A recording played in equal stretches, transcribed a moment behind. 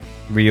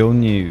Real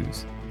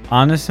news.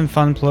 Honest and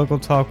fun political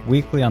talk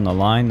weekly on The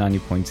Line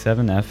 90.7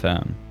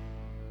 FM.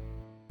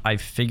 I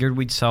figured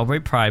we'd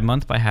celebrate Pride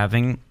Month by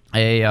having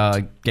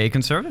a gay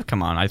conservative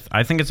come on.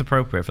 I think it's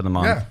appropriate for the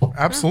month. Yeah,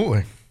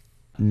 absolutely.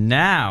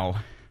 Now,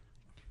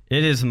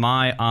 it is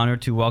my honor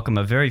to welcome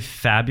a very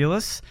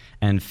fabulous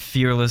and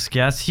fearless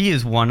guest. He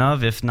is one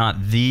of, if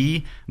not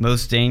the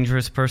most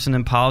dangerous person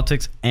in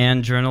politics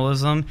and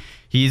journalism.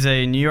 He's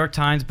a New York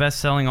Times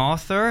best-selling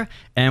author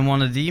and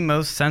one of the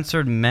most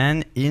censored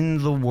men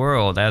in the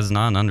world. That's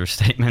not an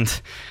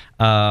understatement.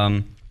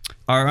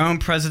 Our own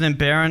President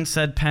Barron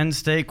said Penn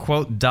State,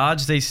 quote,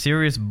 dodged a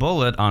serious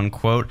bullet,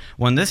 unquote,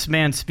 when this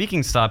man's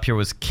speaking stop here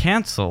was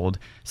canceled,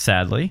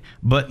 sadly.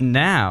 But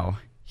now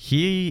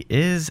he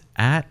is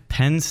at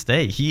Penn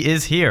State. He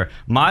is here.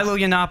 Milo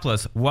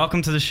Yiannopoulos,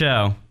 welcome to the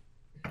show.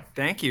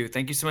 Thank you.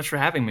 Thank you so much for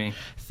having me.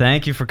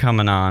 Thank you for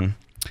coming on.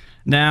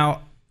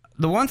 Now,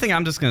 the one thing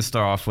I'm just going to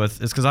start off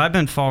with is because I've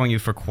been following you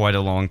for quite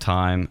a long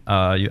time.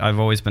 I've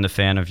always been a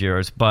fan of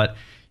yours. But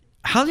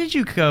how did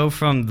you go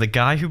from the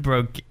guy who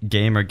broke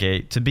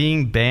Gamergate to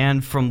being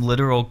banned from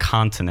literal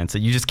continents that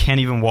you just can't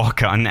even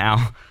walk on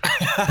now?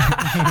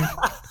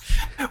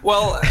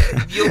 Well,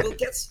 you'll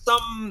get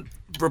some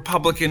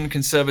Republican,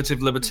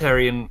 conservative,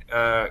 libertarian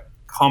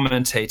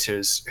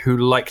commentators who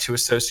like to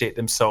associate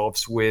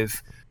themselves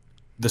with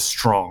the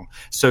strong.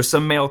 So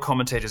some male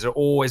commentators are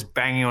always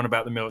banging on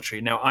about the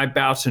military. Now, I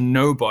bow to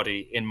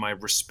nobody in my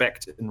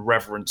respect and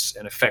reverence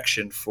and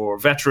affection for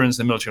veterans,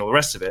 the military, and all the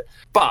rest of it.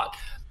 But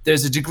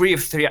there's a degree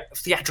of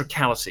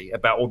theatricality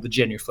about all the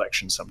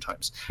genuflection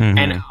sometimes. Mm-hmm.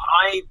 And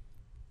I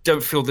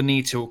don't feel the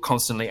need to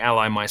constantly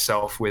ally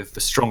myself with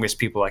the strongest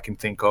people I can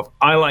think of.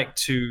 I like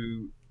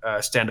to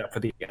stand up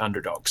for the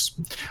underdogs.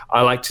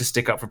 I like to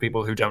stick up for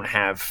people who don't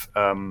have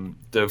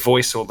the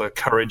voice or the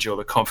courage or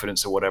the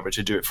confidence or whatever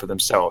to do it for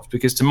themselves.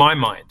 Because to my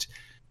mind,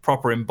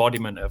 proper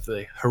embodiment of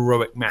the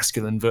heroic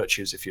masculine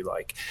virtues, if you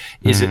like,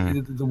 is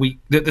the weak.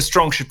 The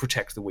strong should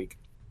protect the weak.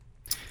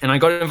 And I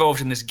got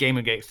involved in this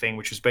Gamergate thing,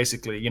 which was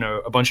basically,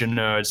 a bunch of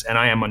nerds, and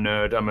I am a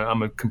nerd.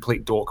 I'm a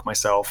complete dork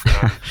myself.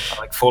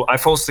 I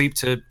fall asleep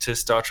to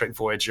Star Trek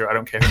Voyager. I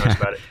don't care who knows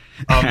about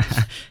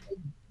it.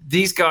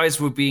 These guys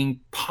were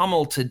being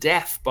pummeled to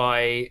death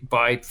by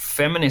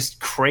feminist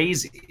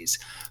crazies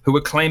who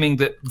were claiming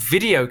that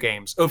video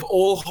games, of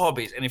all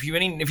hobbies, and if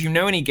you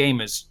know any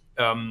gamers,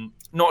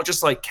 not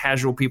just like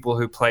casual people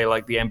who play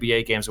like the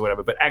NBA games or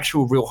whatever, but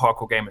actual real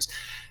hardcore gamers,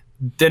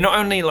 they're not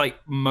only like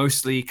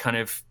mostly kind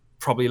of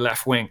probably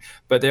left wing,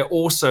 but they're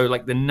also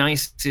like the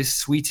nicest,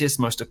 sweetest,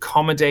 most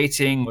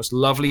accommodating, most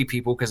lovely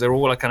people, because they're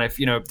all like kind of,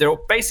 they're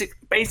all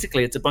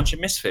basically it's a bunch of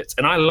misfits,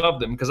 and I love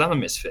them because I'm a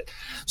misfit.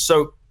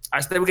 So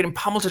as they were getting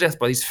pummeled to death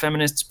by these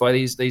feminists, by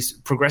these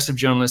progressive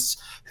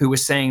journalists who were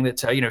saying that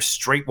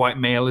straight white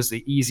male is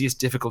the easiest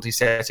difficulty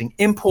setting,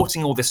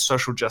 importing all this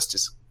social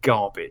justice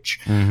garbage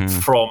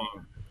from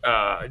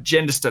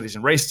gender studies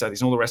and race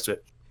studies and all the rest of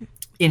it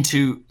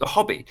into the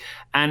hobby,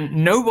 and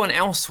no one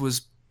else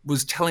was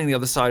telling the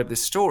other side of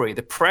this story.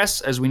 The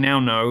press, as we now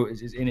know,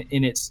 is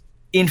in its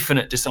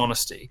infinite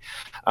dishonesty,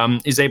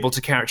 is able to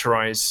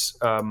characterize.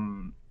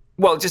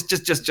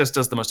 Just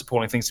does the most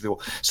appalling things to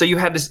people. So you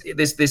had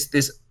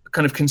this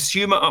kind of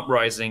consumer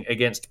uprising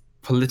against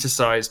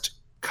politicized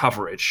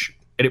coverage,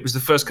 and it was the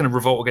first kind of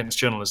revolt against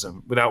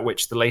journalism, without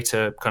which the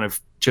later kind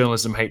of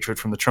journalism hatred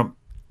from the Trump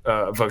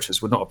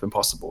voters would not have been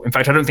possible. In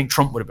fact, I don't think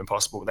Trump would have been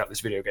possible without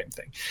this video game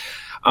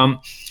thing,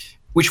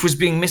 which was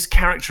being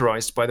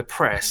mischaracterized by the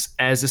press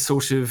as a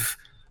sort of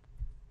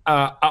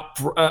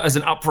as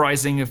an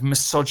uprising of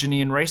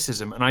misogyny and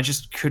racism. And I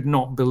just could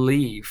not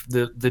believe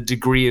the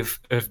degree of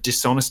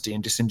dishonesty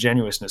and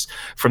disingenuousness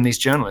from these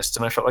journalists.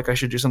 And I felt like I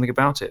should do something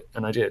about it.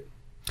 And I did.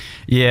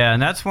 Yeah,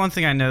 and that's one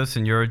thing I noticed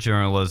in your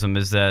journalism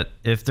is that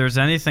if there's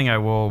anything I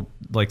will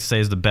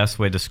say is the best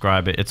way to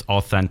describe it, it's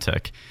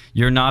authentic.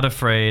 You're not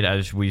afraid,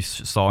 as we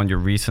saw in your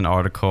recent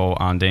article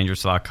on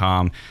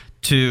Dangerous.com,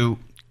 to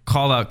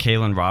call out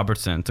Kaylan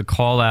Robertson, to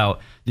call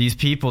out these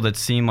people that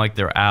seem like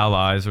they're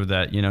allies, or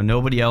that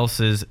nobody else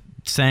is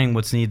saying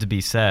what's needed to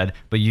be said,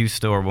 but you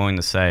still are willing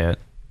to say it.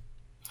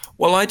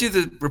 Well, I do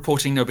the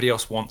reporting nobody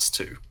else wants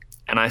to,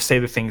 and I say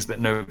the things that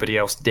nobody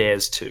else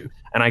dares to,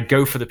 and I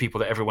go for the people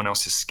that everyone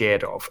else is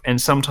scared of. And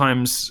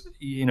sometimes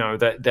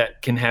that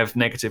can have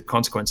negative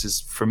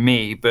consequences for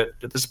me, but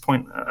at this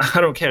point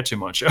I don't care too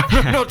much.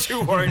 I'm not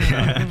too worried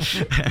about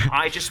it.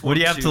 I just want what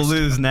do you have to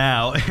lose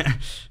now?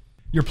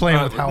 You're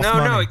playing with house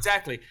money. No,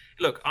 exactly.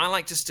 Look, I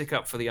like to stick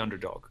up for the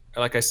underdog.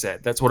 Like I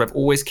said, that's what I've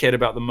always cared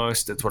about the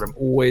most. That's what I've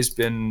always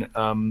been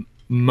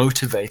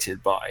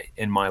motivated by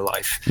in my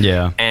life.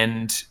 Yeah.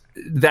 And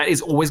that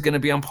is always going to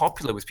be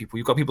unpopular with people.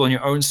 You've got people on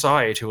your own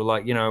side who are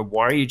like,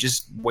 why are you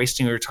just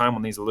wasting your time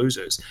on these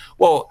losers?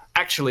 Well,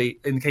 actually,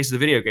 in the case of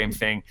the video game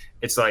thing,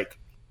 it's like,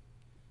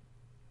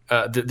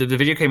 the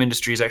video game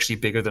industry is actually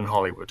bigger than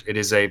Hollywood. It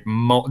is a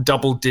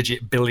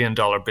double-digit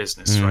billion-dollar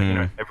business,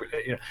 right?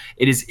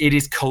 It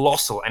is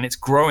colossal, and it's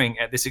growing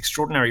at this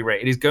extraordinary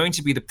rate. It is going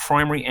to be the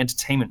primary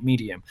entertainment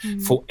medium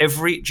for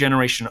every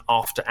generation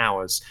after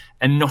ours,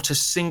 and not a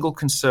single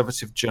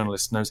conservative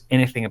journalist knows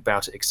anything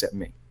about it except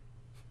me.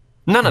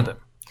 None of them.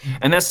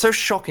 And that's so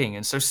shocking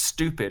and so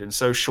stupid and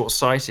so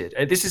short-sighted.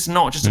 This is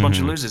not just a bunch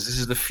of losers. This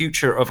is the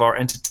future of our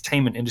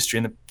entertainment industry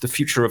and the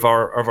future of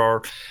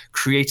our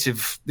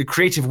creative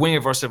wing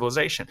of our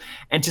civilization.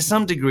 And to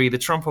some degree, the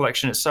Trump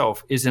election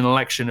itself is an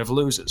election of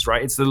losers,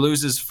 right? It's the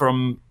losers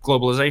from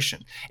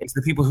globalization. It's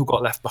the people who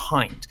got left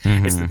behind.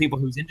 It's the people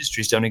whose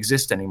industries don't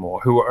exist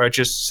anymore, who are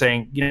just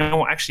saying, you know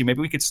what, actually,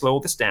 maybe we could slow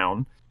this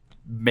down.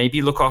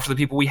 Maybe look after the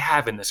people we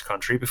have in this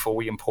country before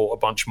we import a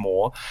bunch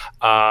more.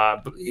 In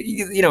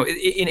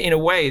a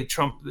way,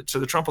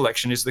 the Trump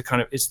election is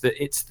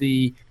it's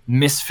the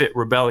misfit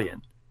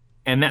rebellion,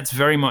 and that's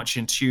very much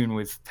in tune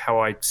with how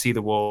I see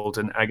the world.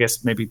 And I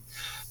guess maybe,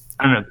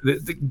 I don't know,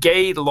 the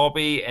gay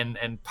lobby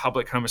and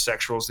public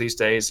homosexuals these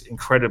days,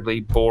 incredibly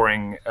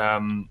boring,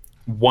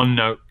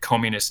 one-note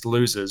communist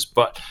losers.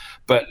 But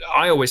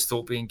I always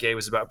thought being gay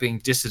was about being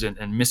dissident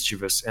and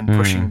mischievous and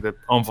pushing the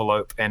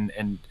envelope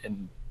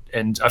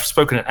and I've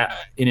spoken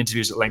in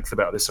interviews at length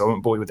about this, so I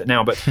won't bore you with it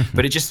now. But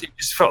it just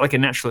felt like a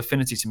natural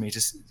affinity to me,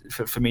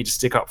 for me to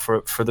stick up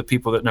for the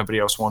people that nobody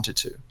else wanted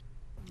to.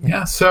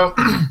 Yeah, so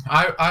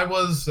I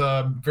was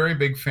a very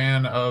big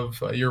fan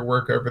of your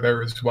work over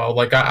there as well.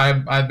 Like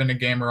I've been a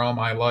gamer all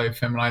my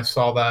life, and when I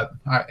saw that,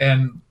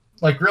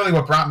 really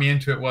what brought me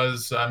into it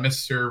was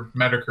Mr.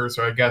 Medicare,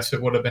 so I guess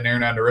it would have been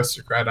Internet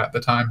Aristocrat at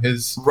the time.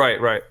 His right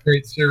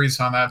great series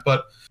on that,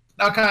 but.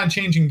 Now, kind of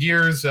changing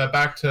gears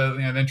back to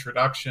the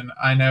introduction.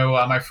 I know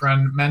my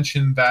friend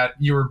mentioned that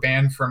you were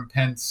banned from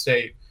Penn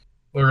State.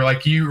 Or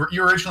you were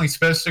originally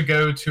supposed to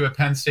go to a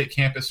Penn State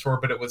campus tour,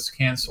 but it was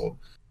canceled.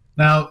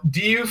 Now, do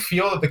you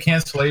feel that the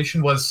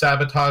cancellation was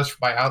sabotaged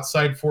by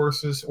outside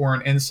forces or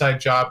an inside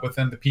job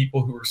within the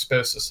people who were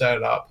supposed to set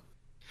it up?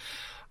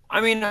 I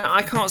mean,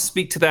 I can't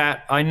speak to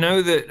that. I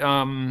know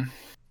that.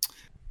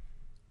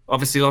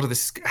 Obviously, a lot of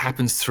this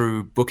happens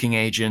through booking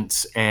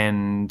agents,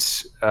 and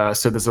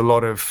so there's a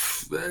lot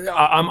of.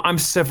 I'm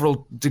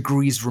several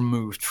degrees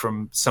removed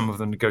from some of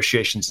the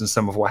negotiations and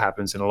some of what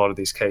happens in a lot of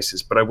these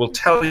cases. But I will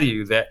tell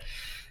you that,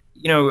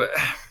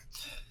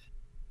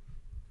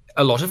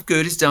 a lot of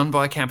good is done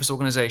by campus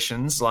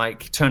organizations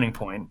like Turning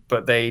Point,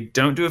 but they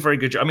don't do a very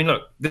good job. I mean,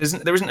 look, there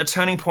isn't a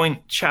Turning Point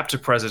chapter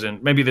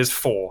president. Maybe there's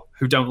 4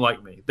 who don't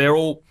like me. They're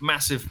all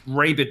massive,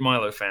 rabid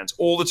Milo fans.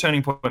 All the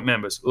Turning Point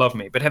members love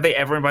me, but have they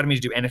ever invited me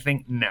to do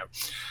anything? No.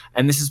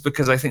 And this is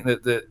because I think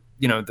that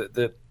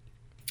the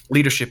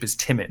leadership is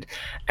timid,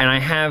 and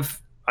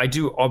I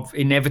do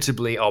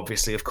inevitably,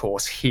 obviously, of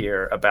course,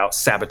 hear about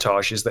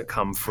sabotages that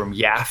come from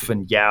YAF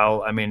and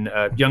YAL. I mean,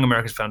 Young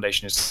America's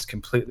Foundation is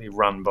completely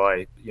run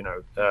by,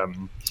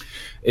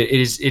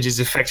 it is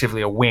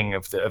effectively a wing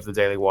of the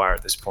Daily Wire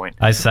at this point.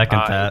 I second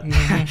that.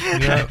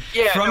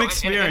 From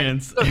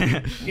experience.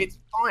 It's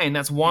fine.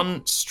 That's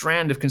one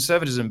strand of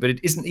conservatism, but it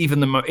isn't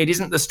even it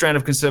isn't the strand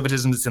of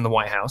conservatism that's in the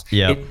White House.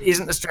 Yep. It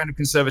isn't the strand of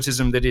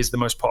conservatism that is the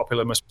most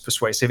popular, most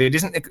persuasive. It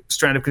isn't the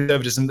strand of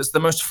conservatism that's the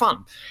most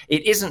fun.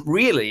 It isn't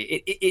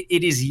really.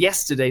 It is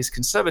yesterday's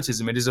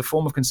conservatism. It is a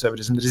form of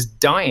conservatism that is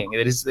dying.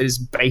 That is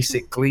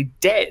basically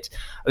dead.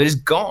 That is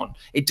gone.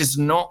 It does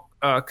not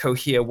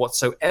cohere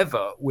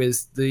whatsoever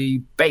with the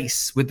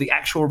base, with the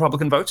actual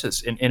Republican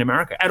voters in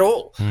America at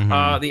all.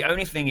 The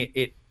only thing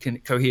it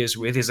coheres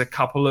with is a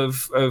couple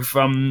of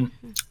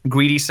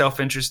greedy,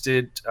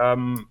 self-interested,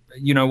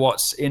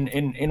 what's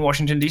in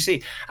Washington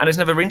D.C. and it's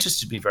never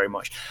interested me very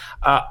much.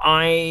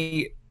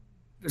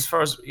 As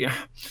far as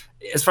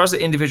the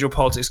individual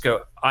politics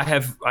go, I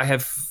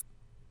have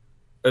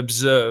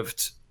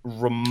observed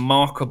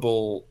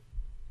remarkable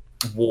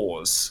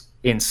wars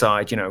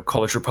inside,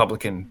 college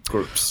Republican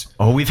groups.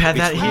 Oh, we've had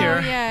that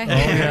here. Oh,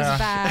 yeah.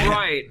 Bad.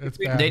 Right.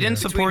 They didn't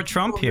support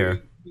Trump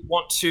here. Who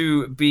want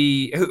to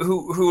be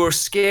who are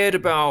scared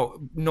about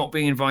not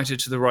being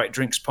invited to the right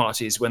drinks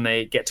parties when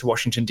they get to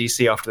Washington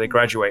D.C. after they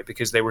graduate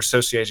because they were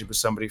associated with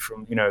somebody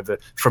from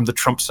from the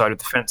Trump side of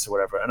the fence or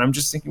whatever. And I'm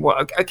just thinking,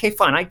 well, okay,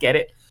 fine, I get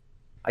it.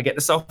 I get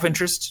the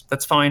self-interest.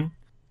 That's fine.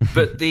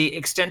 But the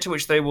extent to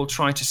which they will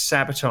try to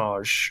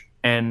sabotage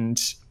and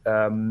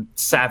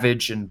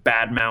savage and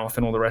badmouth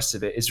and all the rest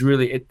of it is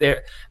really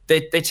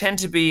they tend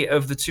to be,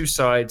 of the two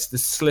sides, the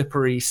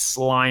slippery,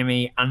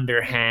 slimy,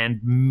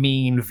 underhand,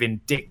 mean,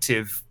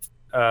 vindictive.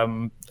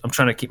 I'm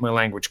trying to keep my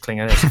language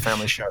clean. I know it's a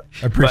family show.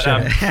 I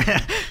appreciate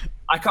it.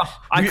 I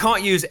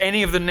can't use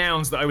any of the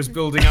nouns that I was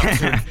building up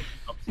to.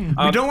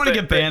 We don't want to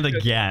get banned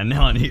again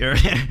on here.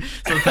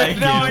 So thank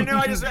you. No, I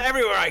know.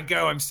 Everywhere I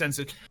go, I'm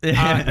censored. No,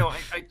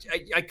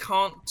 I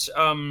can't.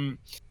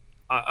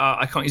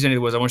 I can't use any of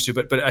the words I want to,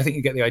 but I think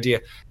you get the idea.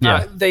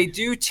 Yeah. They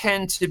do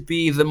tend to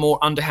be the more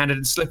underhanded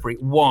and slippery.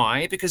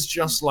 Why? Because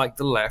just like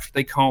the left,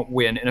 they can't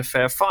win in a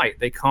fair fight.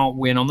 They can't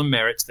win on the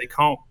merits. They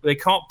can't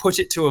put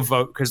it to a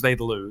vote because they'd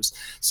lose.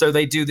 So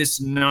they do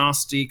this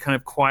nasty kind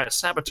of quiet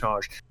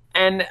sabotage.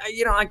 And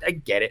I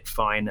get it.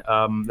 Fine.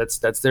 That's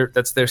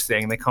their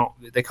thing. They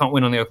can't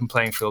win on the open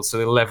playing field, so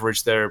they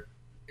leverage their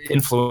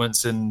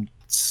influence and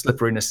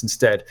slipperiness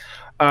instead.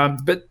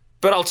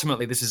 But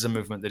ultimately, this is a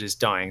movement that is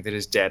dying, that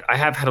is dead. I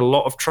have had a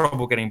lot of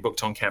trouble getting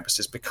booked on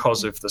campuses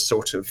because of the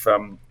sort of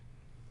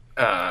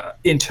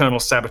internal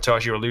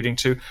sabotage you're alluding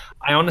to.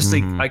 I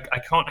honestly, I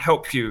can't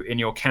help you in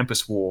your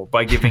campus war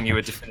by giving you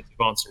a definitive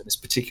answer in this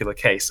particular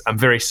case. I'm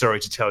very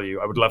sorry to tell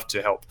you. I would love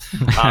to help,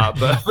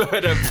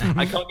 but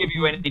I can't give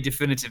you any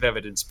definitive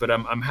evidence. But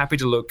I'm happy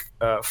to look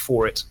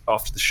for it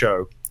after the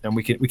show, and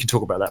we can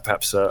talk about that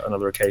perhaps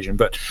another occasion.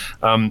 But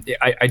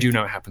I do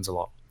know it happens a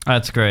lot.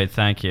 That's great.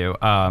 Thank you.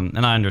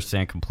 And I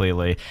understand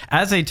completely.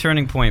 As a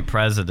Turning Point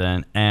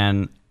president,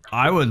 and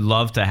I would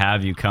love to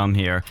have you come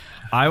here.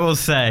 I will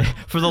say,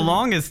 for the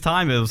longest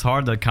time, it was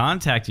hard to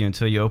contact you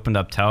until you opened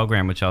up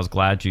Telegram, which I was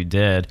glad you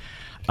did.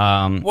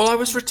 Well, I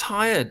was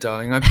retired,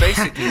 darling. I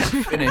basically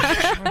finished.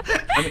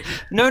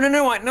 No.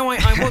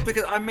 I was,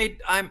 because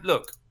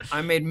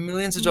I made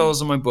millions of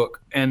dollars on my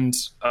book, and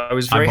I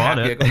was very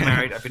happy. I got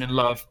married. I've been in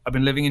love. I've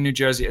been living in New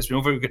Jersey. It's been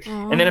all very good.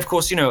 And then, of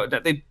course,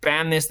 they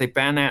ban this, they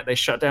ban that. They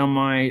shut down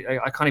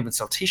I can't even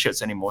sell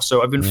T-shirts anymore.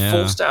 So I've been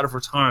forced out of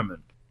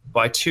retirement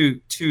by two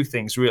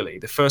things, really.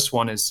 The first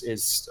one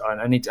is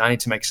I need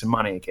to make some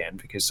money again,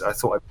 because I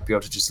thought I'd be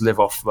able to just live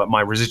off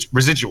my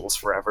residuals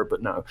forever,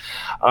 but no.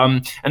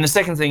 And the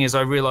second thing is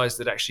I realized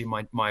that actually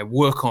my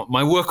work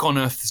on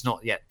Earth is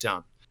not yet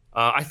done.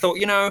 I thought,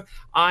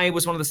 I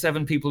was one of the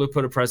 7 people who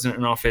put a president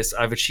in office.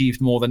 I've achieved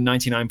more than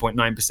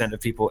 99.9%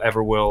 of people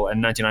ever will,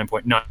 and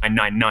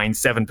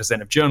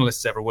 99.9997% of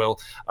journalists ever will.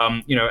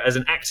 As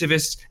an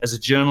activist, as a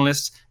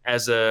journalist,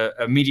 as a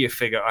media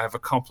figure, I have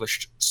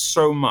accomplished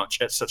so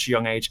much at such a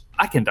young age.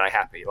 I can die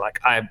happy. Like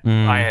I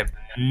have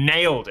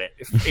nailed it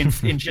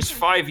in just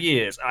 5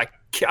 years.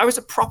 I was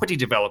a property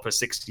developer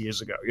 6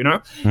 years ago,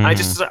 and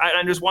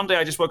just one day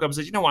I just woke up and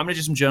said, I'm going to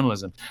do some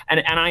journalism.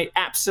 And I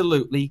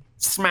absolutely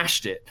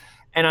smashed it.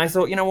 And I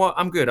thought,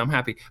 I'm good, I'm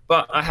happy.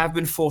 But I have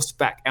been forced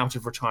back out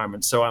of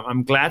retirement. So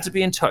I'm glad to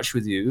be in touch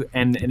with you.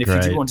 And if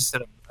you do want to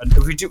set up,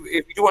 if you do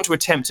want to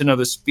attempt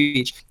another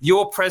speech,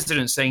 your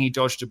president saying he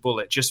dodged a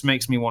bullet just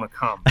makes me want to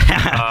come.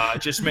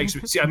 Just makes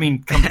me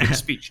come to the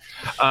speech.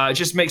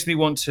 Just makes me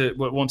want to.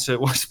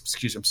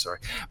 Excuse me, I'm sorry.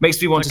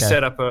 Makes me want to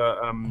set up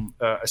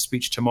a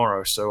speech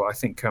tomorrow. So I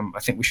think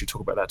we should talk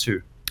about that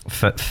too.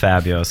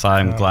 Fabulous.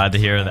 I'm glad to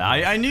hear that.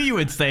 I knew you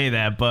would say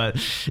that, but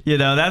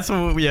that's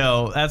what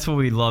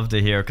we love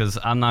to hear, because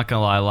I'm not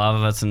gonna lie, a lot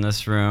of us in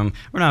this room,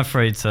 we're not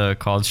afraid to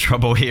cause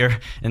trouble here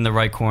in the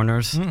right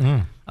corners.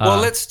 Mm-hmm. Well,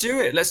 let's do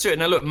it.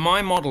 Now look,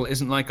 my model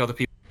isn't like other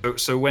people.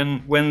 So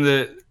when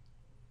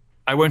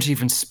I won't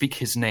even speak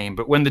his name,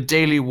 but when the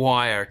Daily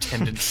Wire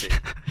tendency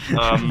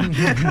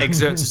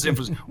exerts its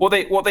influence,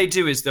 what they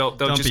do is they'll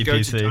just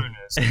go to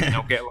donors and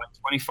they'll get like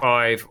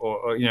 $25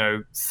 or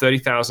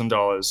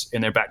 $30,000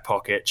 in their back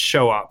pocket,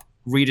 show up,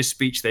 read a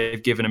speech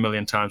they've given a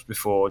million times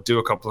before, do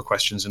a couple of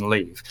questions and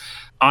leave.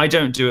 I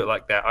don't do it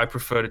like that. I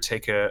prefer to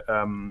take a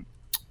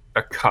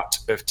cut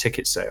of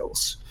ticket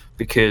sales,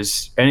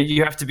 and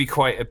you have to be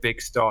quite a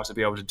big star to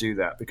be able to do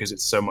that, because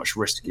it's so much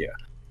riskier.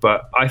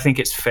 But I think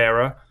it's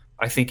fairer.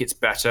 I think it's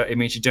better. It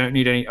means you don't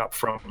need any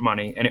upfront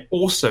money. And it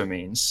also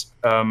means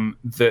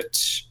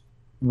that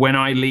when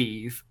I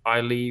leave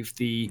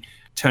the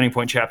Turning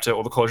Point chapter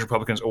or the College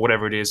Republicans or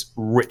whatever it is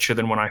richer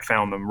than when I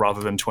found them,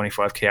 rather than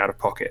 $25K out of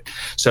pocket.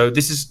 So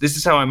this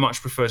is how I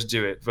much prefer to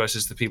do it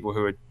versus the people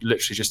who are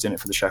literally just in it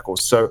for the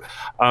shekels. So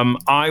I'll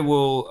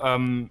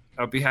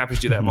be happy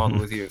to do that model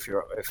with you if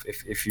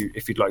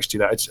you'd like to do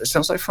that. It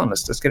sounds like fun.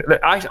 Let's get it.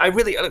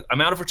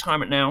 I'm out of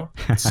retirement now,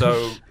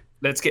 so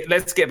let's get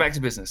back to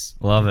business.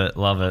 Love it.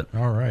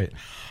 All right.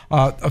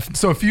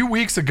 So a few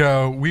weeks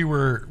ago, we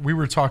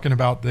were talking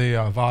about the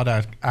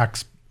VOD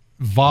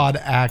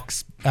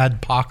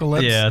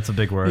adpocalypse. Yeah, that's a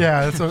big word.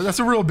 Yeah, that's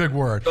a real big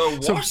word. The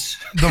what? So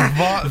the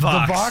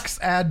Vox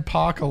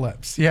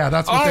adpocalypse. Yeah,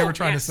 that's what they were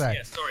trying to say.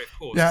 Yes, sorry, of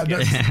course.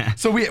 Yeah.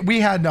 So we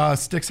had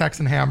Styx, Hex,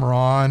 and Hammer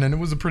on, and it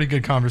was a pretty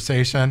good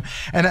conversation.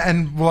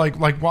 And like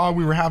while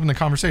we were having the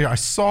conversation, I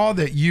saw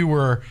that you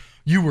were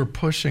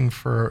pushing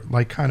for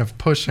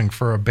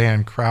a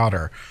ban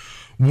Crowder.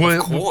 Of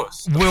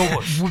course.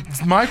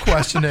 My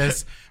question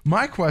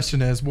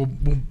is,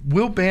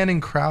 will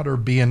banning Crowder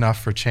be enough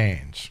for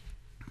change?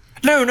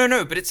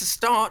 No, but it's a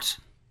start.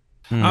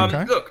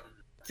 Okay. Look,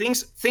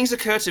 things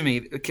occur to me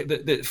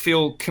that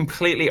feel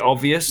completely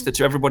obvious, that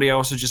to everybody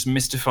else are just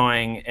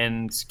mystifying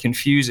and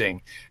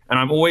confusing. And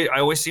I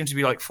always seem to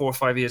be like 4 or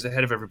 5 years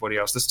ahead of everybody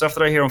else. The stuff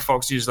that I hear on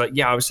Fox News is like,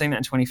 yeah, I was saying that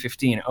in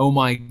 2015. Oh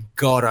my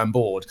God, I'm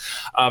bored.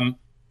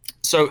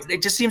 So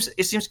it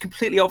seems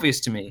completely obvious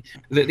to me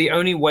that the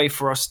only way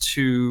for us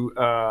to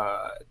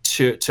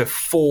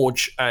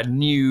forge a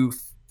new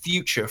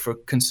future for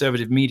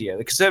conservative media,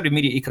 the conservative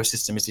media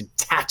ecosystem is in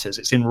tatters,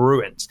 it's in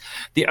ruins.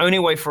 The only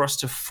way for us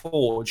to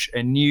forge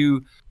a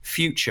new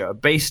future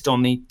based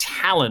on the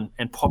talent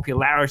and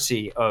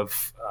popularity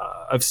of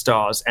of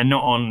stars, and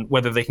not on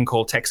whether they can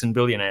call Texan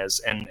billionaires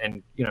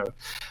and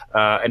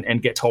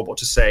get told what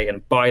to say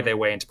and buy their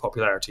way into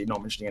popularity.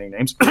 Not mentioning any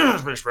names.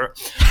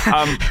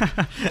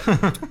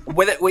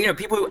 Whether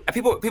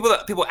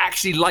people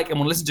actually like and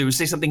want to listen to and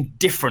say something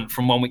different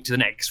from one week to the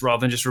next,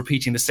 rather than just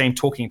repeating the same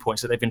talking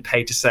points that they've been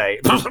paid to say.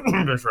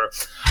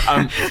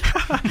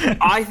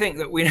 I think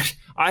we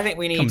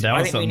need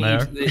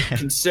the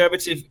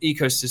conservative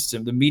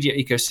ecosystem, the media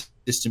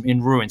ecosystem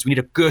in ruins. We need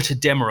a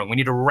Götterdämmerung. We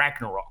need a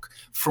Ragnarok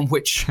from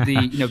which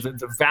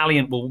the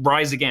valiant will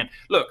rise again.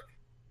 Look,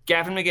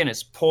 Gavin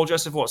McInnes, Paul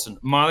Joseph Watson,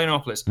 Milo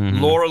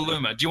Yiannopoulos, Laura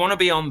Loomer. Do you want to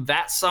be on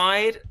that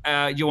side?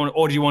 Or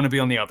do you want to be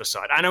on the other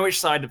side? I know which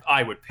side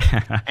I would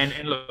pick. and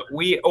look,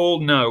 we all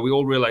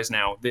realize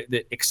now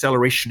that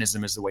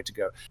accelerationism is the way to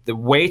go. The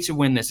way to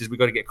win this is we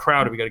got to get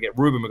Crowder, we got to get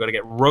Rubin, we got to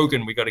get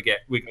Rogan, we got to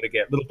get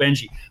Little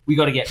Benji, we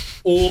got to get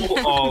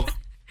all of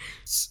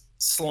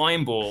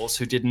slime balls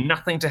who did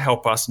nothing to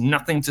help us,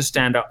 nothing to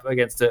stand up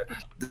against the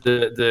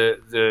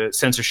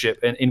censorship.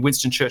 And in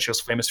Winston Churchill's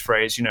famous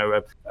phrase,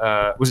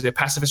 was it a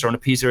pacifist or an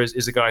appeaser?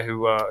 Is a guy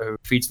who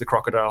feeds the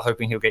crocodile,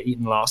 hoping he'll get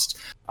eaten last.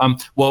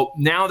 Well,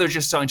 now they're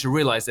just starting to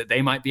realize that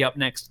they might be up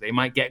next. They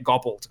might get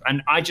gobbled,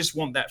 and I just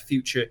want that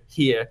future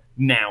here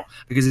now,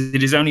 because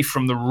it is only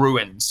from the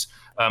ruins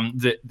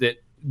that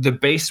the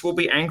base will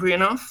be angry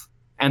enough.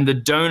 And the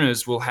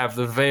donors will have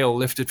the veil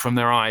lifted from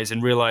their eyes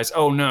and realize,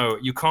 oh no,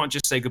 you can't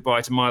just say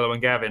goodbye to Milo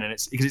and Gavin, and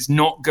because it's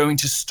not going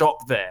to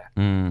stop there.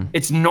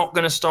 It's not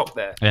going to stop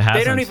there.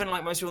 They don't even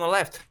like most people on the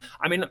left.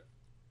 I mean,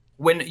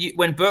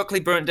 when Berkeley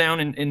burnt down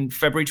in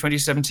February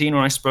 2017,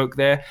 when I spoke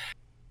there,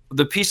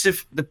 the piece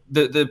of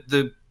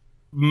the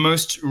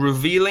most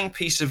revealing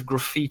piece of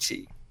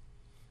graffiti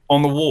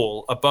on the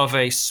wall above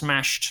a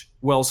smashed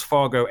Wells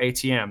Fargo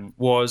ATM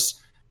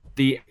was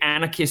the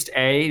anarchist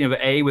A,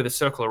 the A with a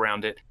circle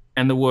around it,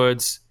 and the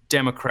words,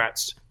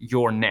 "Democrats,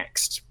 you're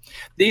next."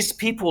 These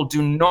people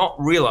do not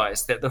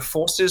realize that the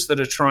forces that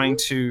are trying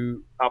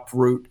to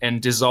uproot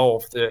and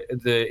dissolve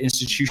the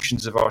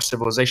institutions of our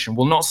civilization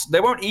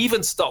they won't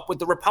even stop with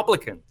the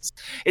Republicans,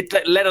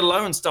 let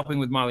alone stopping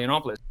with Milo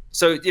Yiannopoulos.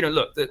 So,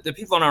 look, the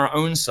people on our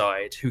own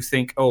side who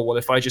think, oh, well,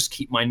 if I just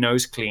keep my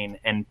nose clean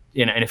and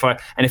if I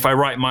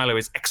write Milo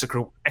is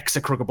execrable, it's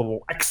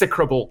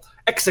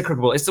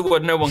the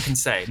word no one can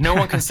say. No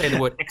one can say the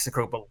word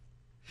execrable,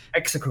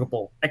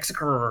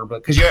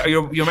 because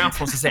your mouth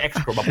wants to say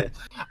execrable.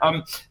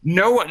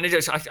 No one. I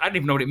don't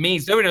even know what it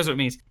means. Nobody knows what it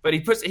means. But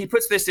he puts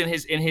this in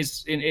his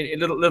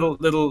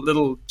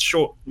little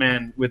short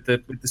man with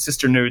the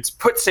sister nudes.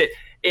 Puts it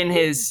in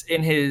his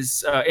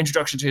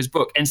introduction to his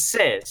book and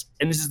says,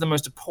 and this is the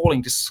most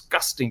appalling,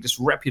 disgusting,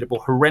 disreputable,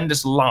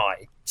 horrendous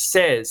lie.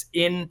 Says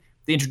in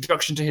the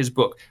introduction to his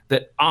book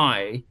that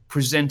I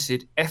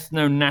presented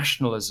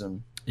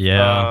ethno-nationalism.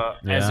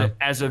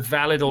 As a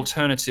valid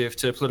alternative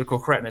to political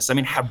correctness. I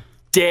mean, how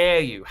dare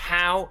you?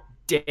 How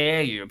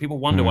dare you? And people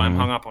wonder why I'm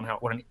hung up on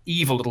what an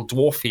evil little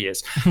dwarf he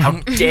is. How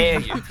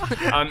dare you?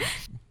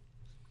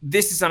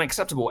 This is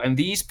unacceptable, and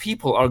these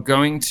people are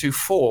going to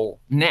fall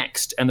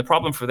next. And the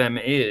problem for them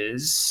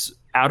is,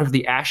 out of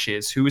the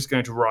ashes, who is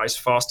going to rise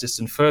fastest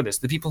and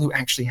furthest? The people who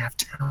actually have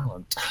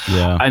talent.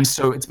 Yeah. And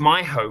so it's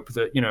my hope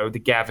that, the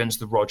Gavins,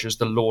 the Rogers,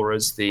 the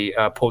Lauras, the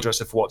Paul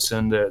Joseph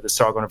Watson, the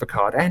Sargon of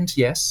Akkad, and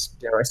yes,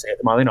 dare I say it,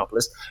 the Milo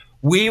Yiannopoulos,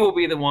 we will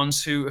be the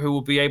ones who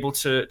will be able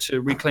to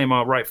reclaim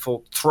our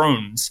rightful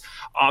thrones.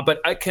 But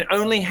it can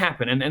only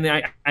happen, and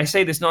I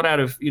say this not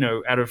out of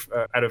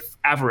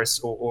avarice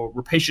or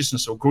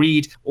rapaciousness or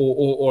greed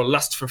or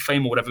lust for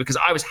fame or whatever, because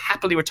I was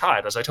happily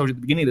retired, as I told you at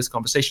the beginning of this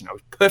conversation. I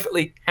was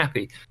perfectly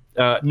happy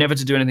never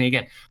to do anything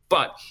again.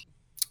 But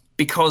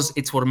because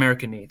it's what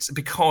America needs,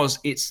 because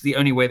it's the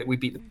only way that we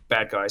beat the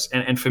bad guys.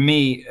 And for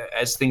me,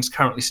 as things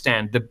currently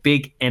stand, the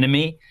big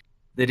enemy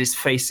that is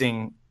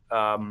facing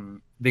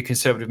the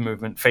conservative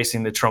movement,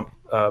 facing the Trump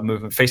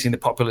movement, facing the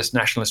populist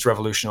nationalist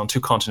revolution on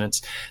two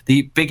continents,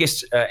 the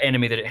biggest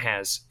enemy that it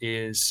has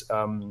is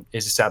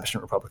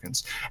establishment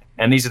Republicans.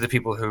 And these are the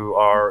people who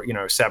are,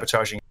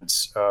 sabotaging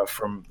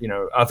from,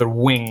 other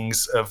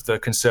wings of the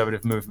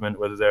conservative movement,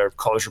 whether they're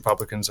college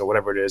Republicans or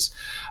whatever it is.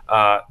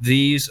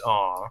 These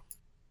are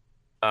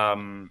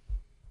the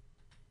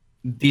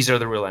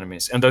real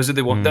enemies. And those are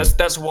the ones,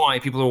 that's why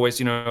people are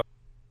always,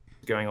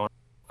 going on,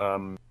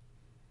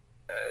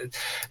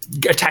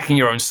 attacking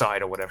your own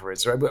side or whatever it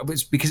is, right?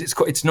 It's because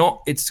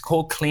it's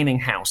called cleaning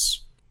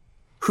house.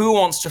 Who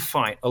wants to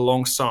fight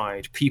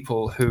alongside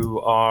people who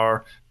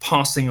are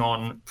passing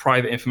on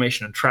private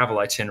information and travel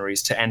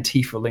itineraries to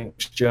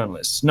Antifa-linked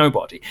journalists?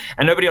 Nobody.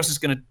 And nobody else is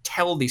going to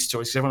tell these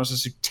stories because everyone else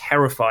is so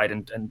terrified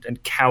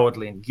and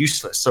cowardly and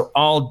useless. So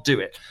I'll do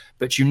it.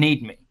 But you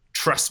need me.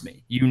 Trust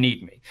me, you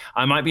need me.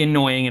 I might be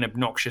annoying and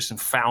obnoxious and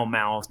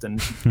foul-mouthed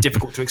and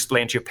difficult to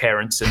explain to your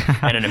parents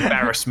and an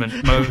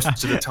embarrassment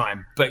most of the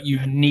time, but you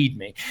need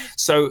me.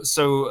 So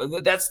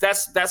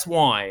that's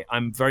why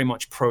I'm very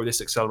much pro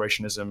this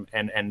accelerationism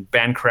and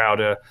ban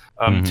Crowder.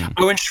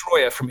 Owen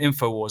Schroyer from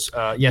InfoWars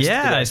yesterday.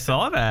 Yeah, I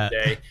saw that.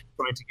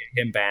 Trying to get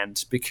him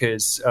banned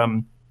because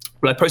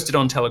But I posted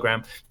on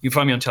Telegram. You can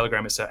find me on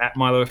Telegram. It's at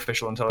Milo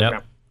Official on Telegram.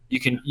 Yep.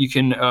 You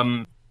can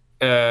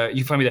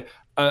find me there.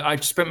 I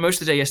spent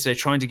most of the day yesterday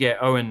trying to get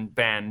Owen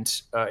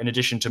banned, in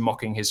addition to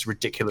mocking his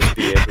ridiculous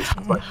beard, which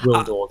was like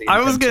Wildor.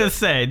 I was gonna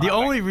say the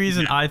only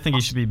reason I think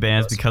he should be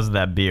banned is because of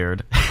that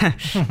beard.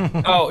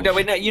 Oh no,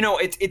 wait, no, you know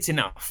it's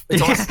enough.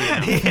 It's honestly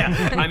enough.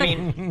 Yeah. I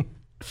mean,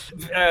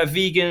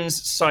 vegans,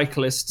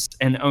 cyclists,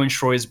 and Owen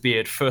Schroy's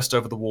beard first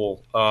over the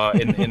wall.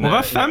 What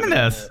about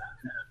feminists?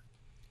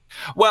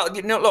 Well,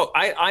 look,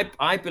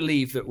 I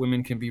believe that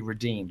women can be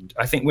redeemed.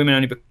 I think women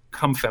only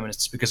become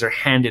feminists because they're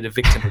handed a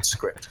victimhood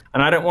script,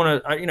 and I don't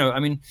want to.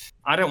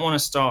 I don't want to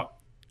start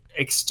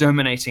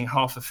exterminating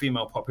half the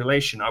female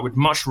population. I would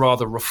much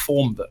rather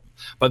reform them.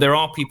 But there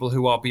are people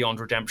who are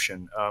beyond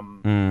redemption,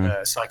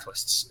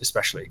 cyclists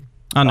especially.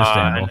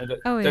 Understandable.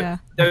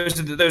 Those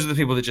are the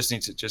people that just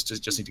need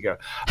to go.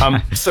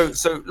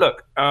 So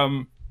look,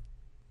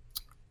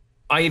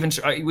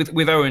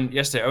 with Owen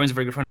yesterday. Owen's a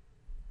very good friend.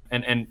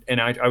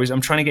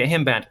 I'm trying to get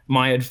him banned.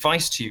 My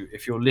advice to you,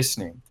 if you're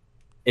listening,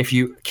 if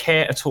you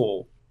care at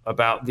all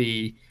about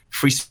the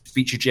free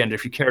speech agenda,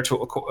 if you care at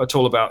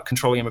all about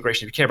controlling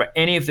immigration, if you care about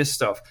any of this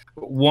stuff,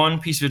 one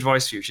piece of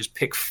advice for you is just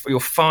pick your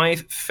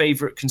 5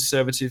 favorite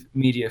conservative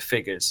media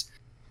figures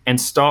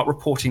and start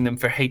reporting them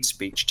for hate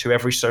speech to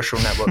every social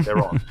network they're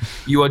on.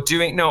 You are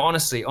doing,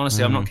 honestly,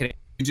 I'm not kidding.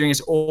 You're doing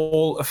us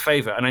all a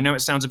favor. And I know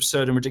it sounds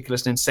absurd and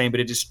ridiculous and insane, but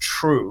it is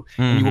true.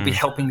 And you will be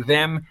helping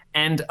them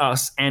and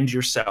us and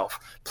yourself.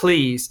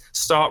 Please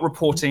start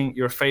reporting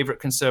your favorite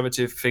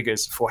conservative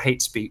figures for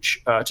hate speech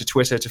to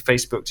Twitter, to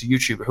Facebook, to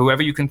YouTube,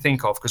 whoever you can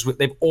think of, because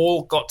they've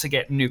all got to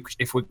get nuked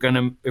if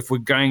we're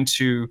going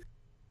to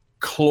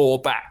claw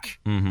back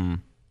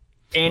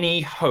any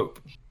hope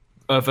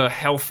of a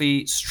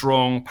healthy,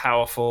 strong,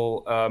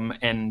 powerful,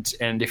 and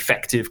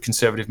effective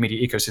conservative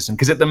media ecosystem.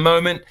 Because at the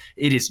moment,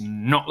 it is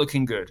not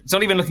looking good. It's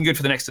not even looking good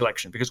for the next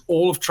election, because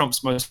all of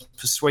Trump's most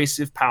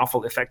persuasive,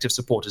 powerful, effective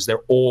supporters,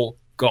 they're all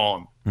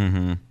gone.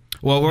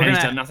 Well, he's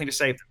done nothing to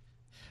save them.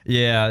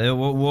 Yeah,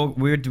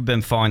 we've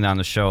been following down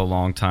the show a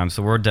long time,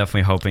 so we're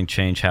definitely hoping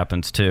change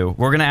happens too.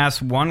 We're going to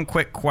ask one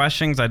quick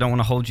question, because I don't want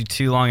to hold you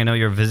too long. I know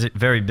you're a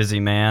very busy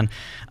man.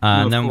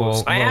 And then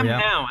I am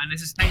now, and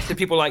this is thanks to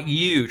people like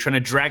you trying to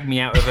drag me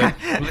out of a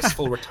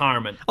blissful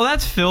retirement. Well,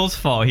 that's Phil's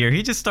fault here.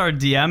 He just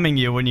started DMing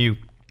you when you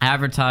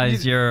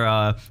advertised your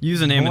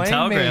username in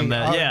Telegram.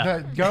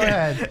 Go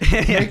ahead.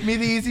 Make me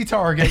the easy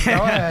target. Go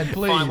ahead,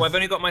 please. Fine. Well, I've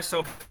only got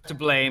myself to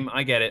blame.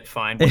 I get it.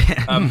 Fine.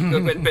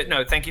 But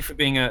no, thank you for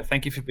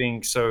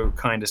being so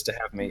kind as to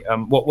have me.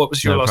 What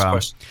was your last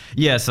question?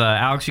 Yes,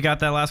 Alex, you got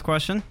that last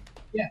question?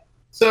 Yeah.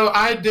 So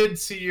I did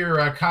see your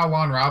Kyle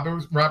Lon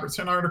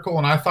Robertson article,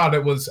 and I thought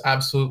it was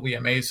absolutely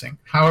amazing.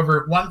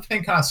 However, one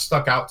thing kind of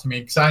stuck out to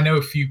me, because I know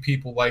a few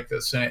people like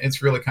this, and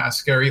it's really kind of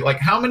scary. Like,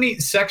 how many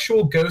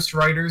sexual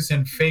ghostwriters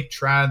and fake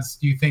trads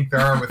do you think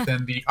there are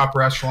within the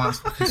upper echelons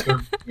of the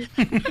conservative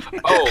community?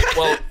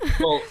 Oh,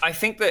 well, I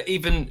think that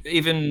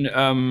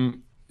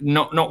even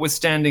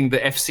notwithstanding the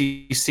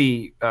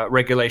FCC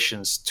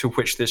regulations to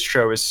which this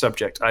show is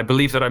subject, I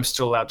believe that I'm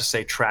still allowed to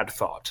say trad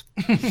thought.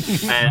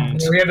 And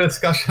we had a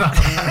discussion on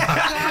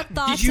that.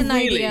 Thoughts did you and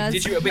really?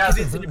 ideas. Did you? Because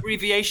it's an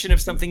abbreviation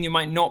of something you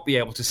might not be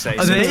able to say.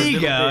 Oh, So there it's a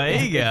you little go. bit-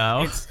 There you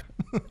go.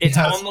 It's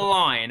on the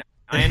line.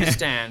 I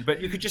understand,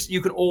 but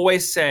you can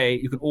always say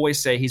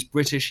he's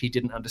British. He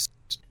didn't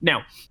understand.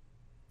 Now,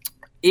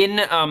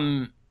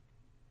 in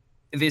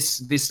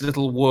this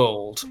little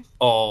world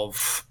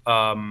of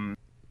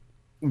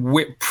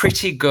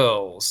pretty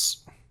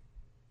girls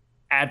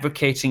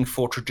advocating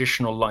for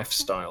traditional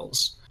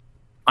lifestyles,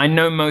 I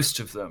know most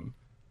of them,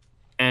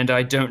 and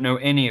I don't know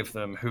any of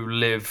them who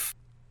live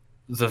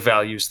the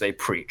values they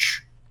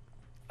preach.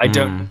 I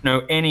don't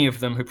know any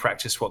of them who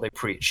practice what they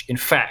preach. In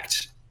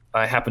fact,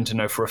 I happen to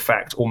know for a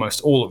fact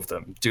almost all of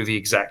them do the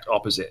exact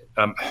opposite,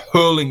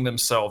 hurling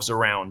themselves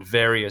around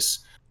various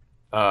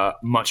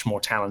much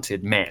more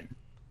talented men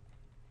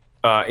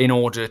in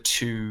order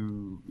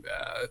to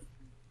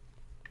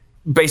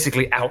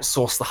basically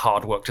outsource the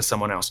hard work to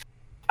someone else.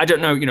 I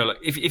don't know, like,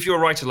 if you're a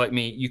writer like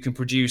me, you can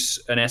produce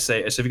an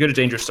essay. So if you go to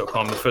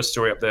dangerous.com, the first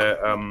story up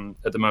there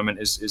at the moment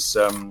is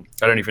I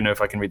don't even know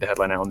if I can read the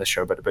headline out on this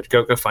show, but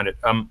go find it.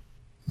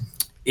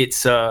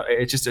 It's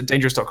just at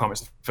dangerous.com.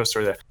 It's the first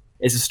story there.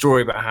 It's a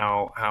story about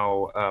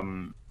how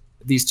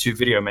these two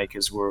video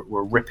makers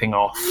were ripping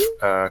off,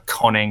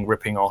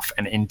 ripping off,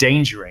 and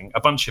endangering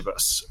a bunch of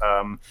us.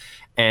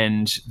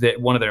 And that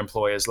one of their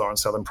employers,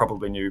 Lawrence Southern,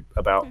 probably knew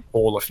about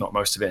all, if not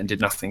most of it, and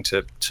did nothing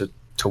to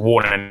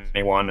warn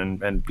anyone,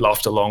 and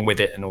laughed along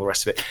with it and all the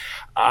rest of it.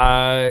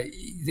 I'm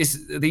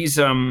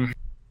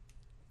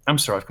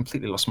sorry, I've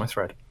completely lost my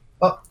thread.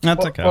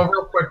 That's okay. Well,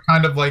 real quick,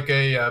 kind of like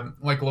a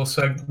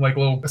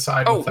little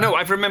aside. Oh no,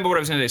 I remember what I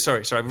was going to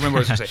say. Sorry, I remember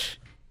what I was going to say.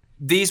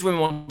 These women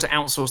want to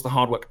outsource the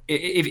hard work.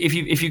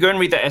 If you go and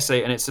read that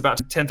essay and it's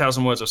about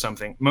 10,000 words or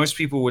something, most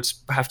people would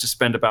have to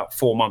spend about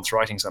 4 months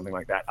writing something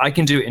like that. I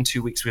can do it in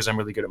 2 weeks because I'm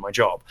really good at my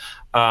job.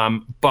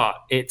 But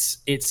it's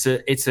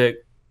a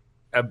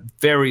a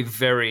very,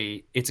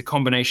 very, it's a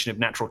combination of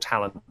natural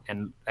talent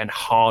and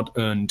hard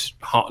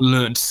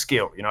learned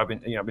skill. I've been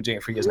doing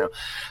it for years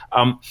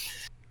now.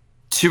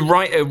 To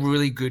write a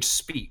really good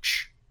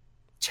speech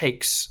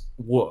takes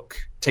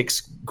work,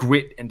 takes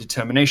grit and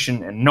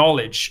determination and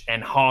knowledge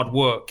and hard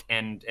work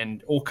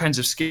and all kinds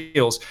of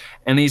skills.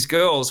 And these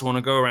girls want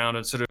to go around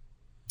and sort of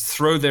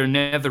throw their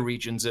nether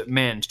regions at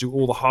men to do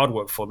all the hard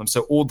work for them.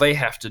 So all they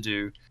have to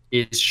do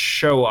is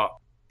show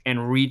up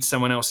and read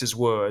someone else's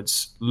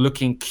words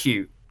looking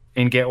cute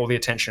and get all the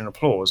attention and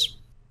applause.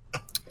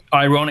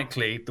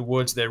 Ironically, the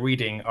words they're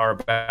reading are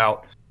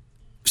about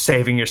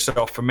saving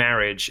yourself for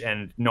marriage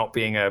and not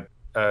being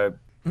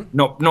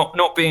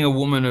not being a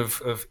woman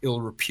of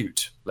ill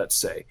repute, let's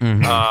say,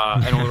 and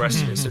all the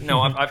rest of it. So, no,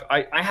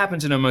 I happen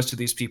to know most of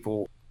these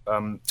people.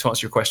 To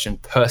answer your question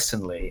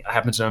personally, I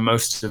happen to know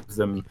most of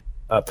them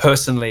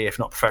personally, if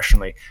not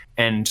professionally,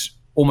 and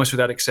almost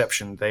without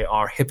exception, they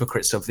are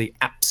hypocrites of the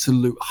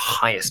absolute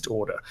highest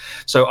order.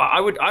 So I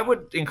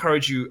would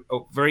encourage you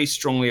very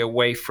strongly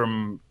away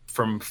from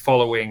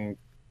following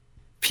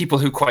people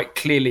who quite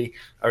clearly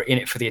are in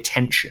it for the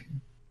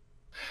attention,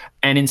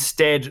 and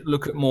instead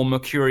look at more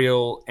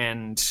mercurial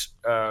and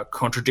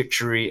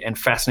contradictory and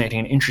fascinating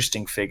and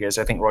interesting figures.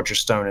 I think Roger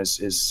Stone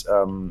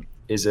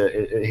he's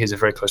a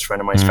very close friend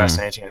of mine. He's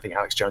fascinating. I think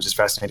Alex Jones is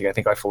fascinating. I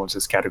think I fall into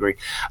this category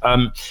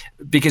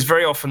because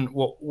very often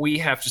what we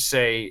have to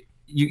say,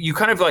 you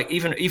kind of like,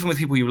 even with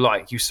people you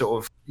like,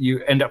 you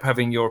end up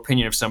having your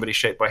opinion of somebody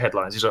shaped by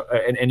headlines.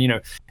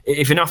 And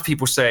if enough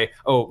people say,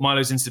 "Oh,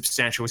 Milo's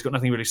insubstantial. He's got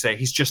nothing really to say.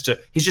 He's just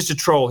a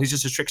troll. He's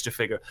just a trickster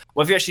figure."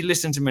 Well, if you actually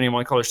listen to many of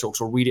my college talks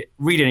or read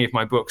any of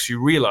my books,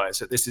 you realize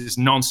that this is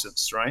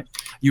nonsense, right?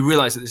 You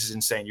realize that this is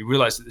insane. You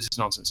realize that this is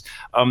nonsense.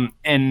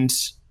 And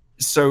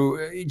so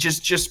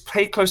just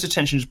pay close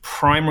attention to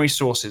primary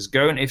sources.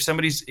 Go, and if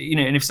somebody's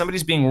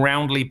being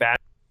roundly bad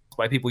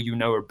by people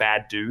are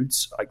bad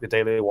dudes, like the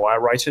Daily Wire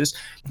writers,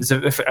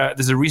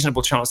 there's a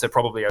reasonable chance they're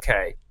probably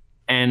okay.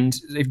 And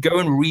go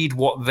and read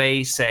what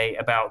they say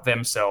about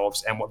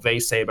themselves and what they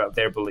say about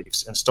their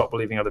beliefs, and stop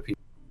believing other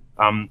people.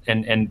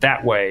 And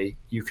that way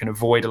you can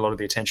avoid a lot of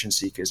the attention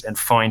seekers and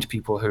find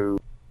people who.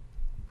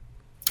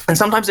 And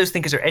sometimes those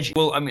thinkers are edgy.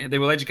 Well, I mean, they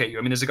will educate you.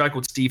 I mean, there's a guy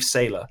called Steve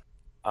Saylor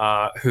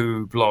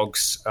who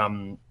blogs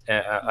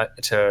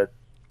to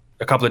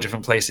a couple of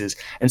different places,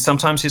 and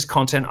sometimes his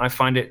content, I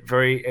find it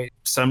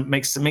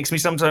makes me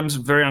sometimes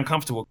very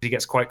uncomfortable. He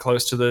gets quite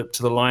close to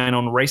the line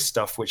on race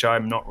stuff, which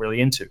I'm not really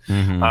into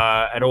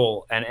at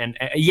all. And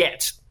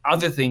yet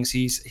other things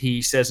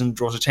he says and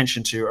draws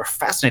attention to are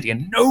fascinating,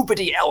 and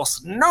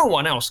no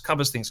one else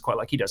covers things quite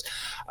like he does.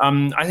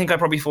 I think I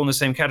probably fall in the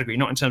same category,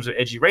 not in terms of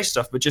edgy race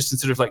stuff, but just in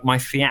sort of like my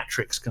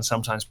theatrics can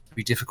sometimes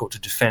be difficult to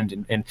defend.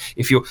 And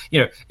if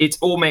it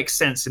all makes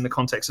sense in the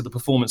context of the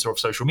performance or of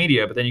social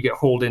media, but then you get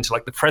hauled into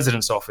like the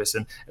president's office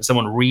and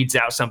someone reads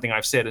out something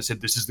I've said and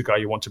said, "This is the guy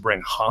you want to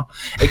bring,"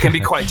 It can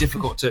be quite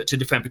difficult to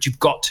defend, but you've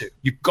got to.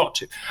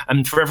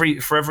 And for every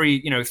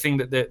thing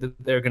that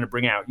they're going to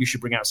bring out, you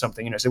should bring out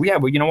something. So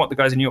you know what? The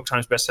guy's a New York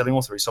Times best-selling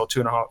author. He sold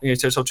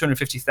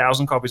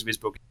 250,000 copies of his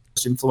book.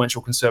 Most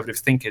influential conservative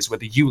thinkers,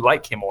 whether you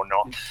like him or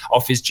not,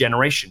 of his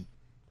generation.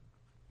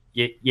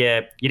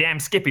 Yeah, you damn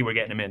skippy, we're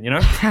getting him in.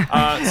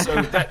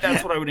 So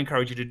that's what I would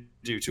encourage you to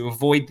do, to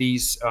avoid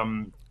these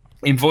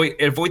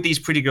avoid these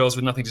pretty girls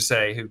with nothing to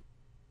say who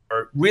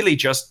are really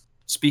just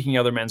speaking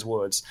other men's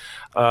words,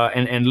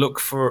 and look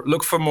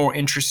for more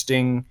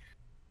interesting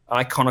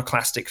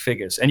iconoclastic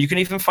figures. And you can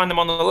even find them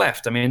on the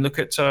left. I mean, look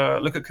at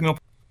Camille.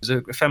 Is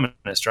a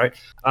feminist, right?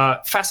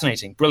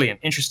 Fascinating,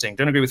 brilliant, interesting.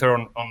 Don't agree with her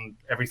on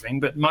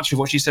everything, but much of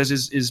what she says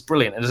is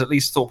brilliant and is at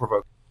least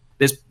thought-provoking.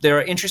 There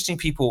are interesting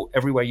people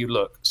everywhere you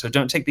look, so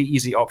don't take the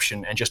easy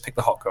option and just pick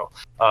the hot girl.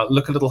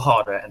 Look a little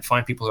harder and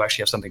find people who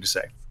actually have something to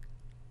say.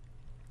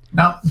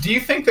 Now, do you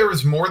think there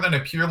was more than a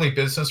purely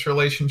business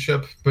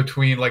relationship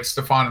between like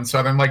Stefan and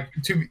Southern? Like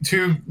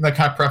to like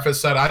I preface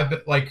that, I've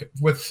been, like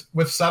with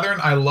Southern,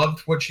 I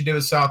loved what she did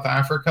with South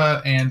Africa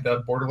and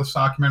the Borderless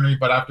documentary,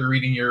 but after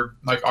reading your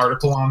like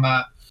article on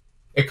that,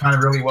 it kind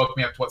of really woke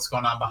me up to what's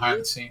going on behind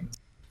the scenes.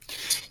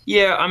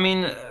 Yeah, I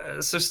mean,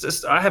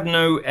 I have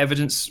no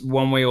evidence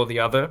one way or the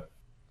other.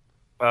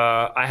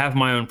 I have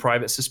my own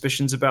private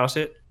suspicions about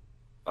it.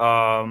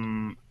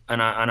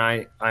 And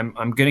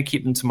I'm going to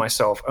keep them to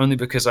myself, only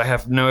because I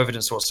have no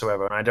evidence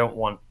whatsoever, and I don't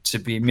want to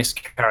be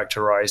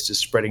mischaracterized as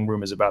spreading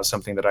rumors about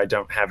something that I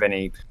don't have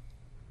any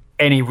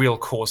real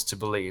cause to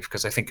believe,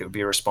 because I think it would be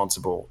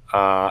irresponsible.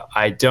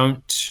 I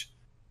don't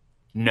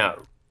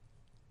know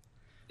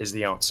is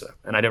the answer,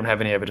 and I don't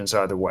have any evidence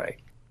either way.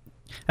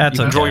 You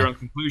can draw your own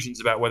conclusions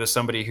about whether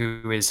somebody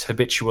who is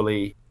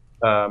habitually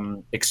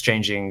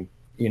exchanging,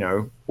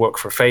 work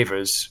for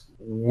favors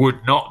would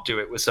not do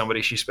it with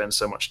somebody she spends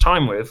so much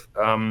time with.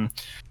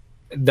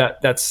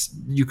 That's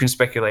you can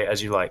speculate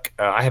as you like.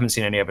 I haven't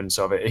seen any evidence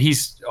of it.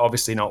 He's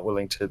obviously not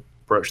willing to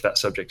broach that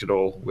subject at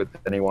all with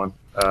anyone.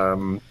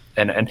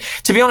 And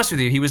to be honest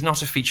with you, he was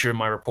not a feature in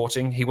my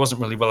reporting. He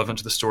wasn't really relevant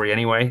to the story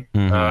anyway.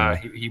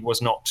 He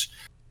was not.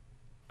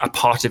 a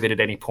part of it at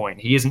any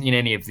point. He isn't in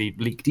any of the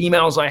leaked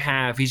emails I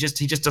have. He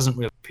just doesn't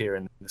really appear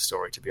in the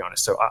story, to be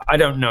honest. So I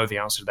don't know the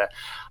answer to that.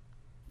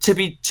 To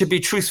be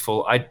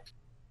truthful,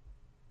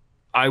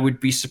 I would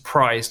be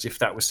surprised if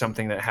that was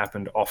something that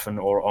happened often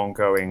or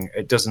ongoing.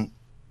 It doesn't.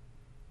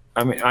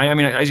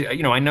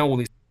 I know all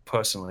these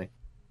personally.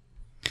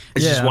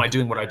 This is why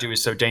doing what I do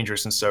is so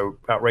dangerous and so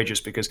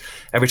outrageous, because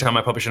every time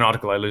I publish an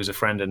article, I lose a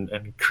friend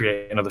and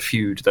create another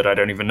feud that I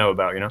don't even know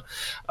about,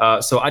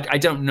 So I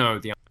don't know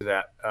the answer to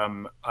that.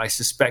 I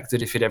suspect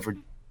that if it ever...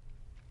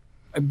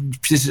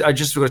 I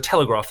just sort of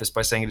telegraph this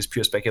by saying it is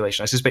pure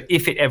speculation. I suspect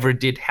if it ever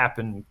did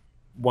happen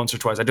once or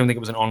twice, I don't think it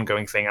was an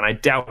ongoing thing, and I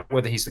doubt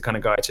whether he's the kind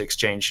of guy to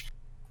exchange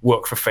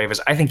work for favors.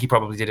 I think he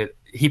probably did it.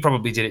 He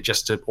probably did it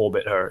just to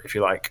orbit her, if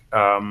you like.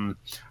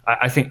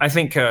 I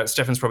think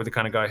Stefan's probably the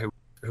kind of guy who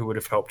would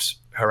have helped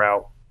her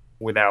out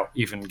without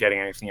even getting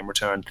anything in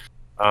return,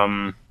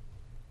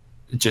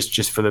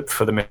 just for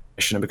the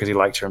mission and because he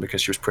liked her and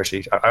because she was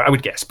pretty. I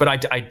would guess, but I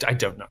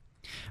don't know.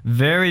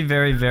 Very,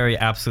 very, very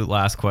absolute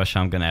last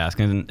question I'm going to ask,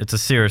 and it's a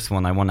serious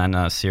one. I want to end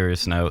on a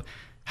serious note.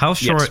 How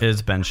short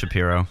is Ben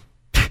Shapiro?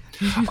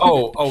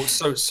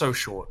 So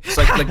short. It's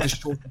like the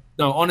short.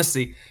 No,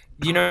 honestly,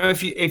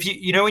 if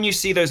you when you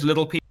see those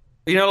little people,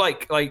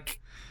 like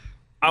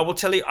I will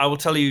tell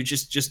you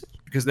just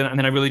because then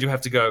I really do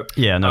have to go.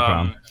 Yeah, no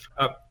problem.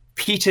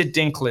 Peter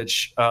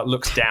Dinklage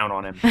looks down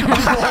on him.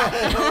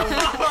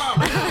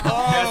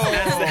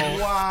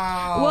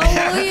 Wow.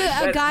 Well, will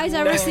you guys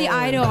ever see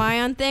eye to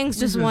eye on things?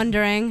 Just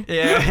wondering.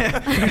 Yeah.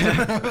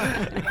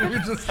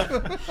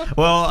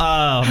 Well,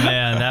 oh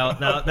man,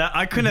 that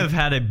I couldn't have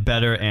had a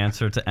better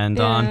answer to end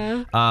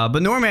on.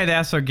 But normally I'd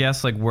ask our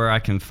guests like where I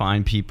can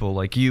find people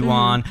like you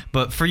on.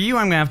 But for you,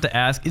 I'm gonna have to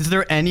ask: is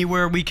there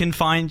anywhere we can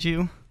find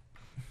you?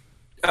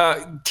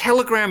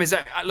 Telegram is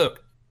that.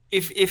 Look,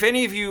 if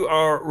any of you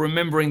are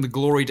remembering the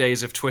glory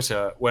days of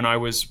Twitter when I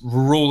was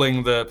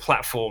ruling the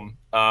platform,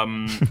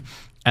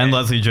 and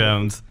Leslie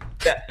Jones,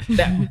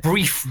 that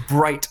brief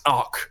bright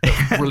arc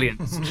of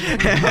brilliance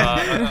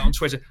on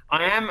Twitter,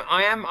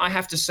 I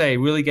have to say,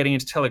 really getting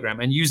into Telegram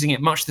and using it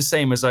much the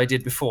same as I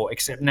did before,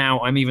 except now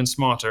I'm even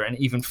smarter and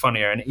even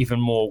funnier and even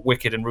more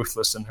wicked and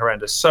ruthless and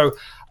horrendous. So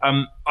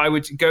I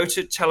would go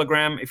to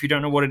Telegram. If you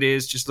don't know what it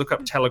is, just look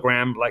up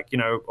Telegram, like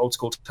old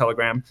school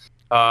Telegram.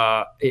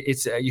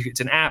 It's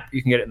an app.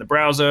 You can get it in the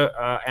browser,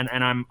 and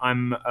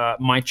I'm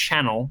my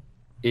channel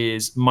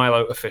is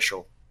Milo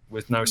Official,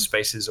 with no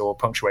spaces or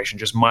punctuation,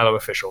 just Milo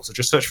Official. So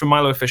just search for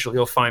Milo Official,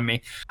 you'll find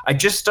me. I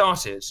just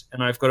started,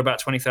 and I've got about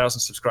 20,000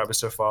 subscribers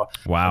so far.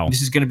 Wow.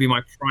 This is going to be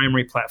my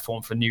primary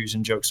platform for news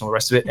and jokes and all the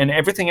rest of it. And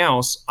everything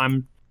else,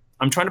 I'm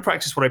trying to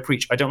practice what I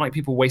preach. I don't like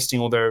people wasting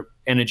all their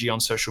energy on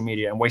social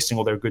media and wasting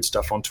all their good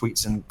stuff on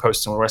tweets and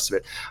posts and all the rest of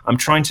it. I'm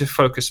trying to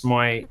focus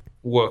my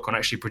work on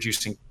actually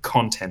producing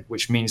content,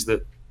 which means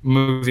that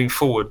moving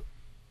forward,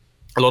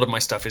 a lot of my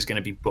stuff is going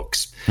to be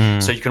books.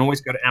 So you can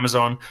always go to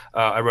Amazon.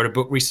 I wrote a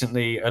book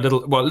recently,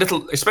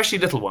 especially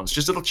little ones,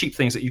 just little cheap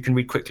things that you can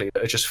read quickly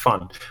that are just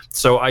fun.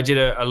 So I did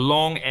a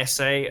long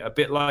essay, a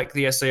bit like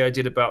the essay I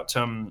did about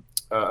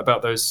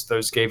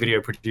those gay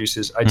video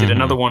producers. I did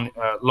another one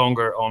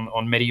longer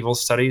on medieval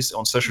studies,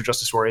 on social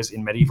justice warriors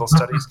in medieval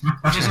studies.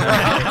 Which is we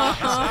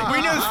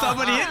know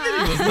somebody in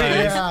medieval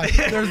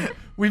studies.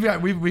 Yeah,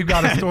 we've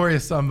got a story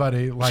of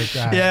somebody like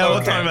that. Yeah, we'll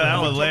talk about that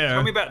one later.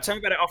 Tell me about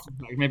it after.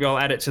 Maybe I'll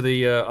add it to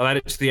the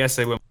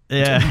essay.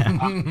 Yeah.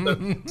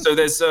 So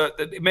there's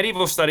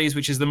medieval studies,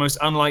 which is the most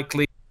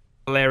unlikely,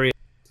 hilarious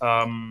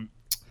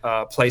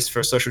place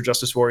for social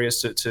justice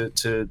warriors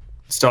to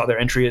start their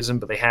entryism,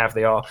 but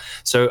they are.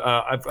 So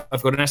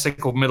I've got an essay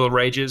called Middle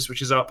Rages,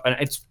 which is up, and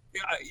it's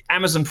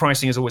Amazon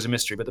pricing is always a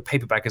mystery, but the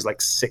paperback is like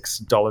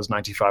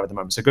 $6.95 at the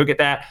moment. So go get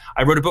that.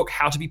 I wrote a book,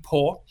 How to Be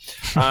Poor,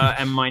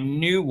 and my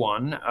new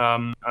one,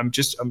 I'm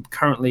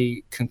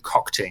currently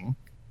concocting,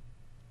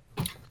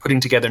 putting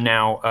together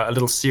now a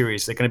little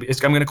series. I'm going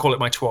to call it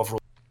my 12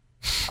 rules.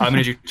 I'm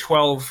going to do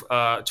 12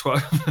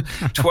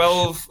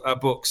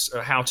 books,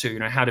 how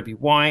to be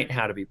white,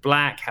 how to be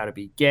black, how to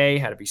be gay,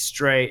 how to be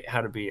straight,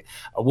 how to be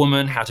a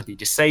woman, how to be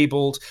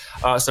disabled.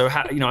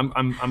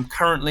 I'm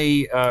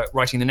currently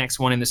writing the next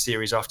one in the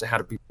series after How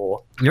to Be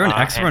Poor. You're an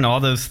expert in all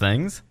those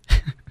things?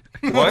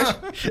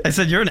 What? I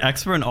said you're an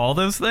expert in all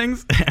those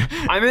things?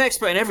 I'm an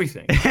expert in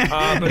everything. But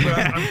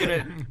I'm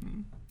going to...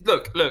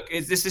 Look,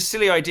 it's this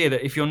silly idea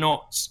that if you're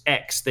not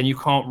X, then you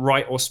can't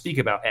write or speak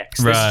about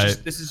X.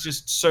 This is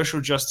just social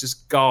justice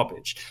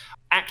garbage.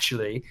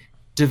 Actually,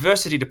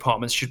 diversity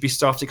departments should be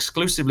staffed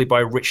exclusively by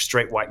rich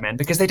straight white men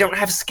because they don't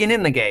have skin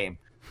in the game.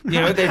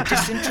 They're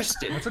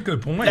disinterested. That's a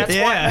good point. That's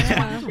why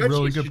That's a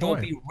really good point.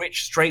 Be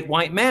rich straight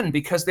white men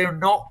because they're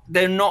not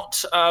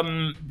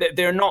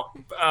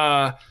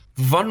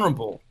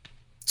vulnerable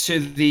to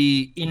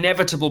the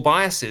inevitable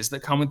biases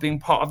that come with being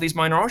part of these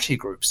minority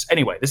groups.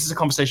 Anyway, this is a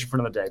conversation for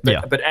another day.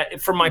 But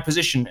from my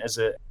position as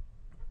a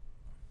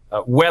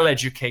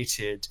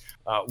well-educated,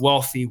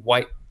 wealthy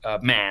white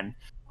man,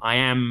 I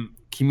am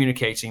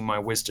communicating my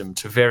wisdom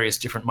to various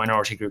different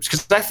minority groups,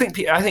 because I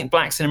think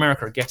blacks in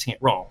America are getting it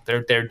wrong.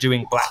 They're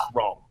doing black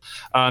wrong,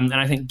 and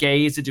I think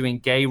gays are doing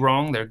gay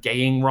wrong. They're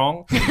gaying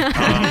wrong.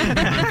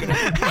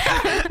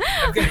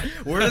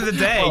 Word of the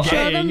day.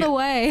 Show them the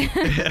way.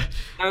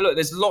 Now look,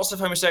 there's lots of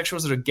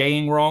homosexuals that are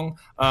gaying wrong.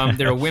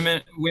 There are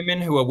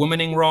women who are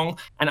womaning wrong,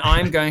 and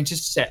I'm going to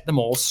set them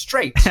all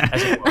straight,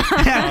 as it were.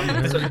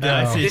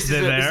 This is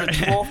a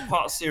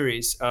 12-part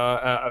series.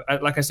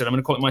 Like I said, I'm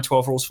going to call it my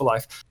 12 Rules for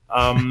Life.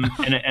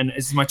 And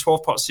it's my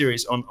 12-part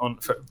series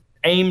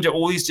aimed at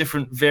all these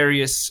different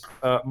various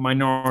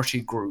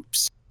minority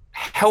groups,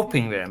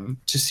 helping them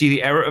to see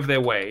the error of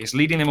their ways,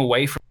 leading them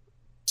away from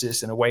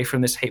this and away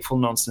from this hateful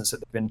nonsense that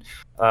they've been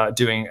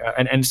doing.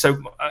 And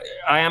so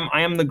I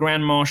am the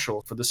Grand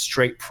Marshal for the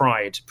Straight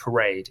Pride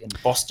Parade in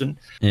Boston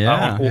on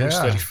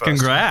August 31st.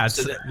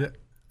 Congrats.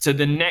 So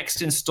the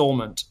next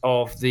installment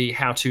of the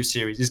how-to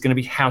series is going to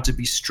be How to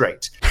Be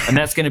Straight, and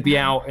that's going to be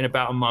out in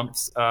about a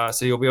month.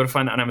 So you'll be able to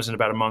find that on Amazon in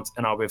about a month,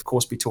 and I'll of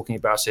course be talking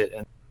about it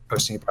and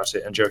posting about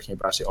it and joking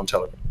about it on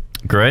Telegram.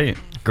 Great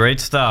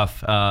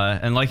stuff.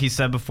 And like he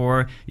said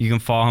before, you can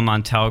follow him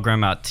on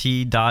Telegram at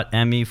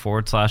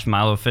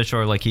t.me/MiloOfficial,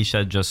 or like he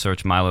said, just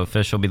search Milo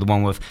Official. Be the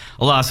one with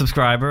a lot of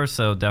subscribers,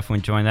 so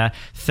definitely join that.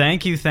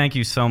 Thank you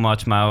so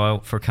much, Milo,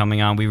 for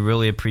coming on. We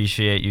really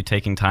appreciate you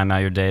taking time out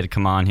of your day to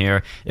come on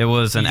here. It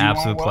was an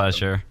absolute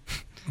pleasure.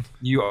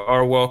 You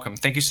are welcome.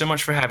 Thank you so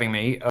much for having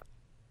me,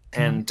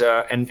 and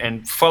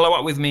follow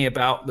up with me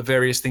about the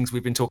various things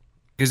we've been talking.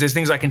 Because there's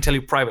things I can tell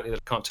you privately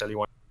that I can't tell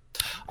you.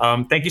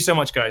 Thank you so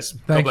much, guys.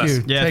 Thank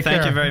you. Yeah, Take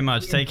thank care. you very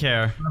much. Take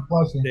care.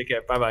 Take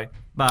care. Bye-bye.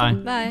 Bye.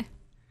 Bye.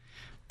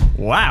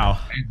 Wow.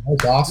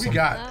 That's awesome. We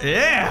got.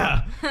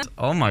 Yeah.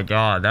 Oh my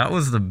God, that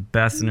was the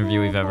best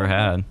interview we've ever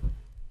had.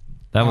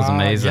 That was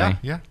amazing.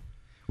 Yeah.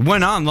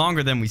 Went on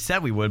longer than we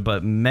said we would,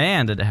 but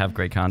man, did it have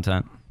great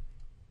content.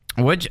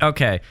 What'd you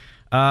guys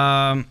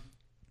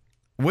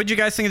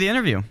think of the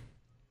interview?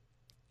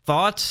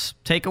 Thoughts,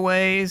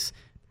 takeaways?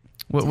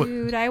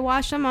 Dude, I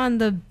watched them on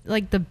the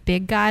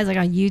big guys, like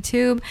on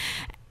YouTube,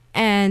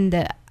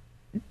 and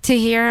to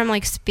hear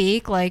him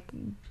speak,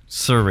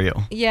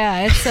 Surreal.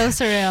 yeah, it's so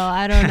surreal.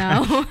 I don't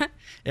know.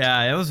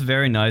 Yeah, it was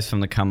very nice for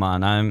him to come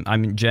on.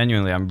 I'm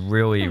genuinely, I'm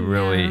really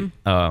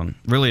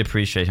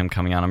appreciate him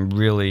coming on. I'm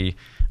really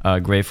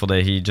grateful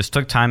that he just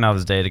took time out of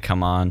his day to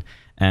come on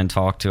and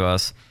talk to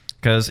us.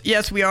 Because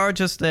yes, we are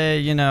just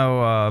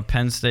a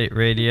Penn State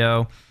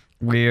radio.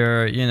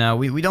 We're,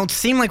 we don't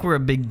seem like we're a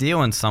big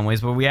deal in some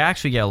ways, but we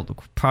actually get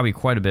probably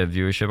quite a bit of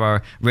viewership.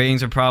 Our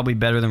ratings are probably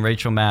better than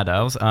Rachel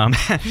Maddow's.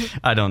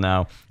 I don't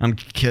know. I'm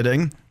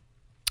kidding.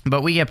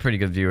 But we get pretty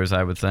good viewers,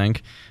 I would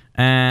think.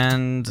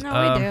 And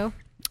No, we do.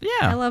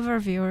 Yeah. I love our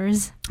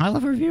viewers. I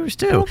love our viewers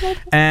too.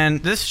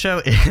 And this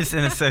show is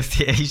in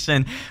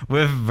association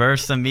with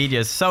Versa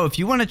Media. So if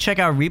you want to check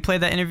out a replay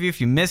of that interview,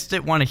 if you missed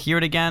it, want to hear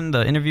it again,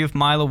 the interview with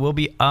Milo will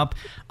be up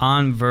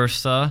on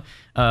Versa.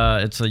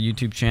 It's a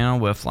YouTube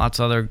channel with lots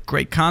of other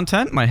great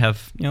content. Might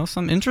have,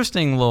 some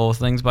interesting little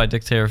things by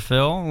Dictator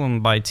Phil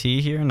and by T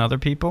here and other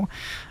people.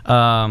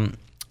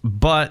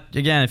 But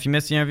again, if you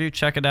missed the interview,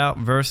 check it out.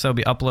 Versa will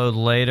be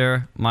uploaded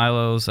later.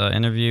 Milo's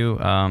interview.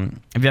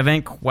 If you have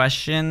any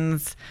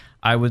questions,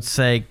 I would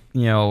say,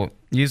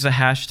 use the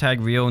hashtag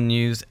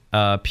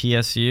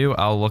RealNewsPSU.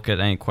 I'll look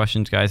at any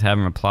questions you guys have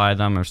and reply to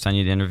them or send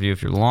you the interview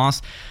if you're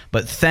lost.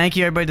 But thank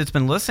you, everybody that's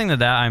been listening to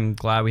that. I'm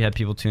glad we had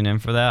people tune in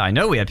for that. I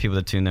know we had people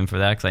that tuned in for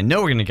that because I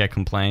know we're going to get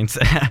complaints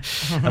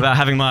about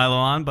having Milo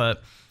on,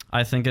 but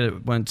I think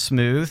it went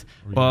smooth.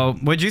 Well,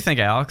 what did you think,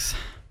 Alex?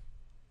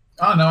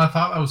 Oh, no, I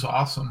thought that was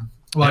awesome.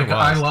 I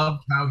was.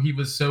 loved how he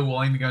was so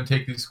willing to go and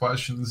take these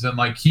questions. And,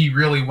 he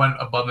really went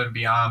above and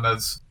beyond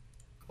as,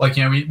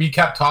 we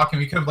kept talking.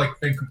 We could have,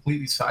 been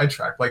completely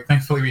sidetracked.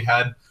 Thankfully, we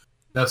had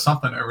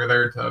something over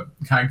there to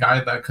kind of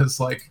guide that. Because,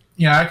 I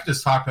could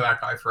just talk to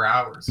that guy for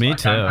hours. Me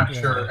too. I'm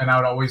sure. And I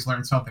would always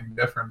learn something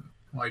different.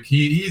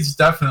 He's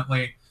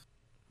definitely,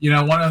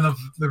 one of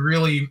the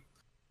really,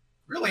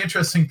 really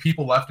interesting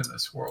people left in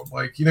this world.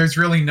 There's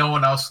really no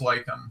one else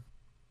like him.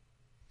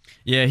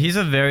 Yeah, he's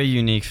a very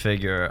unique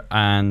figure,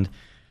 and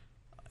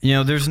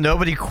there's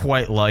nobody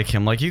quite like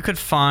him. You could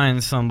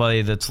find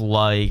somebody that's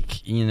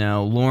like,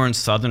 Lauren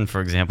Southern, for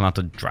example, not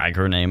to drag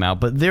her name out,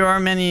 but there are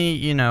many,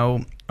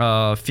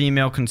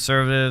 female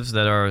conservatives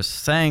that are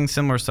saying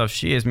similar stuff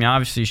she is. I mean,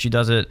 obviously she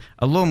does it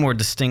a little more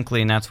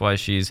distinctly, and that's why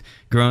she's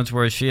grown to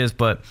where she is,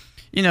 but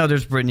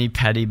there's Brittany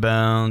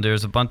Pettibone,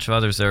 there's a bunch of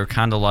others that are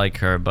kind of like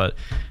her, but,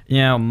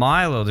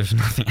 Milo, there's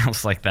nothing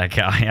else like that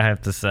guy, I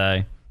have to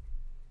say.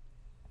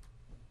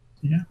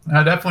 Yeah,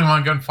 I definitely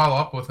want to go and follow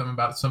up with him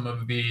about some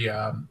of the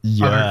other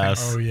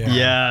things. Oh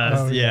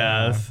yeah.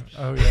 Yes.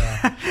 Oh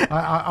yeah.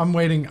 I'm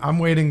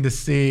waiting to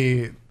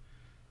see.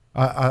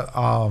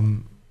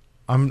 I'm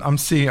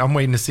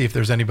waiting to see if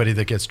there's anybody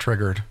that gets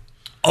triggered.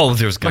 Oh,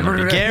 there's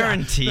gonna be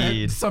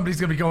guaranteed. Somebody's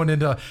gonna be going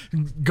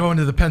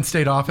to the Penn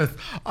State office.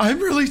 I'm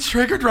really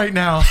triggered right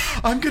now.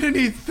 I'm gonna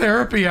need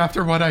therapy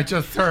after what I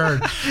just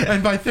heard.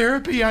 And by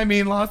therapy, I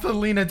mean lots of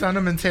Lena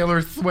Dunham and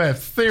Taylor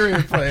Swift.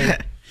 Seriously.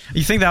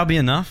 You think that'll be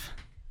enough?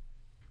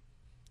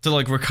 To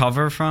like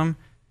recover from?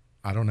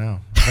 I don't know.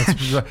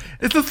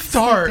 It's a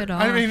start. it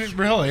off. I mean,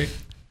 really.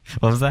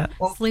 What was that?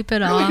 Sleep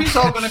it Really, off. who's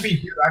all going to be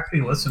here to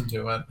actually listen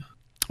to it?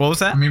 What was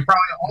that? I mean,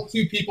 probably all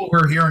 2 people who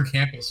are here on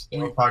campus.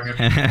 They're probably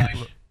going to be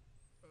like,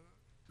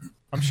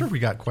 I'm sure we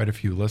got quite a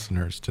few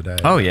listeners today.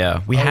 Oh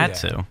yeah, we had yeah.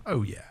 to.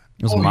 Oh yeah.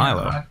 It was oh, yeah,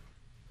 Milo.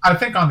 I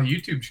think on the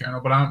YouTube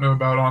channel, but I don't know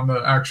about on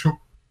the actual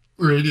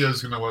radio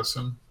is going to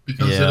listen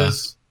because it Yeah.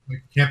 is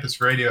like campus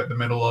radio at the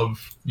middle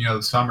of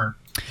the summer.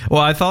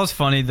 Well, I thought it was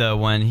funny though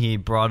when he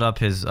brought up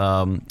his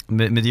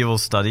medieval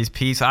studies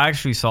piece. I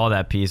actually saw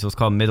that piece. It was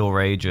called Middle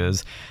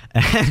Rages,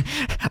 and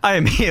I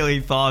immediately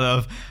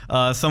thought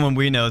of someone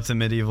we know. It's in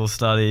medieval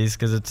studies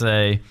because it's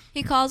a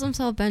He calls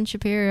himself Ben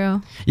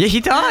Shapiro. yeah. He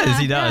does. Yeah,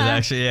 He does yeah.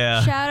 actually.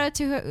 Yeah. Shout out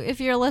to if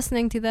you're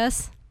listening to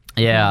this.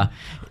 Yeah,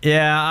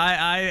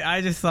 I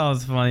just thought it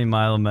was funny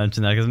Milo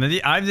mentioned that because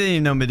I didn't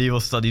even know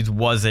medieval studies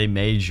was a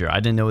major. I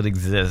didn't know it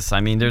exists. I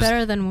mean, there's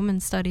Better than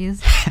women's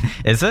studies.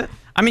 is it?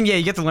 I mean, yeah,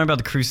 you get to learn about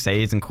the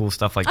Crusades and cool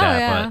stuff like Oh,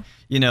 that.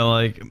 yeah. But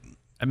like,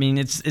 I mean,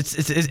 it's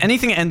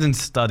anything that ends in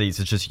studies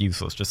is just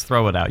useless. Just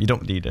throw it out. You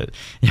don't need it.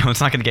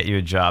 It's not going to get you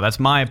a job. That's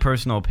my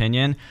personal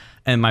opinion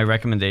and my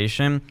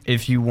recommendation.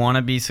 If you want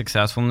to be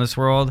successful in this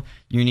world,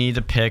 you need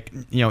to pick.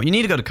 You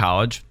need to go to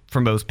college. For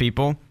most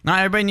people, not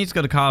everybody needs to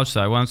go to college. So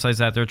I won't say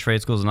that there are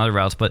trade schools and other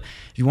routes. But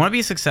if you want to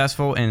be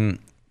successful in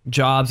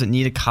jobs that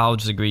need a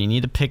college degree, you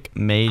need to pick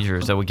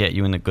majors that will get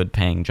you into good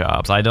paying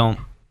jobs. I don't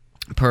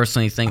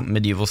personally think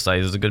medieval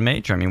studies is a good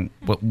major. I mean,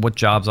 what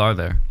jobs are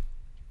there?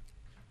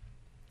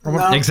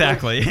 No,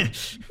 Exactly.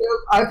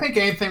 I think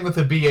anything with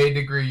a BA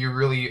degree, you're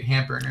really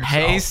hampering yourself.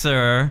 Hey,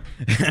 sir.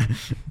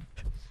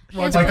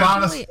 It's Like really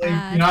honestly,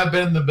 odd. I've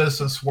been in the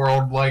business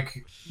world.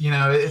 Like,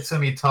 it's gonna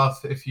be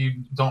tough if you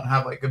don't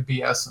have like a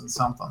BS in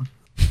something.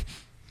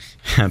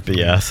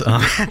 BS.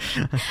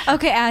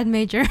 Okay, ad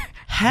major.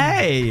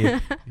 Hey,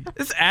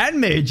 this ad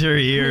major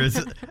here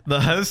is the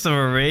host of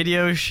a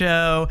radio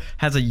show,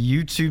 has a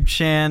YouTube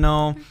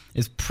channel,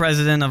 is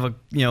president of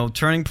a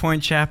Turning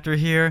Point chapter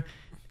here.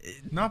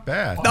 Not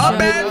bad. Not Yeah.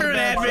 bad for an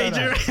ad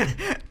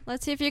major.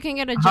 Let's see if you can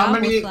get a job How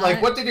many? with that.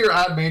 Like, what did your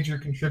ad major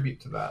contribute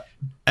to that?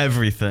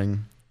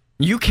 Everything.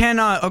 You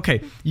cannot.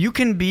 Okay, you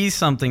can be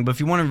something, but if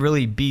you want to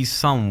really be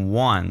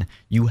someone,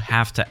 you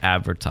have to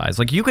advertise.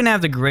 Like, you can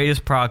have the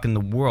greatest product in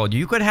the world.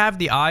 You could have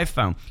the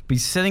iPhone, be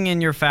sitting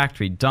in your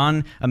factory,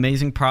 done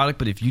amazing product,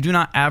 but if you do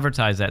not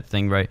advertise that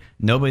thing right,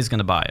 nobody's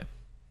gonna buy it.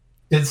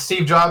 Did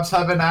Steve Jobs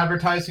have an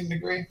advertising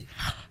degree?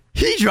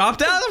 He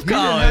dropped out of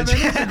didn't college.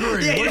 have any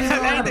degree. Yeah, he What didn't are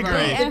you have any talking about?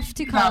 degree. F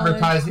to college.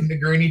 Advertising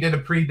degree, and he did a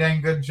pretty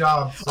dang good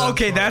job. So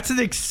Okay, it's that's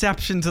an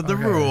exception to the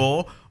Okay.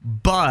 rule.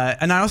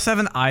 And I also have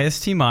an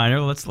IST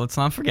minor. Let's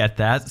not forget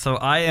that. So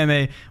I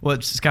am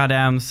what Scott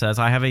Adams says,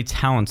 I have a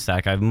talent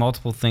stack. I have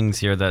multiple things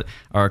here that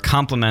are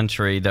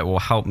complementary that will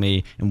help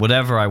me in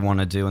whatever I want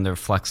to do, and they're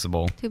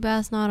flexible. Too bad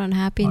it's not on I'm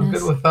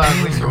happiness. good with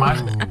at least your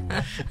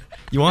mind.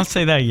 You want to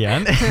say that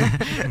again?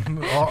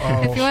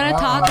 Uh-oh. If you want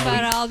to talk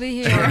about it, I'll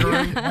be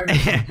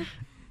here.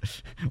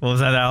 What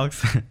was that,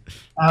 Alex?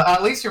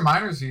 At least your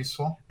minor's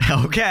useful.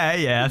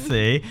 Okay, yeah,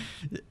 see.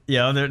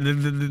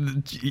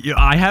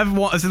 I have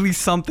at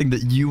least something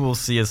that you will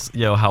see as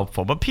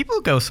helpful. But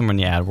people go somewhere in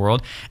the ad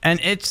world, and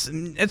it's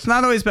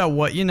not always about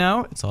what you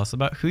know. It's also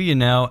about who you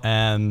know,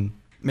 and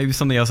maybe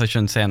something else I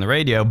shouldn't say on the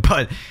radio.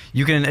 But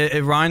you can.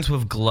 It rhymes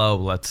with glow.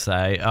 Let's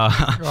say.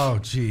 Oh,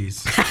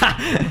 jeez.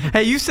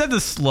 Hey, you said the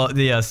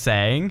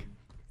saying.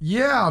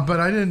 Yeah, but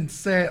I didn't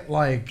say it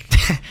like,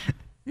 I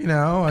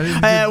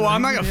didn't. Hey, well,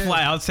 I'm not gonna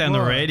flat out say on the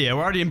What? radio.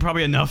 We're already in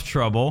probably enough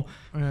trouble.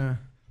 Yeah.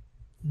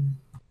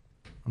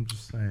 I'm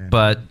just saying.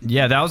 But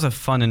yeah, that was a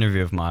fun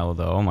interview with Milo,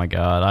 though. Oh my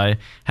God,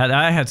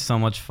 I had so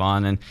much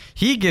fun, and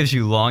he gives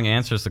you long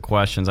answers to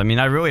questions. I mean,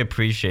 I really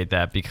appreciate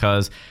that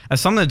because as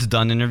someone that's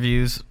done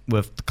interviews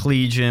with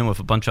Collegian, with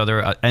a bunch of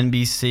other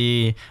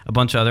NBC, a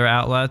bunch of other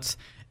outlets,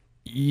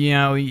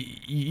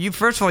 you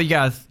first of all you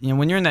got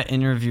when you're in that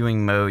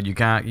interviewing mode, you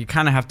kind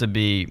of have to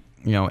be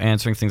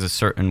answering things a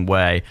certain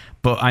way.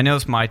 But I know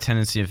it's my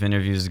tendency of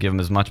interviews to give them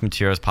as much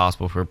material as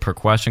possible per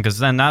question, because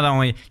then not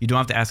only you don't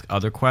have to ask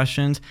other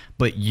questions,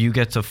 but you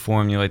get to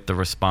formulate the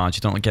response.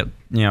 You don't get,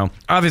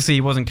 obviously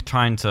he wasn't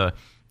trying to,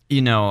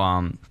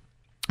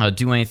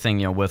 do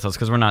anything, with us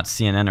because we're not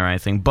CNN or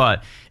anything,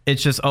 but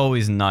it's just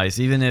always nice,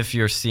 even if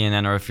you're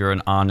CNN or if you're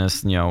an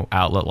honest,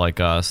 outlet like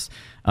us,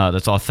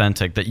 that's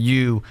authentic, that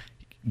you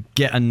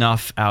get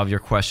enough out of your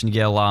question, you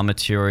get a lot of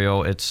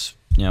material. It's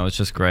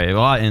just great. A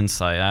lot of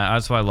insight.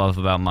 That's what I love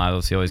about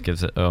Milos. He always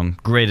gives it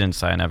great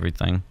insight and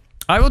everything.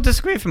 I will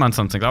disagree with him on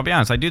some things. I'll be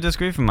honest. I do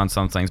disagree with him on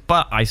some things,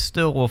 but I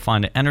still will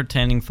find it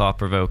entertaining,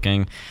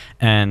 thought-provoking,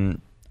 and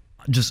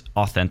just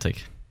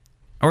authentic.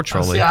 Or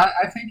trolly. See, I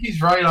think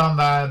he's right on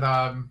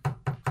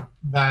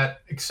that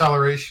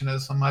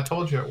accelerationism. I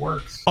told you it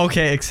works.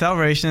 Okay,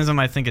 accelerationism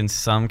I think in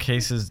some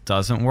cases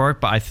doesn't work,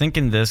 but I think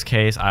in this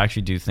case I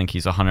actually do think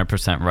he's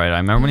 100% right. I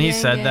remember when he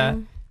said that.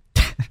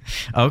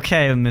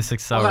 Okay, Miss When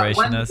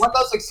Accelerationist.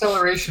 does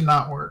acceleration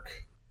not work?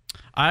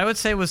 I would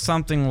say it was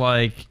something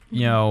like,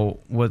 you know,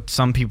 what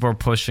some people are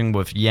pushing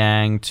with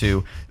Yang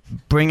to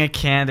bring a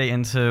candidate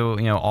into,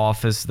 you know,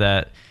 office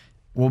that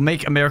will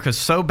make America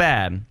so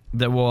bad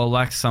that we'll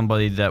elect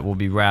somebody that will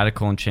be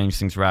radical and change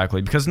things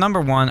radically. Because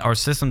number one, our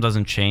system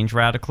doesn't change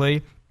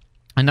radically.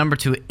 And number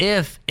two,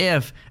 if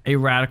a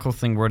radical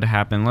thing were to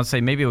happen, let's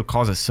say maybe it would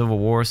cause a civil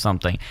war or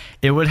something,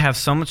 it would have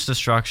so much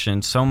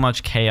destruction, so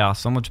much chaos,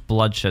 so much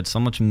bloodshed, so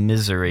much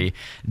misery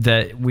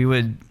that we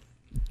would...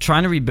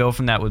 Trying to rebuild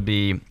from that would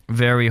be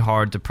very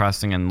hard,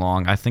 depressing, and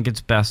long. I think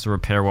it's best to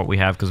repair what we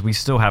have because we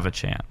still have a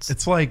chance.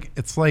 It's like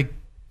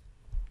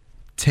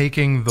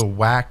taking the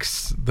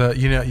wax, like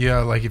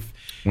if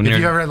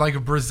you ever had like a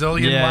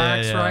Brazilian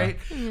wax, right?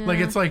 Yeah. Like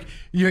it's like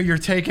you're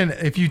taking,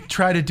 if you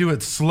try to do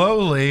it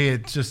slowly,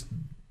 it's just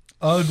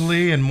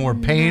ugly and more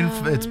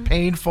painful. It's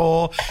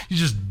painful. You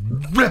just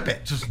rip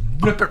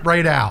it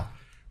right out,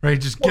 right?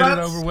 Just get it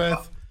over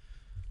with.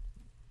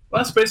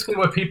 Well, that's basically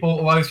what a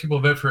lot of these people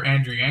vote for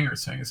Andrew Yang are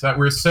saying, is that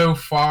we're so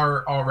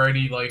far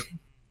already like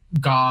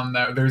gone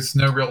that there's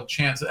no real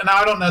chance. And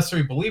I don't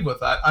necessarily believe with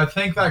that. I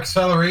think that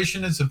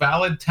acceleration is a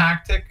valid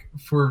tactic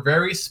for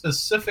very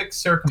specific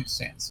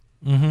circumstances.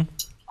 Mm-hmm.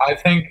 I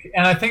think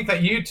that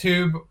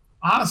YouTube,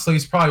 honestly,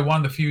 is probably one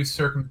of the few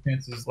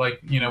circumstances, like,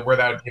 you know, where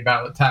that would be a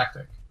valid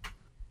tactic.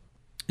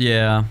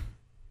 Yeah.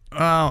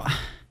 Well,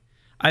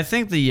 I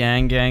think the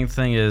Yang Gang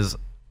thing is...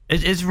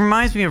 It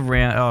reminds me of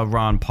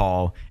Ron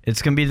Paul.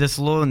 It's going to be this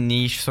little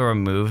niche sort of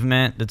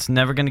movement that's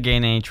never going to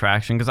gain any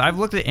traction. Because I've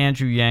looked at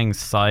Andrew Yang's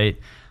site.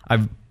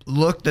 I've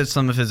looked at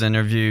some of his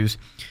interviews.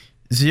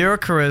 Zero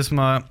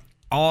charisma,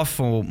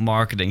 awful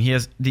marketing. He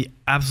has the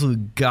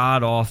absolute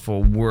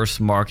god-awful worst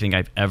marketing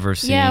I've ever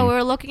seen. Yeah, we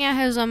were looking at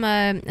his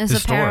apparel.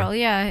 store.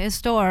 Yeah, his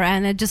store,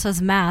 and it just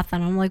says math.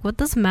 And I'm like, what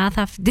does math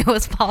have to do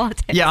with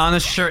politics? Yeah, on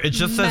his shirt, it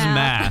just says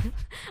math.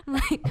 I'm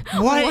like,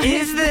 what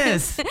is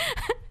this?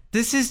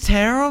 This is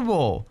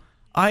terrible.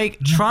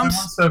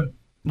 Trump's...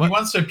 He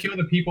wants to appeal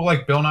to people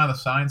like Bill Nye the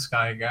Science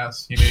Guy, I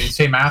guess. You know, you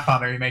say math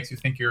on there, he makes you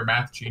think you're a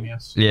math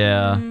genius.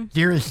 Yeah.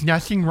 There is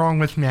nothing wrong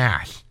with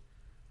math.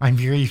 I'm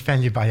very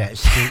offended by that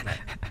statement.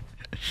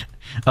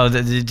 Oh,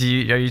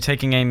 are you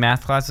taking any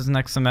math classes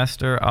next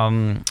semester?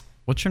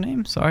 What's your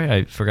name? Sorry,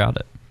 I forgot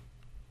it.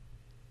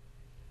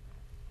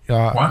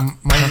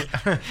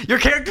 What? Your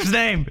character's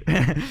name.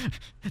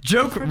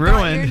 Joke Forgot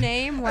ruined. your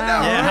name?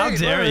 Wow. Yeah, how Right,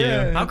 dare right, you?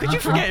 yeah. How could you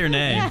forget your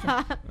name?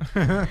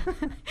 Yeah.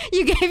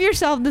 You gave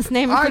yourself this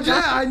name.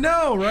 I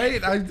know,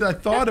 right? I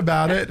thought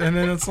about it, and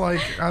then it's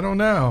like, I don't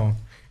know.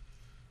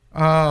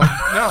 No,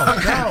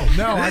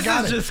 I This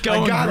got is it. just I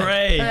going got it.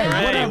 great. Hey,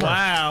 Great. whatever.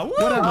 Wow.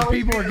 Woo. Whatever.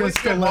 People are going to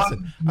still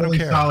listen. I don't Really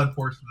care. solid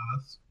portion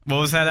of us. What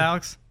was that,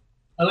 Alex?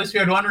 At least we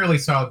had one really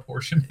solid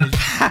portion.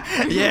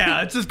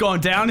 Yeah, it's just going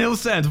downhill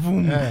since.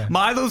 Boom. Yeah.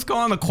 Milo's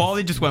gone. The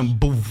quality just went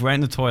boom right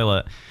in the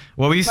toilet.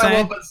 What were you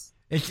saying?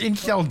 It's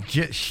Incel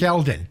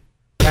Sheldon.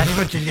 That's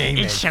what the name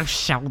It's is. so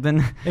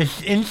Sheldon.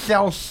 It's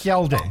Incel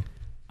Sheldon.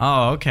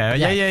 Oh, okay.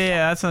 Yes.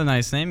 Yeah. That's a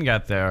nice name you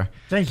got there.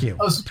 Thank you.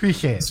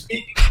 Appreciate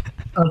it.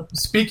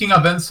 Speaking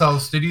of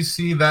incels, did you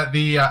see that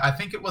I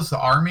think it was the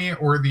Army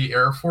or the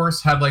Air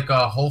Force had like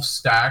a whole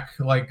stack,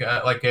 like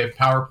a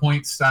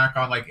PowerPoint stack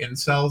on like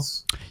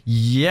incels?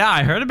 Yeah,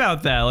 I heard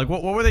about that. Like,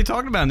 what were they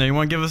talking about in there? You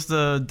want to give us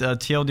the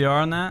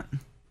TLDR on that?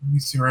 Let me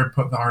see where I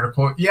put the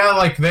article. Yeah,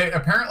 like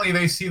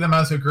they see them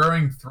as a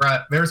growing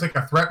threat. There's like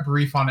a threat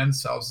brief on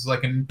incels, it's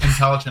like an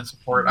intelligence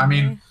report. I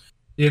mean,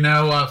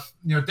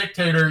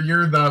 Dictator,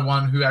 you're the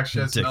one who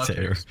actually has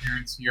military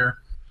experience here.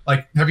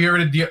 Like, have you ever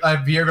had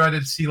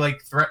to see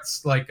like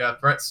threats, like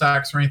threat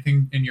stacks or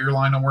anything in your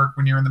line of work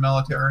when you're in the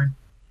military?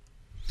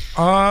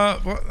 Well,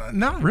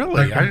 not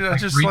really. Like, I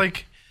just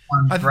like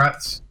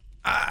threats.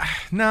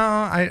 no,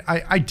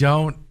 I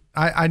don't.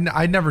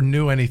 I never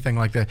knew anything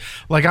like that.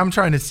 Like, I'm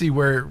trying to see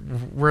where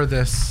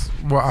this.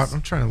 Well,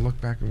 I'm trying to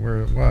look back at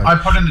where it was. I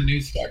put in the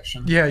news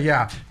section.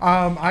 Yeah.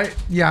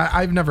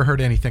 I've never heard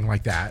anything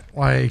like that.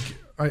 Like,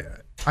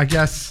 I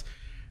guess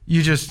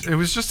it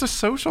was just a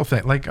social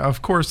thing. Like,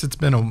 of course, it's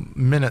been a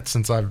minute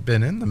since I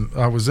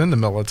was in the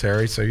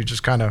military, so you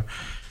just kind of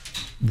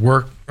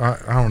work. I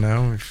don't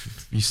know,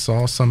 if you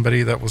saw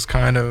somebody that was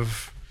kind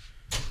of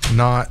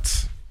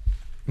not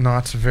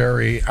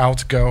very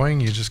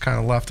outgoing, you just kind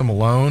of left them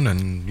alone,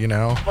 and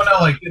Well, no,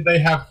 like, did they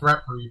have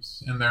threat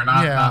briefs in there?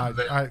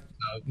 I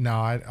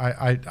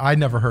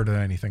never heard of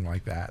anything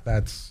like that.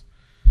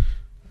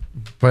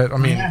 But I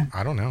mean, yeah.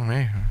 I don't know.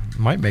 Hey, it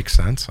might make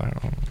sense. I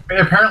don't know.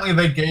 Apparently,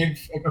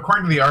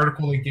 according to the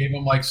article, they gave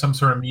them like some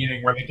sort of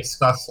meeting where they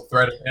discussed the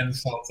threat of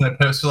incels. And they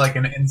posted like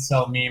an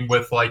incel meme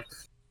with like,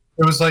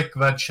 it was like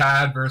the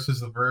Chad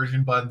versus the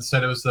Virgin, but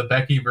instead it was the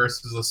Becky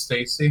versus the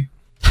Stacy.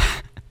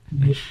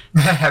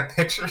 They had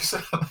pictures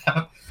of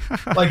that.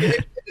 Like,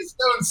 it's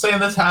so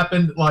insane. This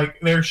happened. Like,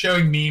 they're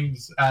showing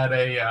memes at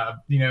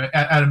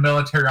a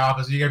military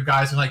office. You have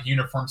guys in like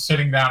uniforms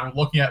sitting down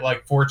looking at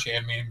like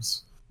 4chan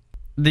memes.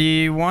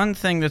 The one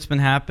thing that's been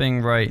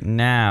happening right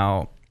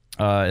now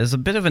is a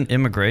bit of an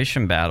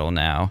immigration battle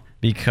now,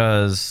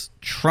 because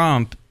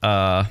Trump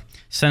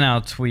sent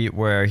out a tweet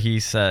where he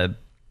said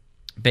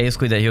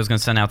basically that he was going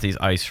to send out these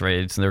ICE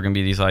raids, and there were going to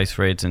be these ICE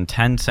raids in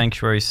 10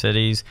 sanctuary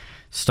cities,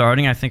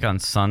 starting, I think, on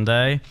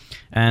Sunday.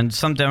 And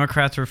some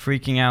Democrats were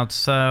freaking out,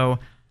 so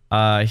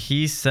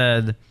he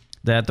said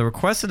that the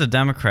request of the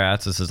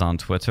Democrats, this is on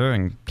Twitter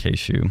in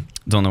case you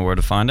don't know where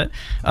to find it,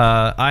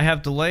 I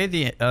have delayed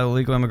the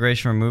illegal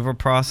immigration removal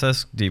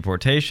process,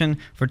 deportation,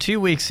 for 2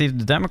 weeks, see if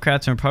the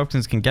Democrats and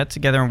Republicans can get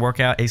together and work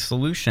out a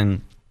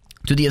solution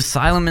to the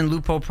asylum and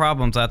loophole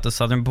problems at the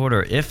southern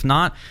border. If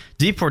not,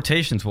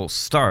 deportations will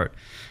start.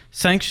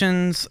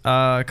 Sanctions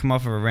come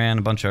off of Iran,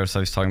 a bunch of other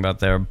stuff he's talking about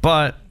there.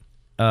 But,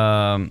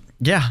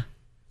 yeah,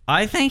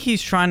 I think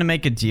he's trying to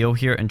make a deal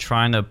here and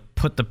trying to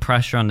put the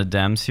pressure on the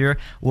Dems here.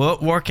 Will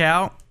it work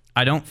out?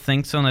 I don't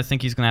think so, and I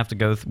think he's going to have to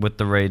go with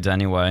the raids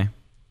anyway.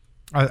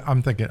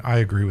 I'm thinking, I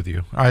agree with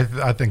you.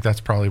 I think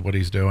that's probably what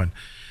he's doing.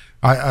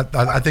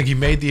 I think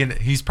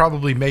he's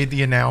probably made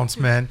the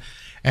announcement.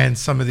 And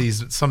some of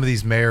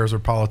these mayors or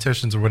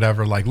politicians or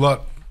whatever, like,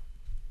 look,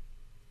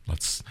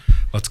 let's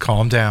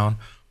calm down.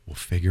 We'll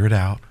figure it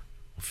out.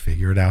 We'll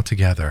figure it out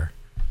together.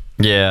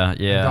 Yeah. And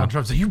Donald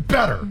Trump said, "You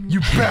better,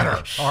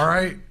 all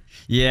right."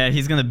 Yeah,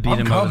 he's gonna beat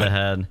him over the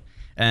head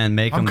and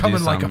make him do something.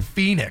 I'm coming like a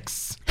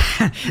phoenix,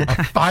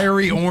 a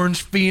fiery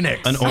orange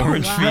phoenix, an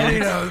orange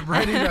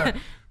phoenix,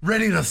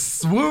 ready to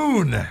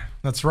swoon.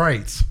 That's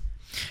right.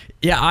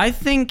 Yeah, I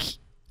think.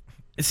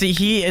 See,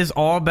 he is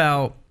all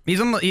about.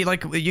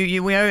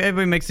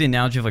 Everybody makes the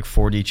analogy of like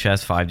 4D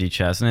chess, 5D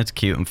chess, and it's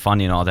cute and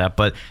funny and all that.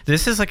 But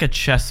this is like a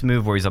chess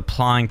move where he's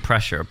applying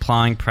pressure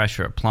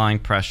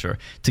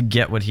to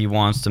get what he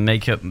wants, to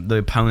make the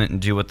opponent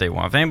do what they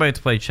want. If anybody's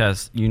played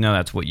chess, you know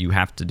that's what you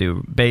have to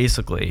do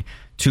basically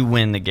to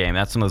win the game.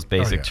 That's the most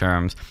basic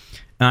terms,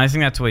 and I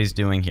think that's what he's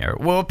doing here.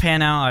 Will it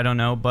pan out? I don't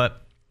know,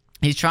 but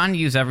he's trying to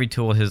use every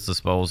tool at his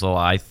disposal.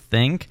 I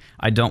think.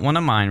 I don't want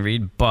to mind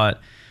read,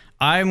 but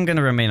I'm going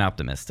to remain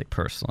optimistic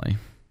personally.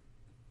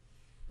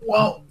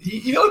 Well,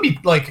 you know, it'd be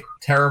like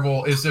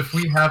terrible is if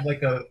we have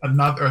like a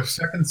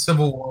second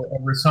civil war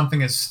over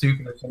something as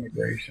stupid as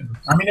immigration.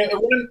 I mean, it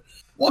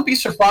wouldn't be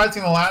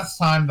surprising the last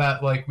time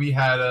that like we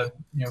had a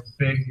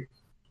big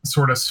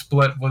sort of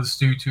split was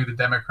due to the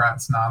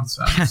Democrats'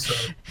 nonsense.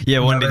 So, yeah,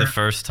 it wouldn't be the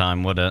first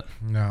time, would it?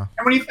 No.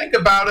 And when you think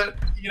about it,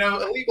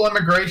 illegal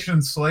immigration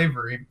and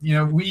slavery,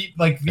 we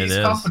like these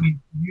companies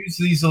use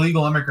these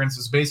illegal immigrants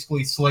as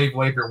basically slave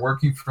labor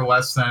working for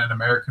less than an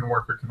American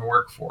worker can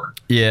work for.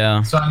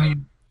 Yeah. So I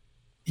mean.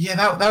 Yeah,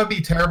 that would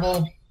be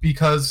terrible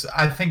because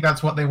I think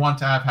that's what they want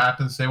to have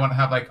happen. So they want to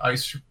have like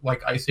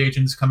ICE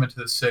agents come into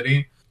the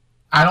city.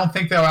 I don't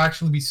think they'll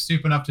actually be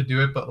stupid enough to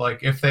do it, but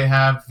like if they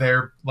have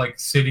their like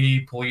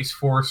city police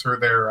force or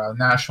their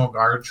National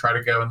Guard try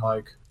to go and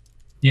like,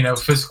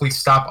 physically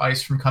stop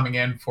ICE from coming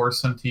in,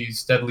 force them to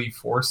use deadly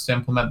force to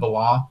implement the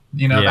law.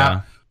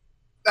 That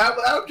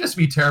would just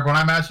be terrible. And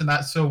I imagine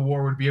that civil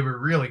war would be over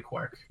really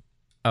quick.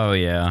 Oh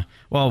yeah.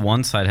 Well,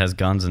 one side has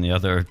guns and the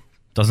other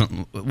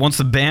wants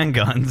to ban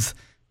guns.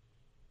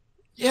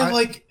 Yeah,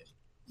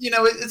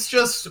 it's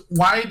just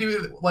what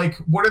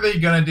are they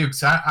going to do?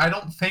 Because I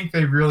don't think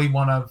they really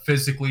want to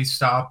physically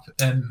stop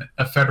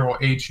a federal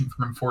agent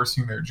from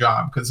enforcing their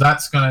job, because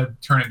that's going to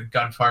turn into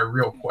gunfire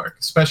real quick,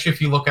 especially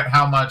if you look at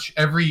how much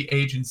every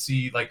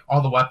agency, like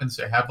all the weapons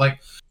they have,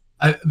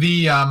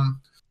 the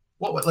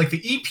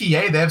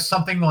EPA, they have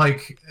something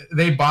like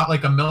they bought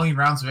like 1 million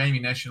rounds of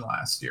ammunition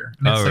last year.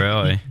 Oh,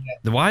 really?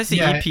 Why does the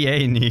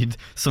EPA need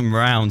some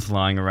rounds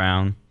lying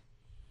around?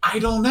 I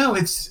don't know.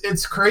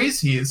 It's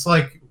crazy. It's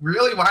like,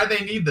 really, why do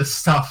they need this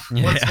stuff?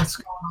 Yeah. What's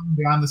going on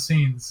behind the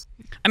scenes?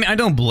 I mean, I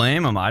don't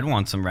blame them. I'd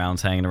want some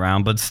rounds hanging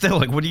around, but still,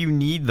 like, what do you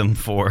need them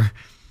for?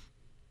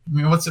 I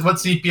mean, what's the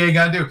EPA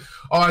got to do?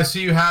 Oh, I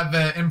see you have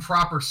an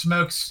improper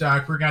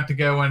smokestack. We're going to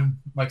go and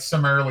like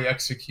summarily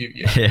execute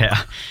you.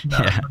 Yeah.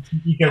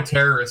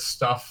 Eco-terrorist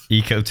stuff.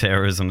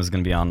 Eco-terrorism is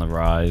going to be on the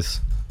rise.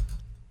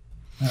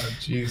 Oh,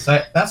 jeez.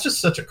 That's just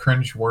such a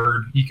cringe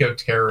word,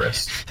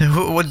 eco-terrorist.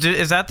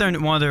 Is that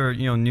one of their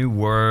new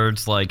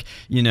words, like,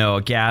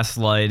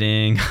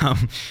 gaslighting,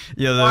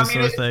 those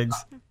sort of things?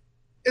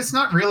 It's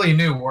not really a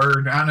new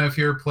word. I don't know if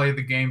you ever played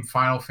the game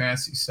Final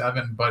Fantasy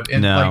VII, but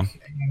I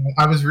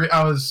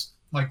was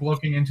like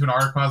looking into an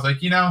article. I was like,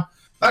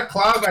 that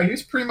Cloud guy, he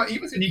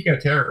was an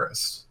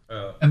eco-terrorist.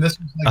 Oh. And this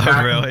was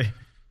like really?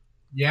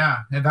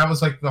 Yeah, and that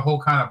was like the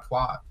whole kind of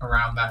plot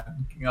around that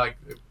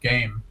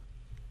game.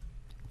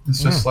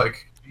 It's just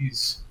like,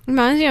 geez.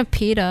 Reminds me of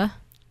PETA.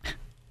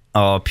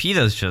 Oh,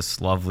 PETA's just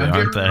lovely,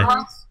 aren't they?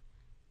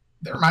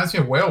 That reminds me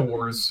of Whale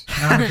Wars.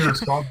 I don't know if you ever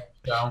saw that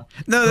show.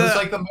 No, it was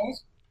like the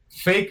most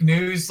fake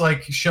news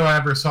show I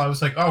ever saw. I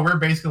was like, oh, we're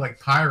basically like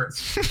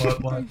pirates,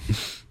 but like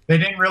they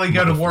didn't really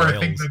go to war. Whales. I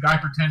think the guy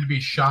pretended to be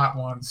shot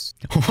once.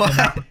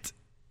 What?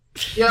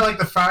 Yeah, like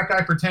the fat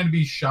guy pretended to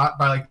be shot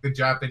by like the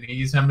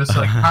Japanese. I'm just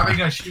like, how are they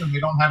gonna shoot him? They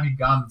don't have any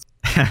guns.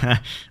 You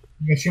can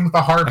shoot him with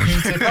a harpoon.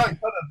 They probably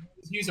could have.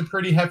 He's a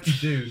pretty hefty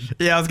dude.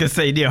 Yeah, I was gonna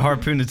say you need a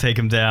harpoon to take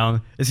him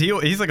down.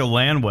 He's like a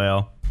land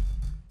whale.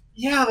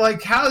 Yeah,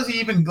 like how is he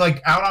even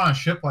like out on a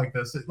ship like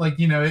this? Like,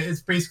 you know,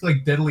 it's basically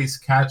like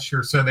Deadliest Catch,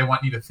 or so they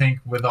want you to think,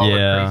 with all the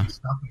crazy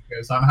stuff that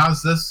goes on.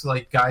 How's this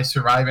like guy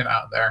surviving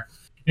out there?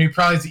 And he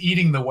probably is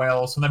eating the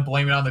whales and then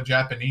blaming it on the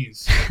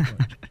Japanese.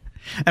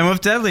 And with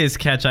Deadliest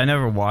Catch, I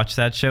never watched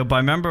that show, but I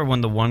remember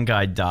when the one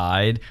guy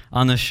died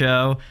on the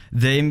show,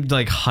 they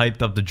like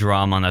hyped up the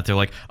drama on that. They're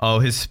like, oh,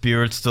 his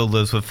spirit still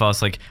lives with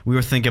us. Like, we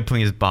were thinking of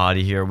putting his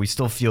body here. We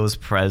still feel his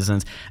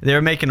presence. They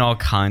were making all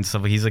kinds of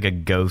stuff. He's like a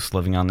ghost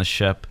living on the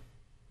ship.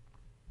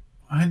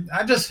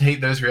 I just hate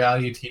those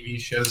reality TV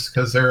shows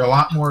because they're a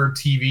lot more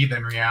TV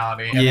than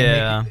reality. And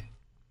Yeah.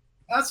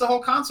 that's the whole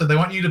concept. They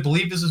want you to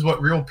believe this is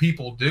what real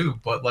people do,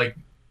 but like,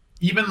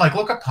 even like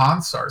look at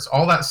Pawn Stars.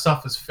 All that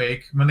stuff is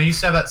fake. When they used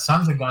to have that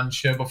Sons of Gun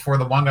show before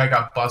the one guy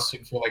got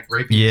busted for like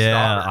raping his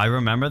daughter. I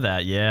remember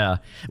that. Yeah.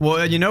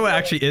 Well, you know what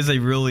actually is a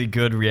really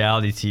good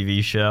reality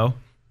TV show?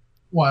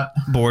 What?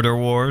 Border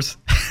Wars.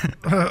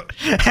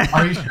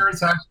 Are you sure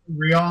it's actually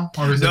real,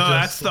 or is it No,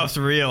 that just stuff's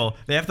real.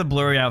 They have to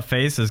blurry out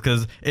faces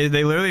because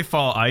they literally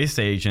follow ICE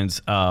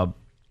agents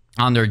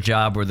on their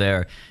job where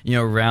they're, you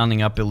know,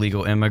 rounding up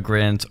illegal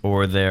immigrants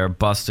or they're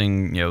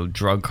busting, you know,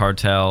 drug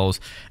cartels.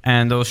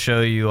 And they'll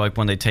show you like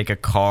when they take a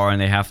car and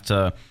they have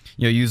to,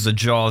 you know, use the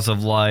jaws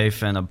of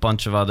life and a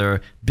bunch of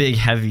other big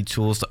heavy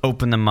tools to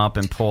open them up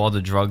and pull all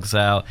the drugs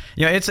out.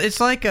 You know, it's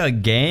like a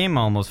game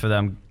almost for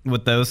them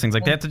with those things.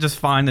 Like they have to just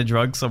find the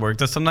drugs somewhere.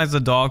 Because sometimes the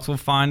dogs will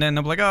find it and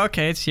they'll be like, oh,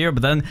 okay, it's here.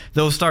 But then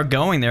they'll start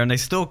going there and they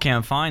still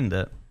can't find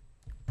it.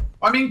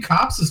 I mean,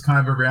 Cops is kind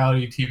of a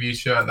reality TV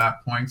show at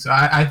that point. So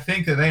I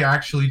think that they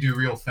actually do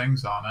real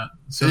things on it.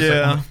 So it's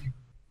like one of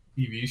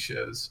the TV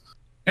shows.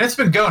 And it's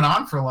been going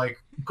on for like,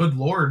 good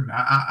Lord,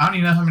 I don't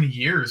even know how many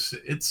years.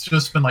 It's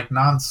just been like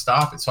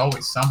nonstop. It's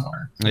always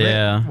somewhere.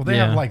 Yeah. Well, they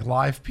have like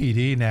live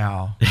PD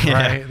now,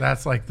 right?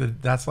 That's like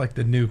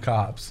the new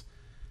Cops.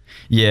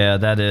 Yeah,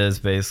 that is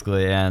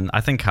basically. And I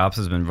think Cops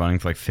has been running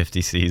for like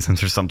 50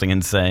 seasons or something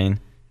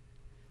insane.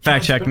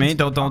 Fact check me.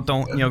 Don't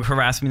you know,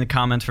 harass me in the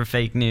comments for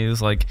fake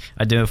news like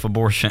I do with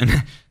abortion.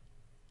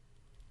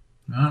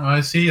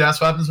 I see. That's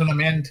what happens when a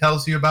man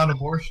tells you about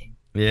abortion.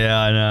 Yeah,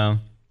 I know.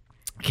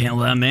 Can't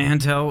let a man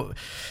tell,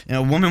 you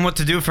know, a woman what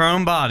to do with her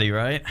own body,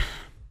 right?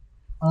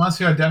 Unless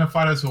you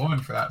identified as a woman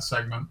for that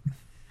segment.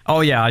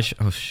 Oh yeah,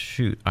 oh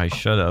shoot, I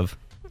should have.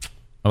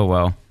 Oh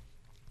well.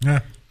 Yeah.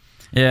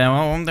 Yeah,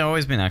 well, there'll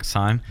always be next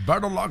time.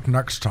 Better luck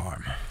next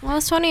time. Well,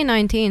 it's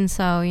 2019,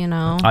 so you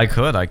know. I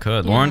could.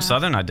 Yeah. Lauren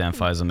Southern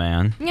identifies as a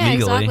man. Yeah, legally.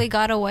 exactly.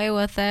 Got away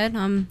with it.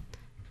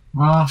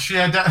 Well, she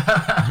had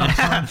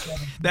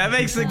That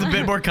makes things a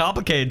bit more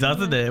complicated,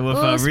 doesn't it? With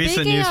Well,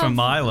 recent speaking news from of-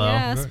 Milo.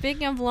 Yeah,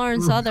 speaking of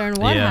Lauren Southern,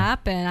 what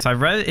happened? So I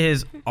read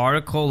his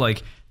article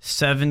like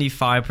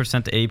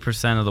 75% to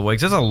 8% of the way.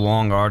 'Cause it's a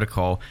long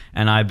article,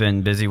 and I've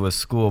been busy with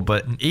school.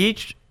 But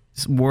each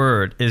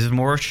word is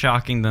more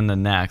shocking than the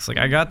next. Like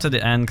I got to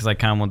the end because I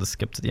kind of wanted to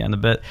skip to the end a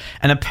bit.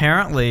 And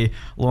apparently,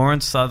 Lauren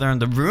Southern,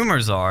 the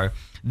rumors are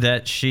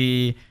that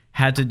she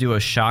had to do a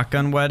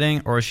shotgun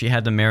wedding or she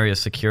had to marry a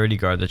security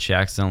guard that she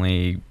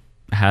accidentally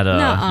had a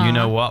Nuh-uh. you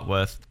know what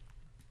with.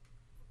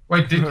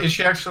 Wait, is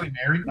she actually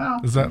married now?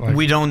 Is that like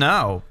We don't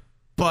know.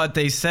 But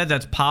they said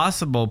that's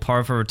possible.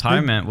 Part of her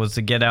retirement was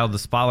to get out of the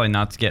spotlight,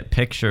 not to get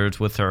pictures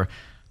with her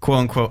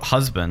quote-unquote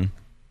husband.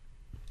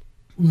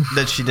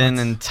 That she didn't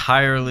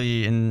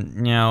entirely, and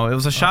you know, it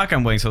was a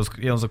shotgun wedding, so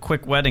it was a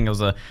quick wedding. It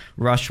was a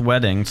rush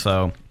wedding,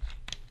 so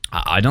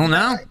I don't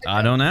know.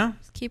 I don't know.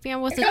 Keeping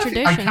up with the I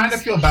traditions. kind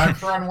of feel bad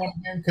for her on one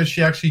hand because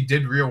she actually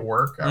did real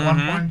work at one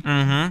point.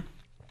 Mm-hmm.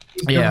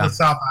 Doing Yeah. the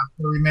South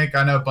Africa remake.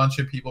 I know a bunch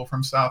of people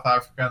from South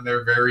Africa, and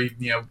they're very,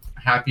 you know,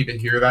 happy to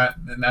hear that.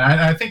 And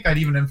I think that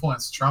even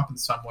influenced Trump in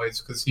some ways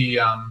because he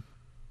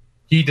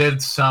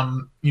did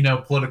some, you know,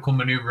 political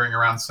maneuvering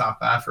around South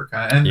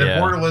Africa. And the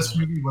Borderless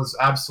movie was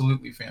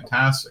absolutely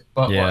fantastic.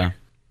 But like,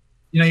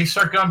 you know, you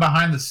start going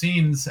behind the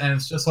scenes, and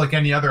it's just like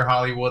any other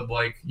Hollywood,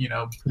 like, you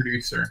know,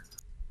 producer.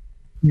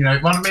 You know,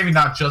 well, maybe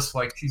not just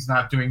like she's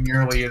not doing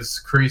nearly as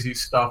crazy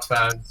stuff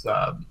as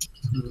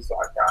who was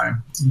that guy,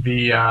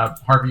 the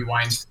Harvey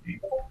Weinstein,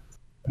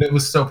 but it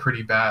was still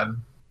pretty bad.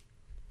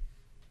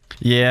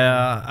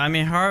 Yeah, I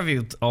mean, Harvey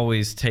would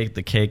always take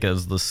the cake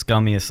as the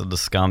scummiest of the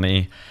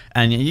scummy,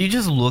 and you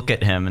just look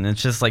at him, and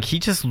it's just like he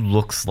just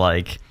looks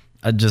like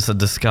just a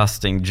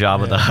disgusting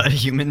Jabba the Hutt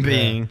human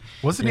being.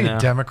 Wasn't he a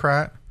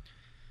Democrat?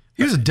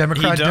 He was a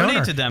Democrat He donor.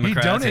 donated to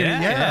Democrats. He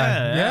donated,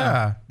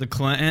 yeah. The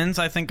Clintons,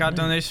 I think, got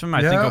donations from him.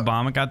 I think Yeah.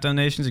 Obama got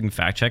donations. You can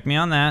fact check me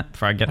on that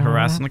before I get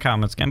harassed in the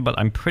comments again, but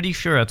I'm pretty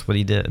sure that's what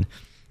he did.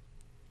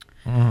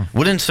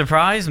 Wouldn't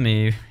surprise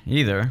me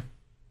either.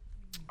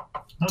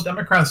 Well,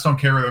 Democrats don't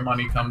care where their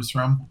money comes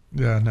from.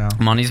 Yeah, no.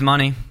 Money's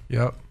money.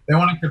 Yep. They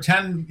want to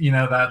pretend, you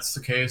know, that's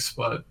the case,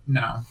 but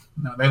no,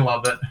 they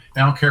love it.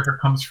 They don't care if it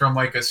comes from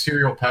like a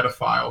serial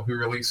pedophile who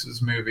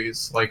releases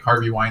movies like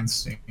Harvey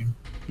Weinstein.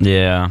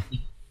 Yeah.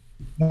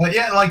 But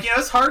yeah, like, you know,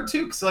 it's hard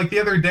too, because like the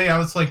other day I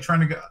was like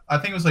trying to go, I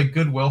think it was like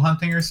Good Will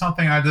Hunting or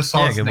something. And I just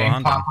saw his Good Will name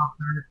Hunting. pop up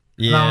there.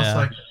 Yeah. And I was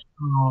like,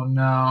 Oh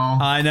no.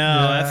 I know.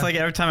 Yeah. That's like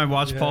every time I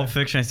watch Yeah. Pulp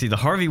Fiction, I see the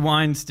Harvey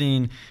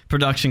Weinstein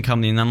production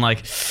company, and I'm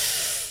like,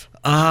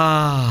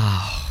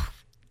 oh,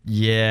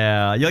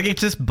 yeah. Like, it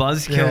just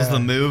buzzkills Yeah. the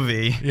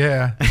movie.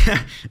 Yeah,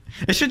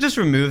 It should just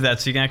remove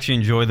that so you can actually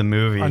enjoy the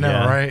movie. I know,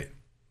 yeah. right?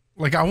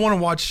 Like, I want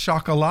to watch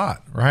Chocolat,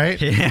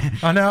 right? Yeah.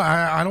 I know.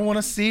 I don't want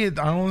to see it.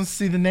 I don't want to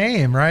see the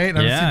name, right?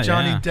 I Yeah, want to see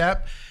Johnny yeah.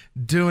 Depp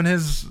doing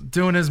his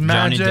Johnny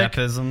magic.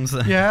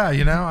 Deppisms. Yeah,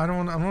 you know, I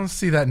don't want to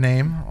see that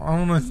name. I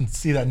don't want to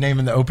see that name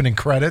in the opening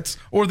credits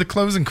or the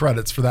closing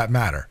credits, for that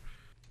matter.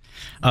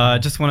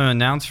 Just want to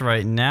announce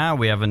right now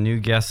we have a new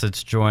guest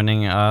that's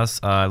joining us.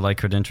 I'd like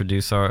her to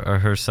introduce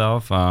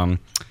herself. Oh,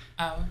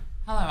 hello.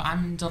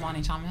 I'm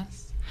Delani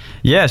Thomas.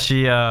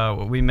 Yeah,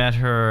 we met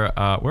her.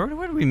 Where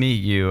did we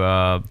meet you?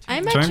 I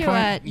met Turning you Point?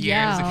 at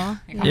Years ago.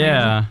 Yale.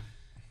 Yeah.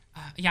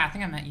 Yeah, I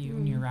think I met you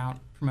when you were out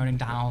promoting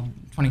Donald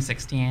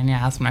 2016. Yeah,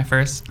 that's when I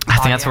first. I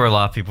saw think that's you. where a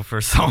lot of people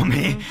first saw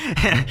me.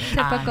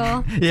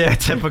 Typical. Yeah,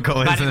 typical,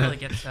 But I isn't didn't it? really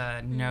get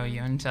to know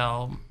you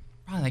until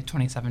probably like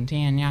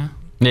 2017. Yeah.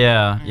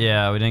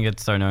 Yeah, we didn't get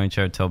to start knowing each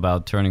other till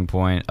about Turning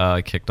Point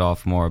kicked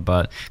off more.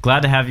 But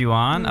glad to have you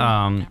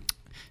on.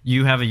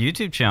 You have a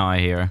YouTube channel, I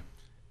hear.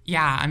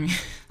 Yeah, I mean,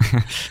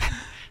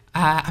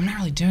 I'm not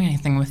really doing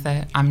anything with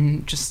it.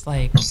 I'm just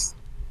like,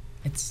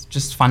 it's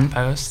just fun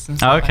posts and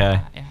stuff. Okay.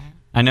 Like that. Yeah.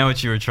 I know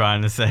what you were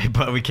trying to say,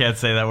 but we can't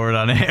say that word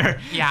on air.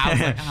 Yeah, I was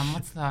like,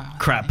 what's the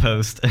Crap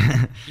post.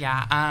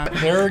 Yeah.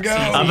 There we go.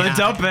 I'm gonna Yeah.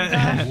 dump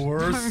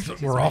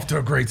it. We're off to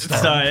a great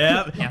start. So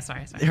yeah, Yeah,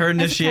 sorry. her kind of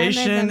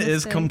initiation a is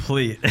mistake.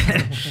 complete.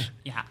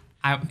 Yeah.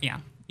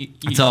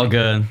 It's all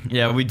good.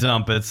 Yeah, we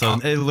dump it, so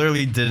it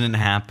literally didn't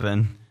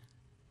happen.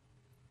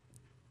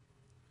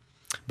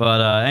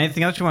 But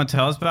anything else you want to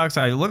tell us about? 'Cause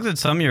I looked at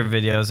some of your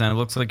videos, and it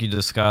looks like you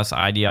discuss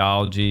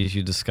ideologies.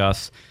 You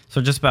discuss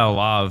just about a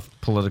lot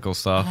of political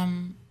stuff.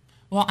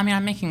 Well, I mean,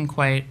 I'm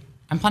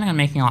planning on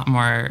making a lot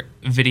more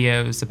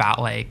videos about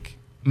like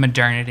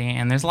modernity,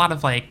 and there's a lot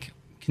of like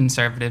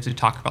conservatives who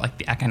talk about like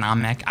the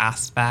economic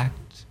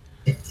aspect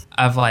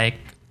of like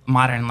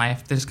modern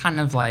life. There's kind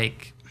of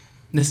like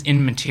this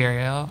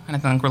immaterial, and I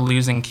think we're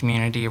losing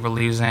community, we're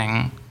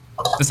losing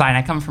society.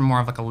 I come from more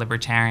of like a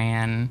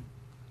libertarian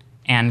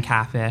and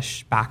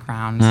ANCAP-ish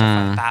background,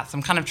 stuff like that. So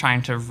I'm kind of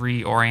trying to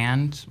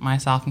reorient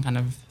myself and kind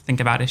of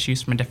think about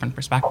issues from a different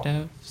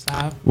perspective.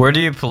 So. Where do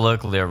you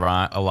politically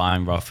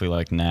align roughly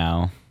like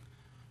now?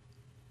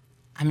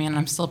 I mean,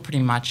 I'm still pretty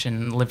much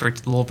in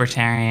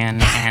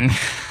libertarian and.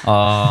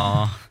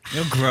 Oh,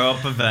 you'll grow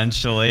up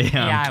eventually.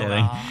 Yeah, I'm I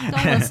kidding.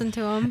 will. Don't listen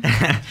to him.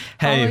 Hey,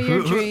 Follow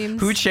your who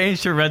dreams. who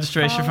changed your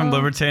registration from Follow-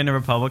 Libertarian to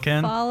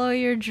Republican? Follow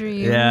your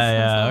dreams.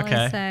 Yeah, That's all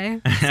okay. I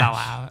say. Sell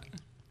out.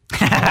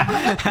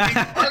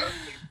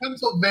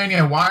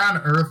 Pennsylvania, why on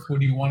earth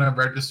would you want to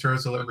register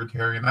as a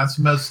libertarian? That's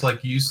the most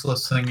like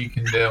useless thing you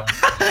can do.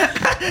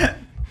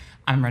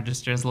 I'm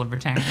registered as a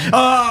libertarian.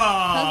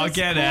 Oh, That's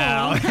get cool.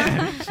 out.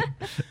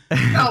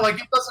 No, like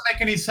it doesn't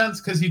make any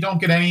sense because you don't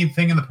get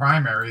anything in the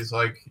primaries.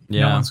 Like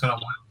Yeah. no one's gonna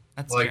win.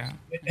 That's Like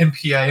true. in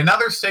PA, in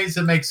other states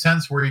it makes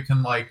sense where you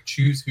can like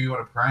choose who you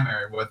want to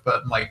primary with,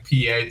 but in like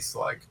PA it's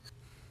like,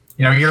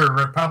 you're either a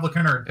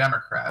Republican or a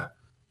Democrat.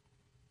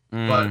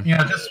 But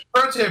just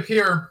pro tip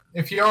here: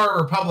 if you are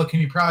a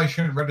Republican, you probably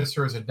shouldn't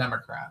register as a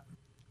Democrat.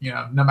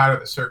 No matter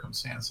the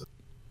circumstances.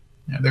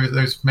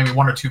 There's maybe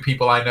one or two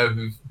people I know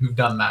who've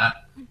done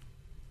that.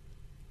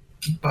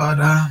 But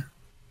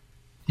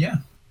yeah.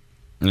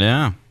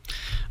 Yeah.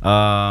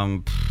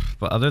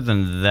 But other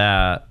than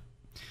that,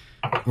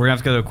 we're gonna have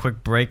to go to a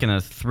quick break in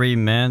 3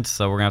 minutes,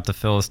 so we're gonna have to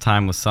fill this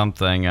time with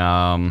something.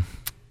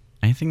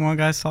 Anything you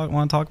guys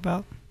want to talk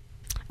about?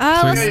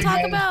 Let's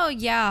talk about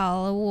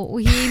Yal.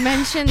 He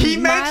mentioned.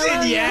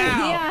 Milo.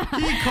 yeah.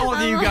 He called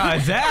you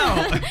guys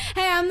out.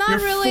 Hey, I'm not Your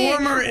really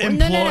former No, no,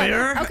 no.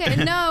 employer. Okay,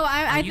 no,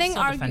 I Are you think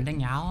still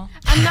defending Yal?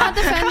 I'm not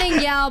defending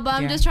Yal, but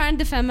I'm Yeah. just trying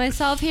to defend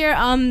myself here.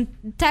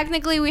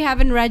 Technically, we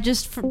haven't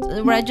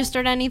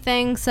registered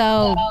anything,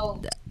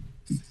 so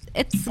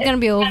it's gonna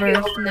be over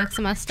next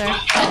semester.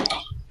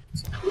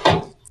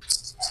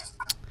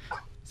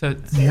 So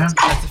Yeah.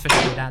 that's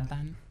officially dead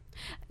then.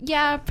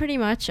 Yeah, pretty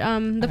much.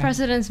 The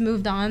president's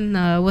moved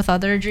on with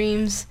other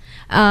dreams.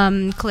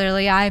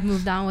 Clearly, I've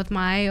moved on with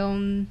my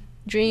own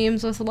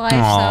dreams with life.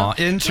 Aw,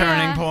 So in Turning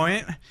yeah.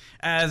 Point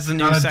as the new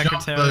Gotta jump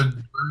secretary. the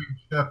burning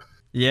ship.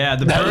 Yeah,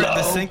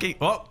 the sinking.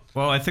 Oh,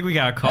 well, I think we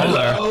got a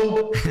caller.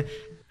 Hello?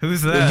 Who's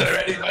Is this?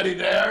 there anybody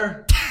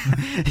there?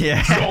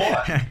 Yeah.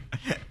 Sean?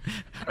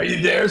 Are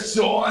you there,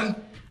 Sean?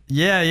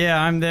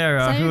 Yeah, I'm there.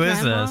 Is that Who your is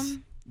grandma? this?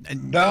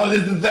 No,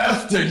 this is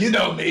Esther. You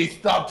know me.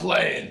 Stop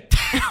playing.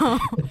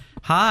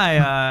 Hi,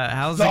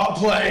 how's it? Stop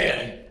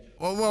playing.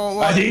 Whoa.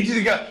 I need you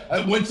to go.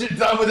 Once you're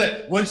done with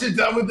it, once you're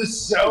done with the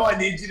show, I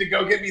need you to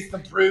go get me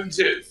some prune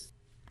juice.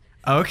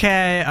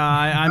 Okay,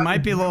 I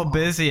might be a little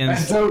busy and.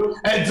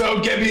 And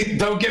don't get me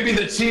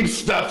the cheap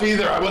stuff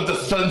either. I want the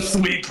Sun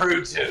Sweet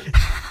prune juice.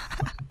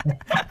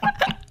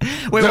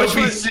 Wait, Don't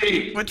be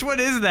cheap. which one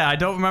is that? I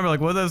don't remember. Like,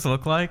 what do those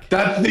look like?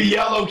 That's the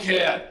yellow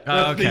can.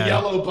 That's okay. the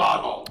yellow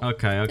bottle.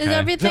 Okay. Is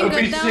everything Don't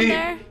be good down cheap.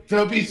 there?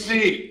 Don't be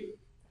cheap.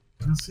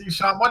 Let's see,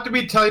 Sean, what did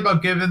we tell you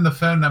about giving the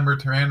phone number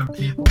to random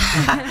people?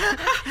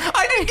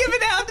 I didn't give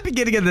it out at the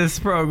beginning of this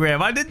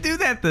program. I didn't do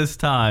that this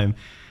time.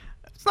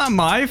 It's not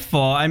my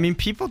fault. I mean,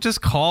 people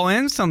just call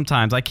in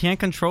sometimes. I can't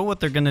control what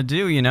they're going to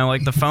do. You know,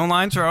 like the phone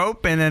lines are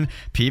open and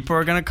people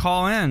are going to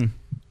call in.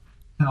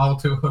 All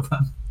two of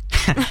them.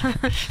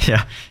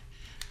 Yeah.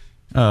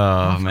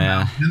 Oh,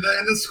 man. In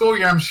the school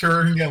year, I'm sure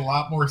we're going to get a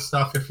lot more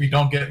stuff if we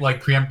don't get,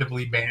 like,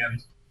 preemptively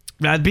banned.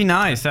 That'd be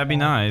nice. That'd be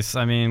nice.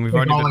 I mean, we've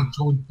already Call been... like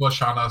George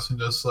Bush on us and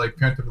just like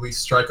preemptively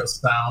strike us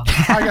down.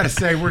 I gotta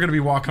say, we're gonna be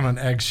walking on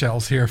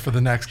eggshells here for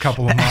the next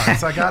couple of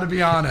months. I gotta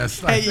be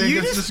honest. I think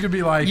it's just gonna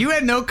be like You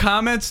had no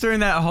comments during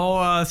that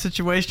whole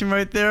situation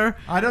right there?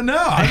 I don't know.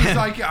 I was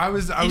like, I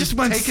was just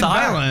went taken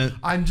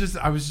silent.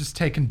 Back. I was just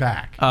taken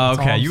back. Oh, That's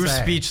all okay. I'm You were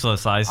saying.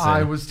 speechless, I see.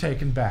 I was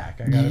taken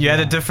back. You had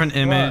a different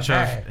image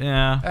of... Hey.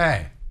 Yeah.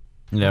 Hey.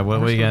 Yeah,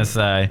 what were you going to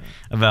say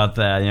about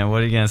that? You know,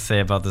 what are you going to say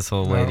about this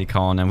whole lady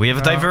calling in? We have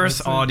a diverse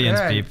audience,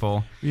 hey,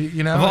 people.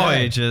 You know, of all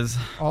hey, ages.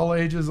 All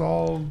ages,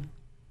 all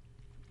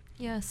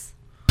Yes.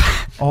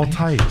 all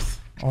types.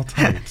 All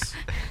types.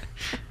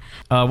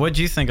 What did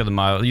you think of the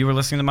Milo? You were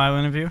listening to the Milo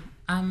interview?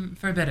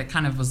 For a bit, it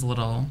kind of was a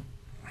little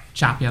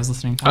choppy. I was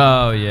listening to.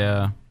 Oh,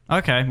 yeah.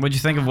 Okay. What'd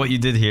you think of what you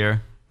did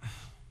here?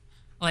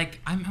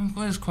 Like, I'm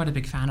always quite a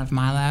big fan of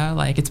Milo.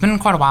 Like, it's been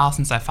quite a while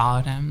since I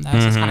followed him. That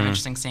was just kind of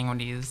interesting seeing what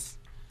he's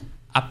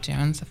up to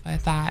and stuff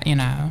like that, you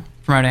know,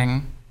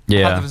 promoting.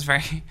 I thought it was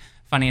very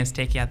funny his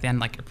take at the end,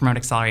 like promote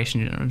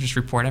acceleration, you know, just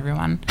report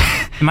everyone.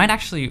 It might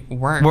actually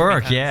work.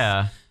 Because,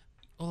 yeah.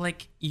 well,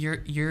 like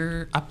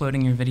you're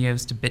uploading your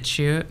videos to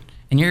BitChute,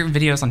 and your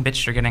videos on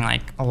BitChute are getting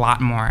like a lot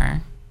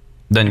more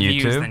Than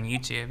views YouTube? than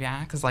YouTube,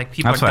 yeah, because like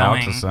people That's are what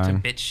going Alex to was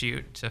saying.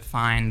 BitChute to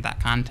find that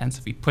content.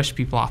 So if we push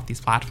people off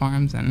these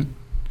platforms and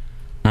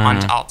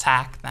onto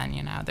Alt-Tac, then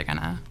you know they're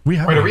gonna. We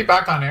have Wait, are we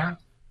back on air?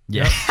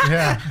 Yeah.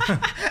 Yeah.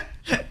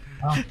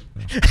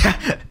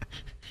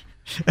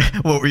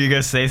 What were you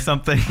going to say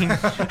something?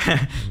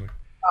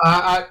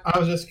 I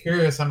was just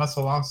curious. I must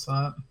have lost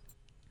that.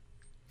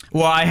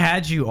 Well, I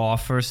had you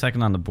off for a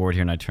second on the board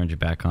here and I turned you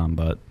back on,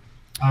 but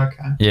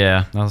Okay.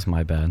 yeah, that was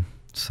my bad.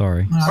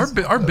 Sorry. our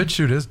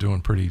BitChute is doing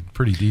pretty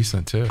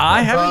decent too.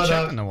 I haven't But,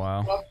 checked in a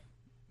while. well-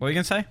 What are you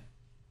going to say?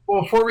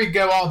 Well, before we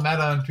go all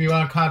meta, do you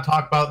want to kind of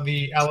talk about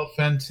the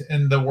elephant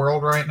in the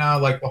world right now,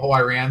 like the whole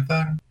Iran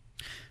thing?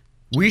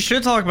 We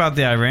should talk about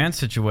the Iran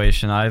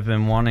situation. I've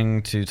been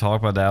wanting to talk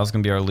about that. That was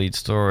going to be our lead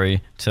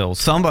story till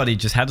somebody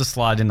just had to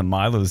slide into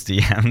Milo's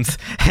DMs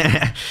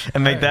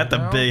and make that the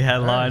big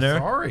headliner.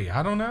 Sorry,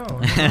 I don't know. I don't know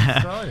what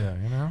to tell you,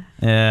 you know?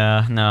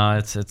 Yeah, no,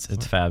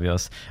 it's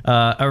fabulous.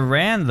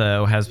 Iran,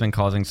 though, has been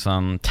causing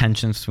some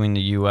tensions between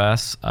the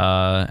U.S.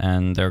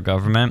 And their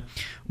government.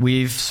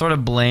 We've sort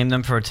of blamed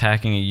them for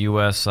attacking a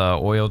U.S.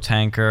 Oil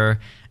tanker.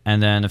 And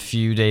then a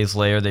few days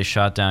later, they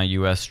shot down a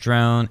U.S.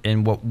 drone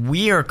in what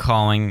we are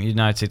calling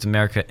United States of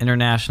America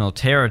international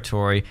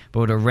territory, but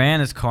what Iran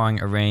is calling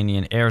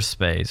Iranian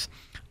airspace.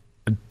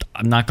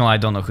 I'm not going to lie, I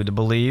don't know who to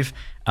believe.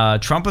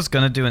 Trump was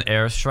going to do an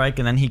airstrike,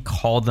 and then he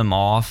called them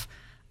off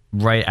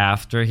right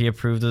after he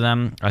approved of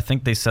them. I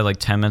think they said like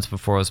 10 minutes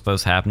before it was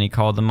supposed to happen, he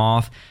called them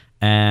off.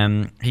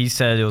 And he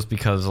said it was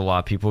because a lot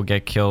of people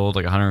get killed,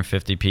 like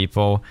 150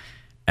 people.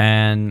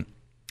 And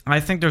I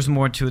think there's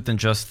more to it than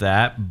just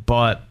that,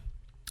 but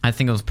I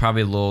think it was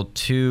probably a little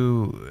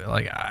too,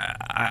 like,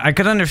 I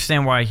could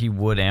understand why he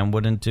would and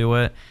wouldn't do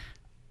it.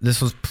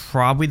 This was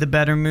probably the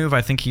better move.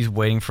 I think he's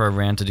waiting for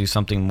Iran to do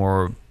something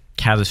more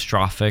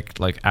catastrophic,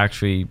 like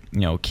actually,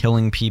 you know,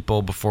 killing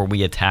people before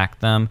we attack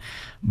them.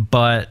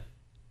 But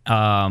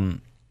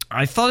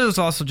I thought it was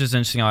also just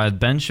interesting. I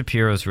had Ben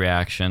Shapiro's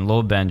reaction.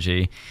 Lil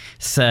Benji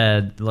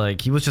said,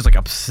 like, he was just like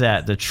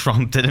upset that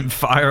Trump didn't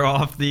fire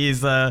off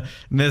these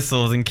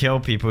missiles and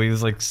kill people. He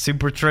was like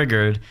super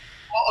triggered.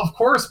 Well, of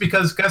course,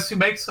 because guess who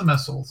makes the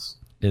missiles?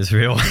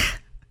 Israel.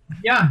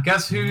 Yeah,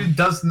 guess who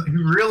doesn't?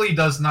 Who really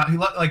does not?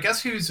 Like,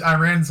 guess who's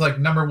Iran's like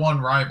number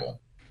one rival?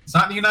 It's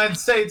not the United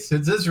States.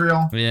 It's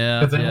Israel.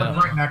 Yeah, because they live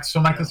right next.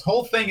 So, like, this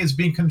whole thing is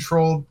being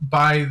controlled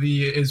by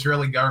the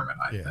Israeli government.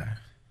 I think.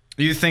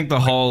 You think the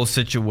whole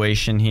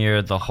situation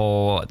here, the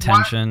whole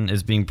tension,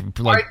 is being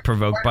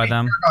provoked by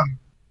them?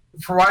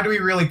 Why do we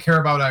really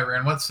care about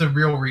Iran? What's the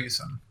real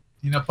reason?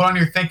 You know, put on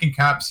your thinking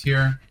caps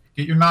here.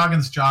 Get your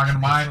noggins jogging.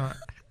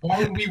 Why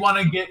would we want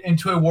to get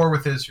into a war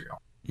with Israel?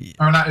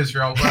 Or not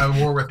Israel, but a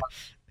war with...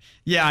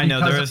 Yeah, I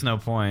know. There is no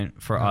point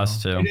for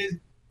us to.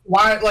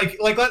 Why, like,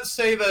 let's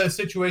say the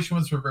situation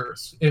was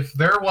reversed. If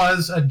there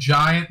was a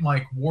giant,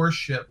 like,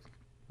 warship,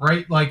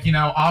 right, like, you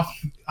know, off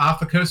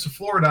the coast of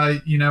Florida,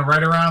 you know,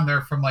 right around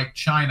there from, like,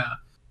 China,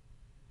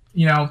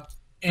 you know,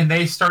 and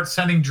they start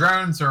sending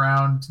drones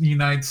around the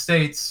United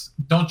States,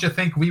 don't you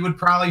think we would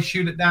probably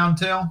shoot it down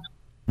too?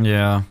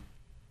 Yeah.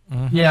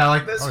 Mm-hmm. Yeah,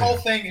 like this whole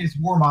thing is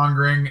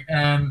warmongering,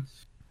 and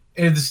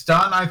it's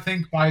done, I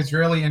think, by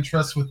Israeli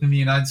interests within the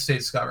United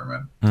States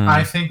government.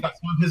 I think that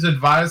some of his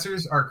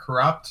advisors are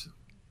corrupt,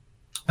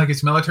 like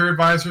his military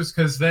advisors,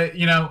 because they,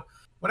 you know,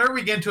 whenever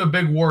we get into a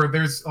big war,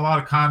 there's a lot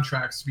of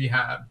contracts to be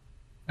had.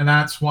 And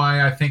that's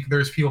why I think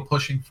there's people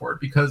pushing for it,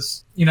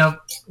 because,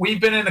 we've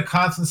been in a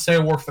constant state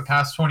of war for the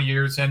past 20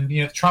 years, and,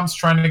 Trump's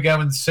trying to go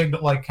and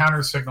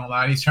counter signal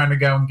that. He's trying to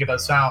go and get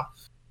us out.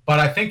 But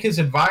I think his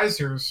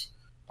advisors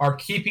are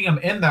keeping him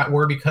in that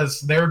war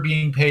because they're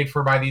being paid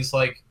for by these,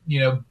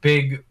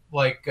 big,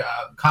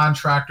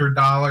 contractor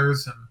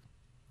dollars and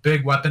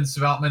big weapons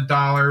development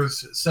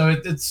dollars. So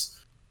it's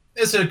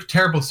a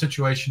terrible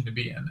situation to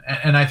be in.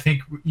 And I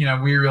think,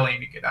 we really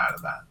need to get out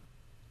of that.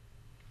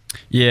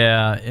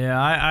 Yeah,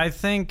 I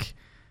think,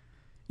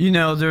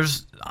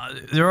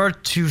 there are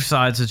two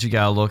sides that you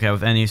got to look at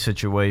with any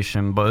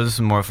situation, but this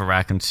is more for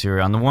Iraq and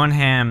Syria. On the one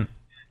hand,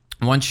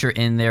 once you're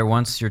in there,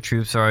 once your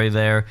troops are already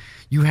there,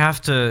 you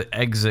have to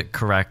exit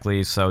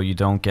correctly so you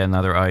don't get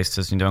another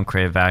ISIS, you don't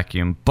create a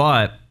vacuum.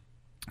 But,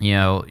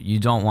 you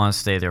don't want to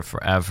stay there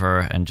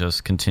forever and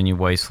just continue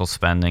wasteful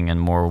spending and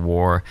more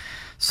war.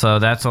 So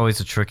that's always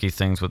the tricky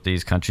things with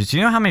these countries. Do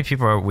you know how many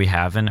people we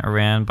have in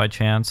Iran by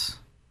chance?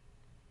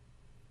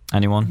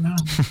 Anyone? No.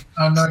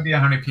 I have no idea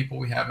how many people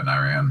we have in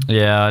Iran.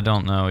 Yeah, I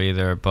don't know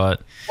either.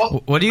 But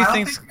what do you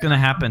think's going to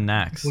happen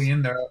next?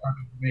 In there,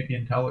 maybe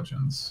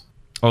intelligence.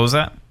 What was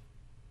that?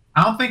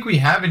 I don't think we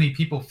have any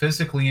people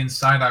physically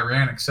inside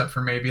Iran except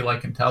for maybe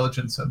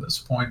intelligence at this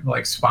point,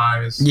 like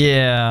spies.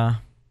 Yeah.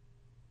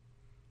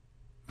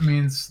 I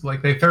mean, it's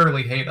they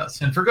thoroughly hate us,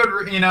 and for good,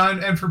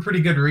 and for pretty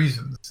good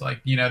reasons.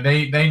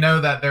 They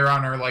know that they're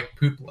on our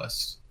poop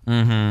list.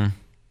 Mm-hmm.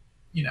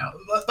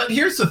 But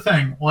here's the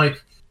thing,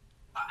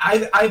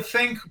 I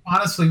think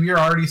honestly we are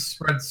already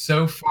spread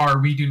so far.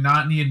 We do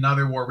not need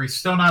another war. We're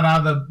still not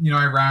out of the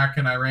Iraq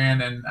and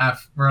Iran and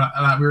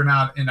we're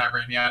not in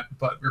Iran yet,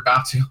 but we're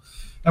about to.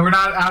 And we're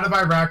not out of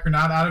Iraq. We're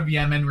not out of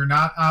Yemen. We're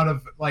not out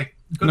of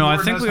No, I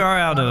think we are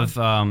out of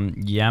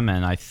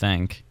Yemen. I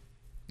think.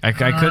 I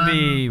could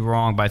be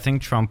wrong, but I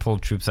think Trump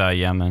pulled troops out of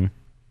Yemen.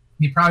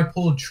 He probably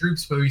pulled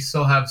troops, but we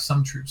still have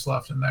some troops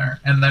left in there.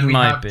 And then we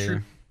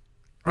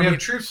have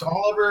troops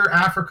all over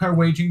Africa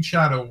waging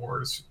shadow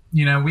wars.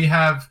 We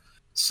have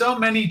so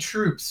many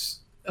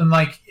troops. And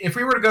if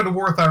we were to go to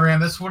war with Iran,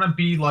 this wouldn't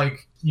be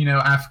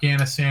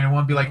Afghanistan. It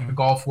wouldn't be the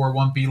Gulf War. It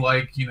wouldn't be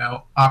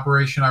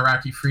Operation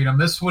Iraqi Freedom.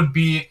 This would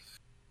be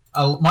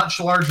a much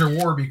larger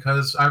war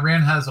because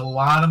Iran has a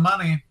lot of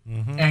money.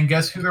 Mm-hmm. And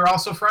guess who they're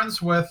also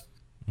friends with?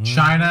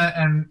 China.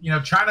 And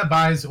China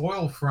buys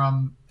oil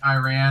from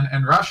Iran,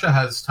 and Russia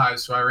has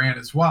ties to Iran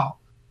as well.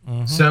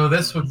 Mm-hmm. So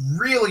this would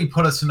really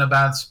put us in a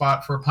bad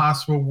spot for a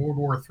possible World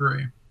War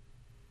III.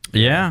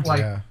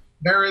 Yeah.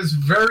 There is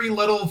very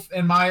little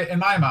in my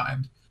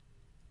mind.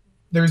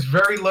 There's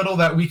very little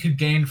that we could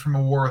gain from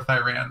a war with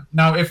Iran.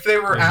 Now, if they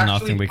were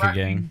nothing we could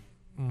gain.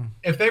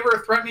 If they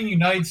were threatening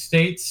United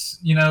States,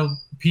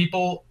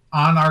 people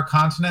on our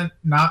continent,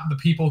 not the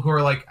people who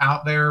are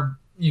out there,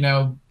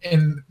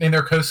 in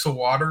their coastal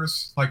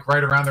waters,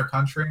 right around their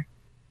country.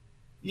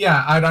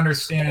 Yeah, I'd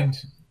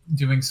understand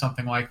doing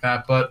something like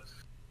that. But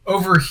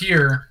over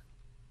here,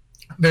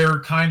 they're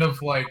kind of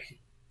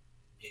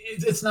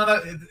it's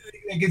not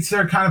it's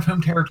their kind of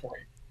home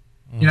territory.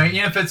 Even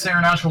if it's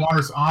international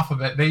waters off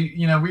of it,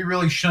 we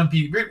really shouldn't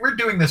be. We're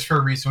doing this for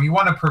a reason. We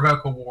want to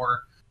provoke a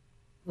war.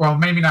 Well,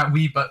 maybe not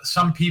we, but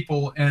some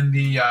people in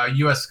the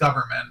U.S.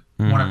 government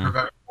want to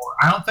provoke a war.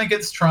 I don't think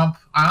it's Trump.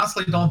 I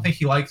honestly don't think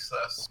he likes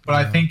this, but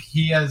I think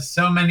he has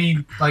so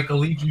many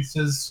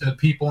allegiances to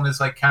people in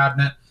his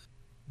cabinet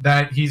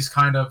that he's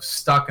kind of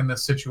stuck in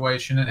this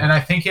situation. And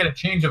I think he had a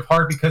change of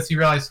heart because he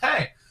realized,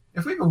 hey,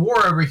 if we have a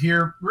war over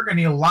here, we're going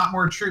to need a lot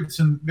more troops,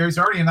 and there's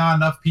already not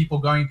enough people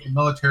going to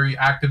military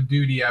active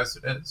duty as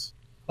it is.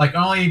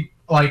 Only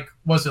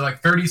was it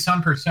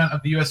 30-some%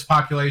 of the U.S.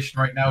 population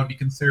right now would be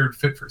considered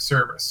fit for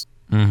service,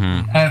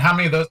 Mm-hmm. and how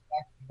many of those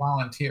actually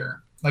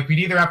volunteer? We'd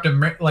either have to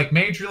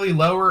majorly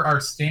lower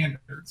our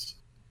standards,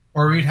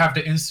 or we'd have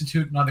to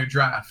institute another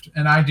draft.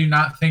 And I do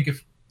not think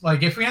if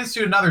we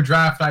institute another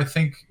draft, I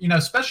think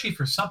especially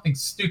for something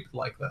stupid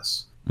like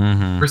this,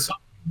 Mm-hmm. for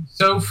something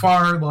so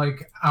far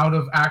out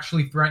of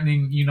actually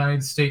threatening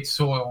United States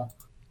soil,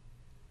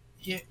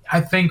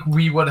 I think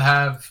we would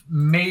have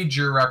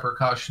major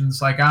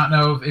repercussions. I don't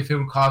know if it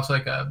would cause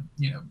a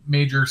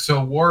major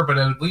civil war, but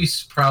it would at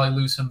least probably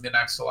loosen the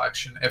next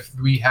election if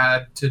we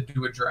had to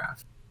do a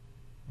draft.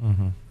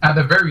 Mm-hmm. At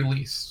the very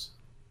least.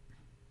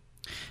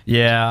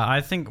 Yeah, I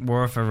think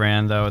war with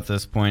Iran, though, at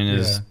this point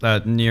is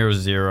near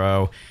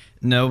zero.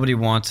 Nobody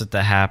wants it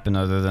to happen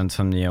other than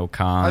some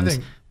neocons. I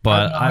think,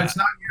 but it's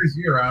not near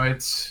zero.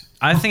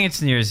 I think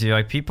it's near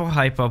zero. People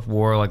hype up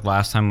war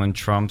last time when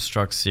Trump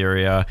struck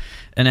Syria,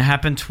 and it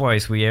happened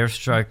twice. We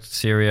airstruck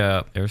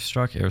Syria.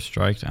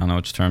 Airstriked? I don't know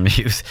which term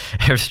to use.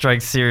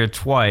 Airstrike Syria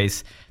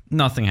twice.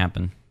 Nothing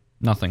happened.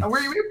 Nothing. We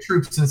have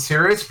troops in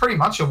Syria. It's pretty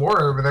much a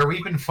war over there.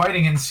 We've been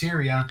fighting in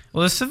Syria.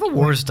 Well, the civil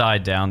wars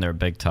died down there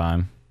big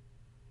time.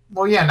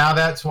 Well, yeah, now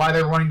that's why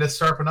they're wanting to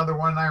start up another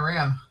one in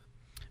Iran.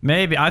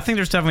 Maybe. I think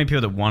there's definitely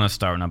people that want to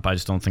start one up. I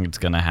just don't think it's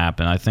going to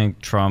happen. I think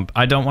Trump,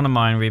 I don't want to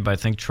mind read, but I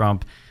think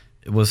Trump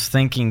was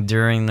thinking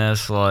during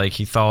this, like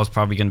he thought it was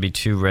probably going to be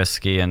too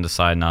risky and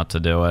decided not to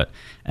do it.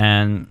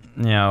 And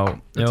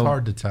it's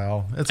hard to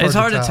tell. It's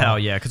hard to tell,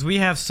 yeah, because we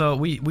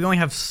only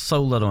have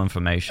so little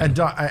information.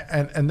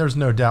 And there's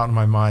no doubt in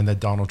my mind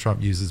that Donald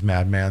Trump uses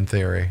madman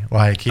theory.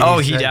 Like he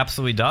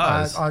absolutely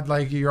does.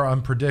 Like you're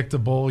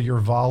unpredictable, you're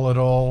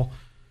volatile,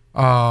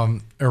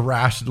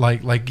 irrational.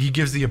 Like he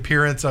gives the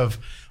appearance of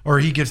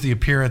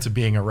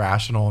being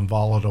irrational and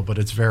volatile, but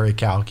it's very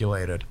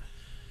calculated.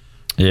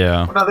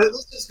 Yeah. Well, no,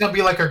 this is going to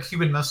be like our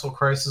Cuban Missile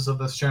Crisis of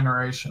this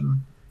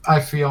generation, I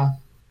feel.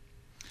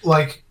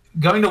 Like,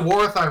 going to war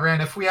with Iran,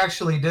 if we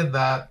actually did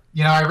that,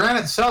 Iran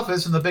itself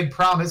isn't the big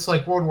problem. It's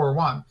like World War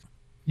I.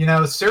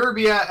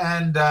 Serbia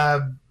and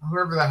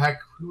whoever the heck,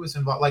 who was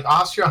involved, like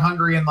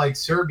Austria-Hungary and like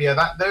Serbia,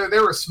 they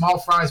were small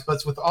fries,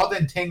 but with all the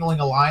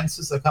entangling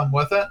alliances that come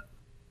with it,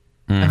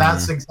 and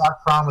that's the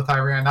exact problem with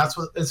Iran. That's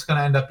what it's going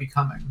to end up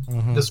becoming.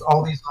 Just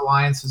all these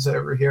alliances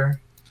over here.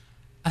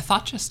 A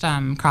thought just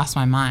crossed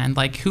my mind.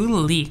 Like, who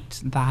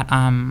leaked that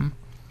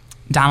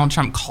Donald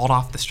Trump called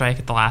off the strike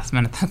at the last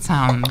minute? That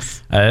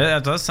sounds...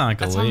 that does sound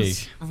like a leak.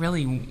 Sounds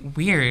really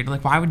weird.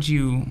 Like, why would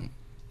you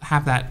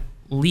have that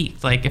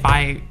leaked? Like, if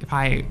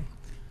I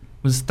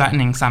was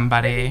threatening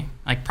somebody,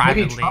 like,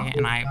 privately,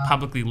 and I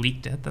publicly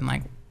leaked it, then,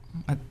 like...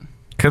 What?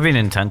 Could be an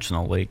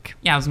intentional leak.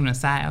 Yeah, I was going to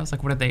say. I was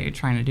like, what are they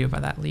trying to do by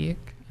that leak?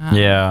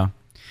 Yeah,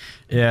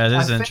 it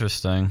is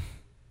interesting.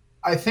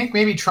 I think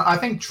maybe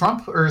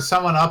Trump or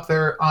someone up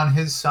there on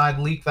his side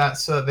leaked that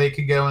so that they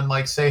could go and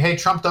like say, hey,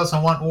 Trump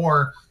doesn't want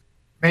war.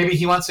 Maybe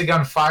he wants to go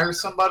and fire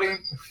somebody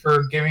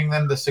for giving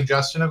them the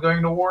suggestion of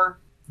going to war.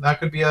 That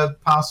could be a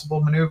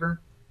possible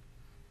maneuver.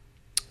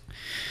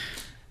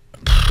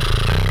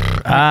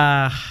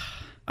 I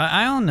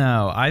don't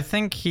know. I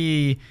think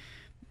he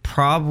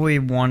probably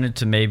wanted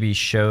to maybe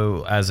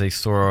show as a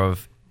sort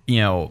of,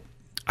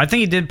 I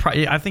think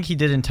he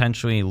did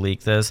intentionally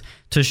leak this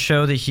to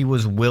show that he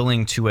was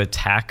willing to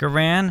attack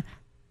Iran,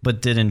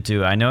 but didn't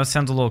do it. I know it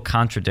sounds a little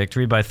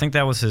contradictory, but I think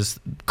that was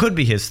could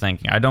be his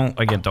thinking. I don't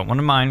want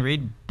to mind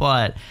read,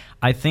 but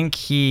I think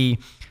he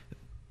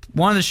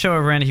wanted to show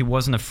Iran he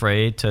wasn't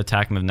afraid to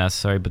attack him if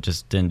necessary, but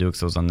just didn't do it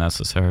because it was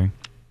unnecessary.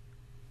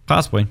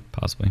 Possibly.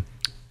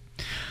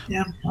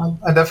 Yeah,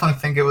 I definitely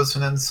think it was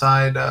an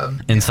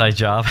inside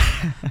job.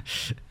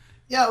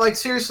 Yeah, like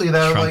seriously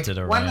though, Trump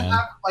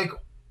like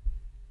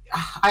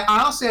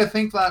I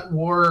think that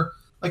war,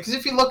 like, because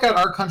if you look at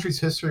our country's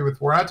history with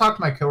war, I talked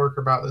to my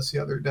coworker about this the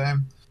other day.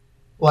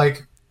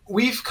 Like,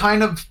 we've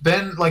kind of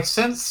been like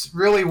since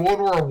really World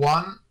War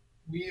I,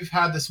 we've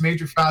had this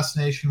major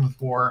fascination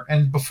with war,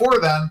 and before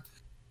then,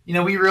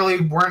 we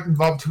really weren't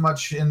involved too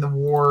much in the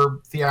war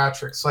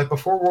theatrics. Like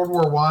before World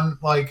War I,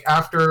 like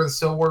after the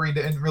Civil War, we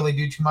didn't really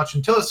do too much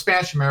until the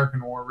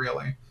Spanish-American War,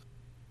 really.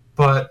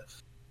 But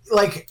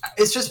like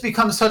it's just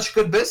become such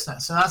good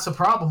business, and that's the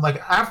problem. Like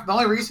the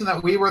only reason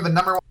that we were the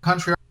number one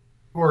country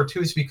in World War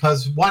II is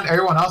because one,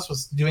 everyone else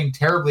was doing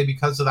terribly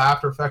because of the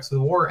after effects of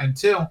the war, and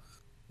two,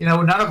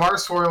 none of our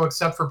soil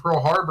except for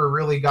Pearl Harbor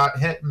really got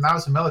hit, and that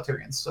was a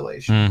military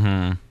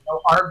installation.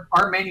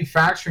 Our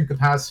manufacturing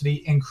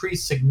capacity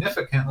increased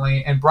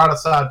significantly and brought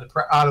us out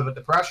of a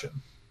depression.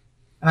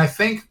 And I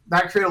think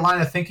that created a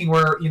line of thinking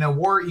where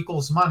war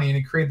equals money, and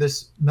it created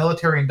this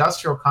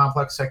military-industrial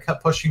complex that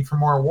kept pushing for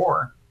more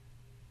war.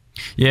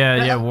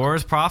 Yeah, war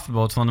is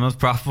profitable. It's one of the most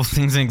profitable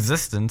things in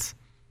existence.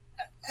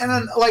 And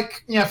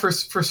then, for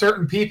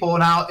certain people,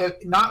 now,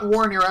 not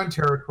war in your own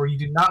territory. You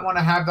do not want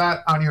to have that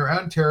on your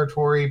own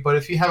territory. But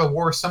if you have a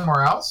war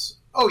somewhere else,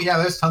 oh yeah,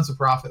 there's tons of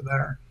profit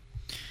there.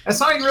 It's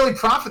not even really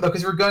profit though,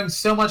 because we're going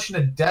so much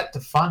into debt to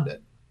fund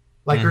it.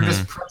 Like we're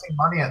just printing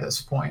money at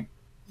this point.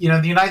 The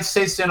United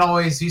States didn't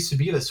always used to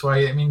be this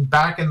way. I mean,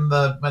 back in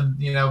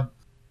when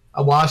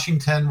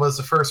Washington was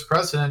the first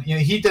president,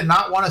 he did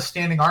not want a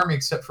standing army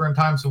except for in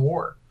times of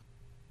war.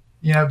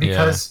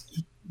 Because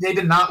they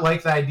did not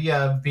like the idea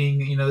of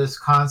being, this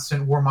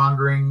constant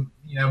warmongering,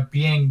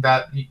 being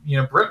that,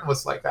 Britain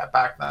was like that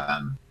back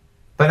then.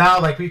 But now,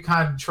 like, we've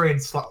kind of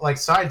traded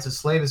sides. The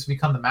slave has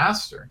become the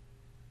master.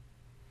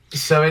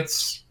 So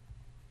it's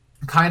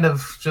kind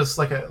of just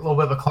like a little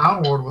bit of a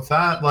clown world with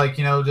that,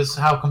 just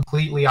how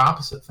completely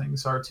opposite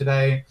things are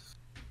today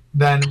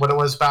than what it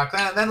was back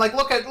then. And then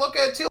look at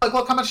too,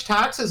 look how much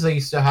taxes they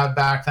used to have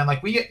back then.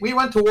 Like we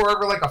went to war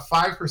over like a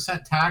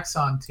 5% tax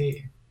on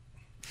tea.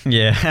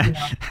 Yeah.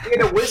 We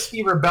had a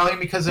whiskey rebellion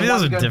because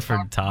those are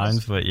different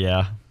times, but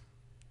yeah.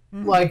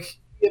 Like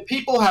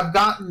people have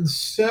gotten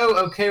so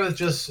okay with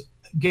just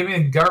giving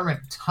the government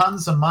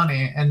tons of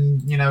money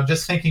and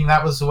just thinking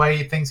that was the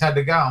way things had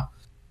to go.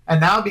 And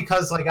now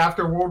because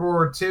after World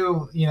War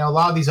II, a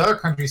lot of these other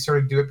countries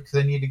started to do it because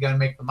they need to go and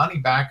make the money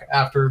back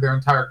after their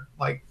entire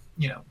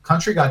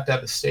country got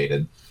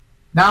devastated.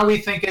 Now we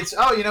think it's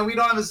we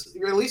don't have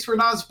at least we're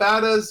not as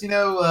bad as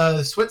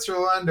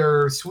Switzerland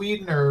or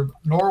Sweden or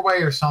Norway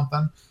or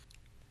something.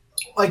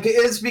 Like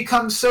it's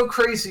become so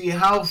crazy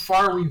how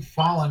far we've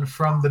fallen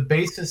from the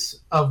basis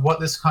of what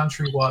this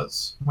country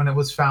was when it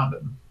was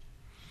founded.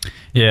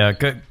 Yeah,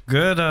 good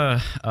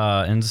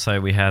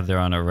insight we had there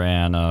on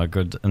Iran.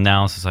 Good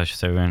analysis, I should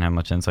say. We didn't have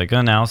much insight. Good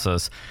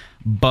analysis.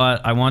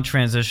 But I want to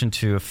transition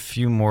to a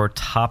few more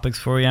topics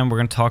for you, and we're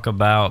going to talk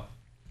about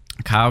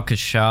Kyle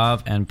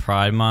Kashav and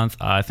Pride Month.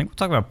 I think we'll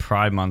talk about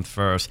Pride Month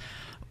first.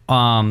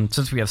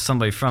 Since we have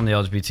somebody from the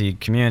LGBT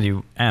community,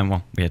 and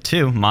well, we had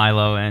two,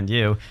 Milo and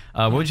you.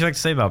 What would you like to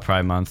say about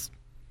Pride Month?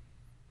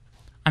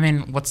 I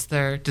mean, what's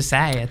there to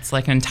say? It's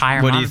like an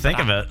entire month. What do you think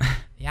of it?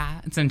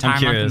 Yeah, it's an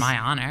entire month in my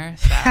honor.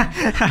 So,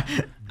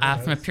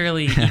 from a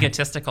purely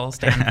egotistical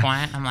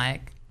standpoint, I'm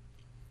like,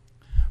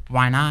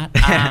 why not?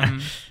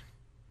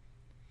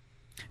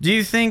 Do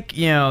you think,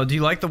 do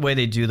you like the way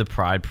they do the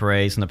Pride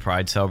parades and the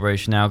Pride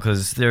celebration now?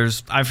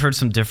 Because I've heard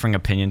some differing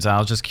opinions. I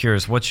was just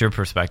curious, what's your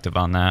perspective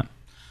on that?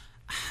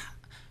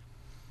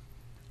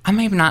 I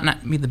may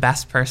not be the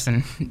best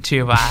person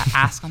to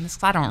ask on this,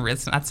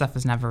 because that stuff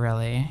has never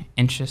really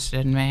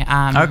interested me.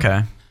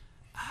 Okay.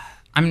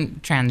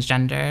 I'm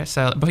transgender,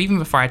 but even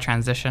before I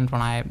transitioned,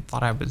 when I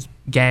thought I was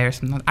gay or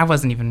something, I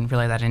wasn't even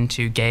really that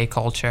into gay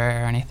culture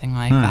or anything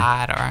like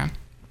that.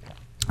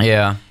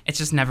 Yeah. It's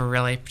just never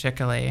really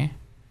particularly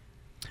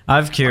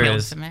I'm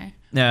curious. to me.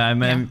 Yeah, I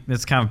mean,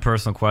 it's kind of a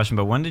personal question,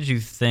 but when did you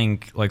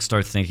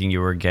start thinking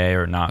you were gay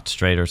or not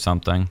straight or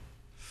something?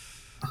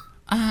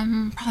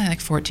 Probably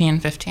like 14,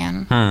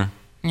 15. Yeah.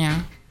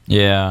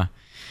 Yeah.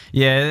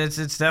 Yeah,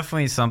 it's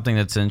definitely something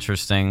that's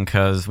interesting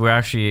because T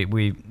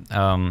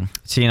and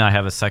I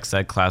have a sex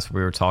ed class where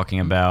we were talking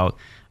about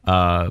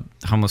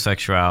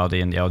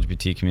homosexuality and the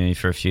LGBT community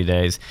for a few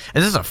days.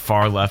 And this is a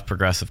far left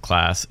progressive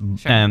class.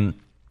 Sure. And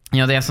we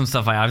have some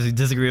stuff I obviously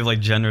disagree with, like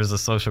gender is a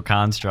social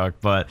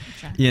construct, but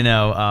we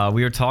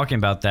were talking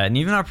about that. And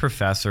even our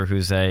professor,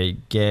 who's a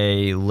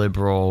gay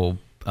liberal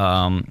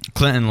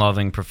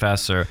Clinton-loving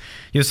professor,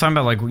 he was talking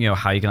about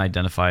how you can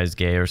identify as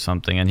gay or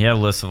something, and he had a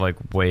list of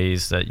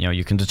ways that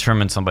you can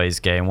determine somebody's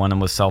gay, and one of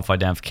them was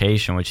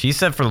self-identification, which he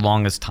said for the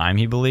longest time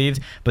he believed,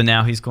 but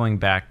now he's going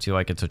back to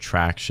it's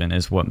attraction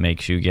is what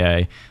makes you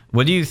gay.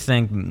 What do you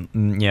think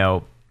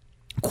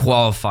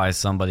qualifies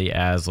somebody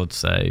as, let's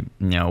say,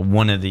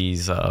 one of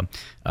these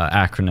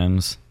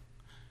acronyms?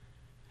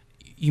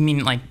 You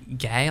mean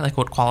gay?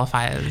 What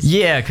qualifies?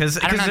 Yeah, because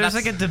there's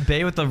a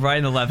debate with the right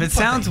and the left. It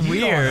sounds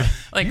weird.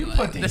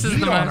 This is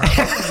the most.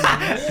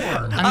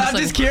 I'm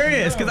just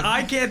curious because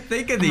I can't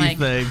think of these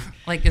things.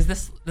 Is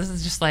this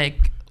just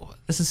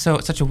this is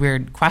such a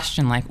weird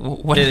question.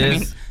 What does it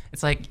mean?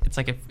 It's like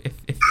if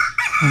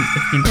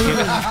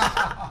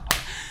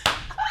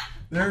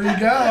There you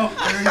go.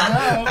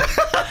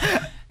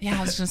 Yeah,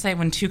 I was gonna say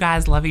when two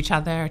guys love each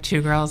other, or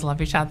two girls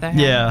love each other.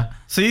 Yeah.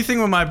 So you think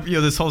when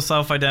this whole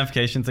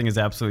self-identification thing is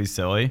absolutely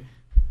silly?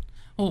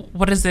 Well,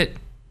 what is it?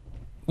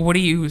 What are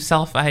you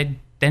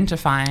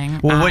self-identifying?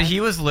 Well, what he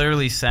was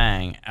literally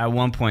saying at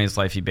one point in his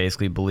life, he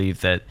basically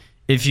believed that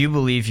if you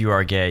believe you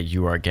are gay,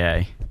 you are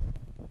gay.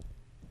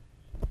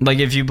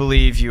 If you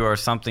believe you are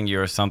something,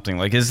 you are something.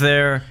 Is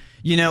there?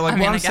 I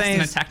guess in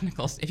a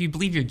technical, if you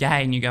believe you're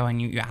gay and you go and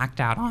you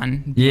act out on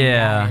being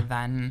gay,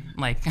 then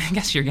I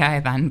guess you're gay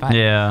then. But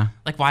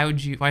why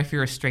if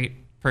you're a straight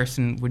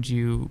person would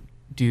you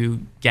do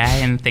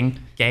gay and think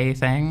gay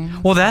things?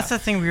 Well, that's the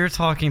thing we were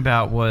talking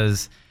about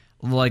was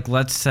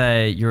let's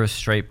say you're a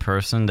straight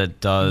person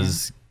that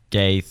does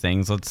gay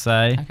things. Let's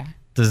say,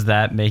 does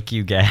that make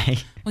you gay?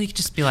 Well, you could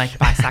just be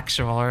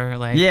bisexual or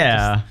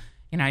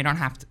you don't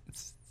have to.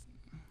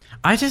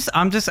 I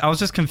was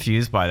just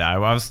confused by that. I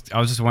was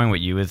just wondering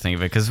what you would think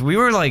of it because we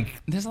were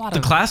there's a lot the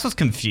class was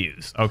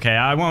confused. Okay,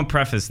 I want to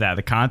preface that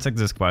the context of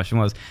this question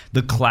was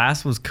the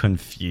class was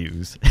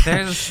confused.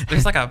 There's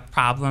a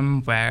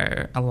problem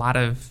where a lot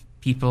of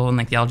people in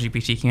the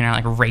LGBT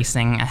community are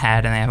racing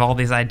ahead and they have all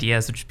these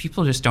ideas which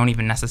people just don't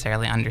even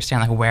necessarily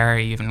understand. Where are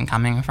you even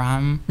coming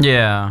from?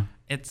 Yeah,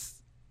 it's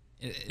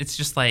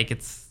just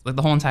it's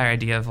the whole entire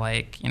idea of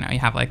you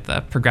have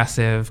the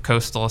progressive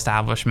coastal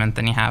establishment,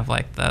 then you have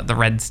the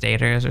red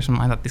staters or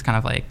something like that. These kind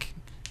of way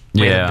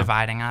of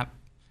dividing up,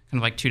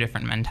 kind of two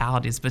different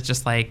mentalities. But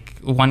just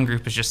one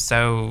group is just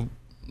they're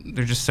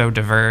just so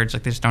diverged. They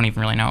just don't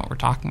even really know what we're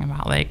talking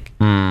about.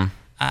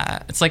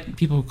 It's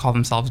people who call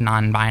themselves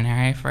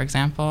non-binary, for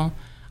example.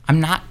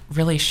 I'm not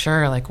really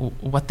sure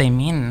what they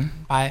mean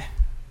by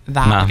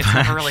that.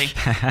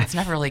 It's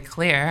never really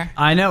clear.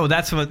 I know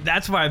that's why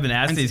I've been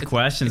asking these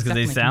questions because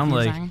they sound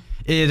confusing.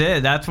 It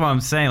is. That's what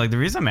I'm saying. The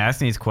reason I'm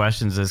asking these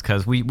questions is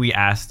because we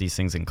ask these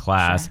things in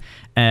class,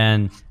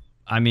 and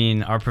I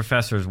mean our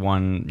professor is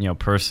one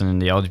person in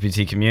the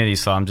LGBT community,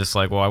 so I'm just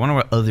I wonder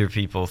what other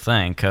people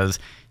think because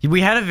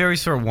we had a very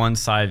sort of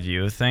one-side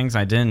view of things.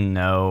 I didn't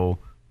know.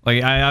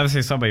 I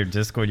obviously saw by your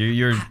Discord,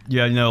 you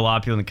know a lot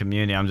of people in the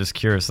community. I'm just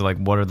curious,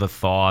 what are the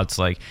thoughts?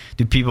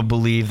 Do people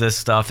believe this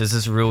stuff? Is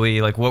this really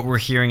what we're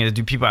hearing?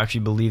 Do people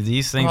actually believe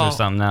these things or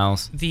something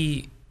else?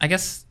 I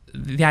guess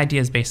the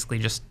idea is basically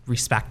just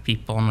respect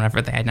people and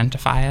whatever they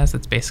identify as.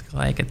 It's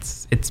basically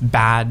it's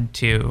bad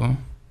to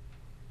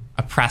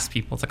oppress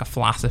people. It's a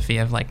philosophy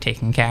of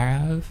taking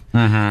care of,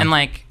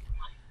 and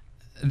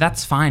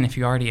that's fine if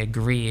you already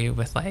agree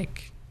with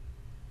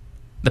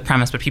the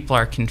premise, but people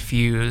are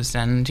confused,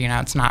 and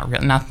it's not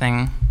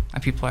nothing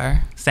that people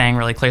are saying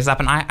really clears up.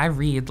 And I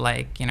read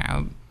like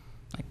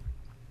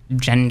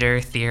gender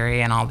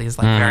theory and all these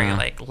very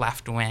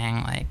left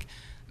wing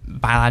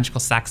biological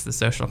sex, the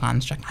social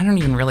construct. I don't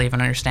even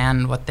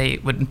understand what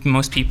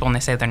most people, when they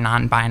say they're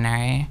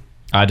non-binary.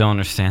 I don't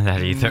understand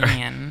that either.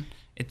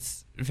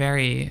 It's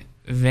very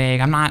vague.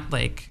 I'm not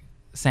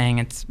saying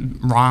it's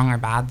wrong or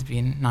bad to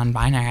be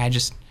non-binary.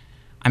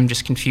 I'm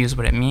just confused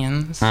what it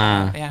means. So,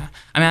 yeah.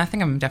 I mean, I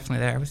think I'm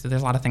definitely there.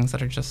 There's a lot of things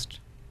that are just,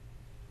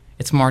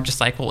 it's more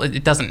just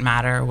it doesn't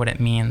matter what it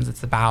means.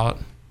 It's about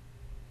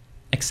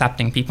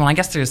accepting people. And I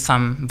guess there's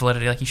some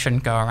validity, you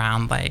shouldn't go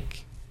around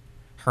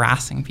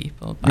harassing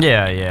people. But,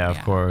 yeah, of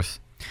course.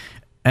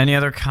 Any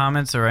other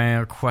comments or any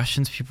other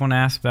questions people want to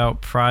ask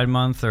about Pride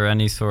Month or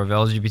any sort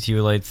of LGBT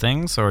related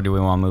things, or do we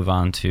want to move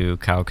on to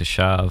Kyle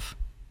Kashav?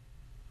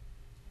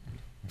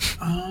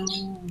 I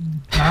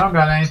don't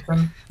got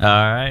anything. All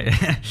right.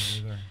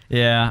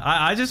 Yeah,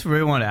 I just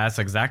really want to ask,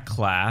 that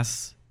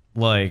class,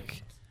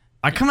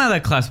 I come out of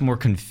that class more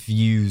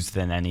confused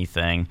than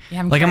anything. Yeah,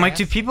 I'm like,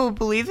 do people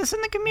believe this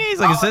in the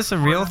communities? Is this a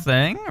real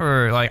thing?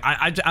 Or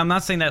I'm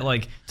not saying that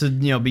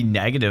to be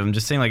negative. I'm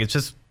just saying it's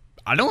just,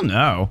 I don't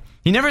know.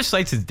 He never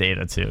cites his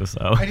data too.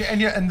 So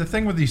and the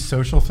thing with these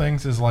social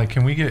things is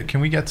can we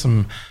get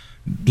some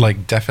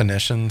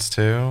definitions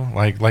too?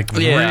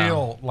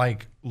 Real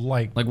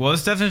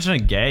what's the definition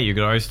of gay? You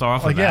could always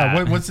start off with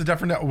that. What's the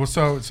definition? Well,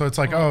 so it's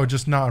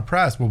just not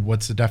oppressed. Well,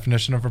 what's the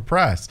definition of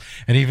oppressed?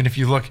 And even if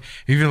you look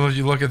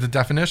at the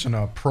definition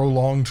of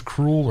prolonged,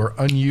 cruel, or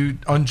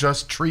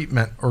unjust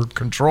treatment or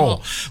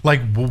control,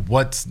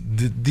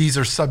 these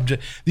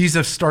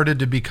have started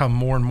to become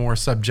more and more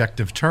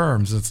subjective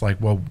terms. It's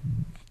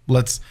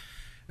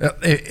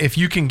if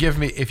you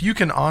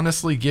can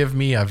honestly give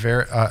me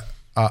a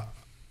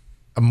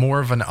more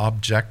of an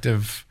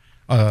objective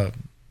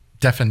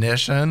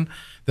definition,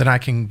 then I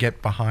can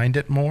get behind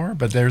it more.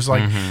 But there's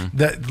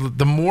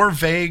the more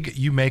vague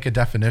you make a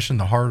definition,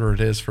 the harder it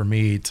is for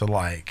me to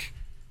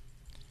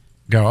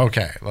go,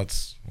 okay,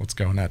 let's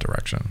go in that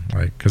direction.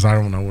 Because I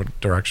don't know what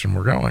direction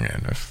we're going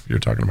in if you're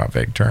talking about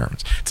vague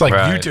terms. It's like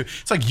right.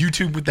 YouTube. It's like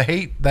YouTube with the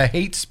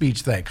hate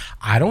speech thing.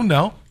 I don't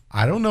know.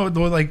 What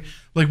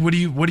do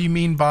you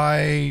mean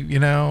by,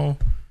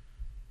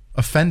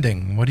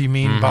 offending? What do you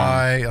mean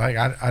by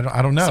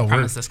I don't know.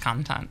 Supremacist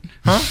content.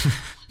 Huh?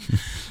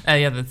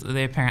 Yeah,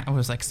 they apparently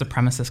was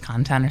supremacist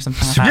content or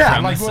something like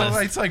that.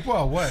 Yeah, it's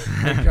what? What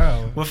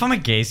if I'm a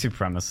gay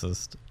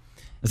supremacist?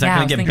 Is that Yeah,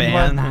 going to get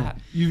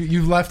banned?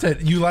 You left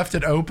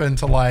it open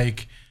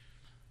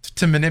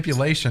to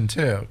manipulation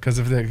too,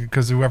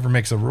 because whoever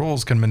makes the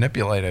rules can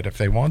manipulate it if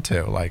they want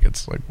to.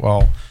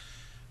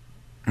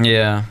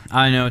 Yeah,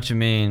 I know what you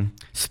mean.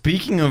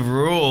 Speaking of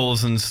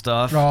rules and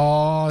stuff.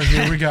 Oh,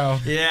 here we go.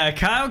 Yeah,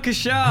 Kyle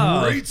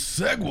Kashav. Great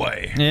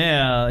segue.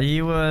 Yeah,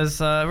 he was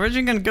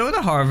originally going to go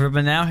to Harvard,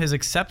 but now his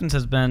acceptance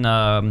has been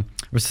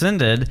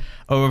rescinded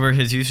over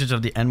his usage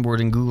of the N-word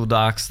in Google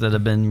Docs that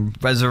have been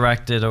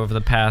resurrected over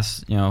the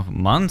past,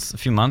 a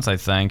few months, I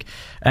think.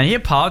 And he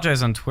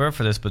apologized on Twitter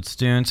for this, but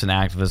students and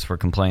activists were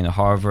complaining to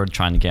Harvard,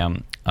 trying to get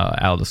him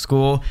out of the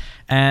school.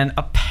 And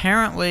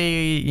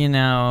apparently,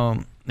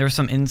 there's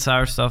some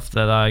insider stuff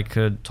that I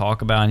could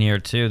talk about in here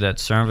too that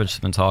Cernovich has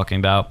been talking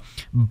about,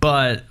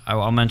 but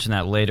I'll mention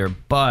that later.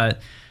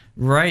 But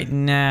right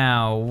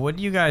now, what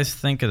do you guys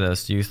think of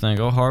this? Do you think,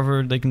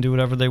 Harvard, they can do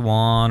whatever they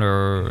want,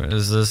 or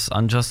is this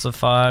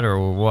unjustified,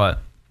 or what?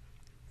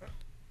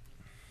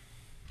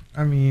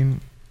 I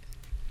mean,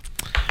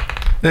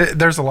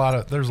 there's a lot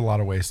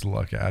of ways to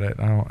look at it.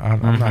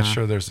 I'm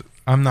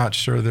not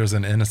sure there's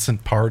an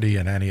innocent party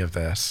in any of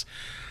this.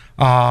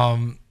 I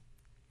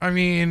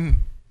mean,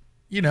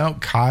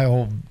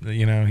 Kyle,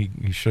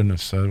 he shouldn't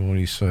have said what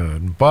he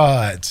said,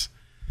 but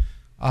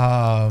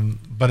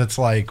it's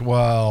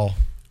well,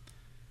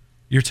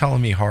 you're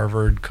telling me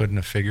Harvard couldn't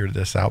have figured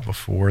this out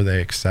before they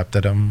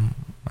accepted him?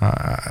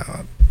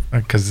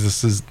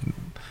 Because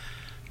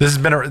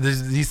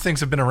these things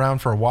have been around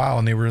for a while,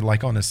 and they were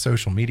on his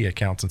social media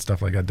accounts and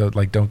stuff like that.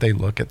 Don't they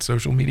look at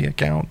social media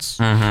accounts?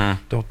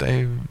 Mm-hmm. Don't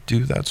they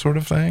do that sort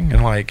of thing?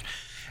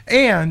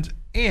 And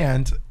he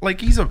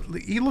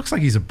looks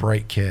like he's a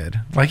bright kid.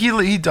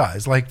 He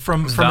does.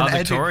 From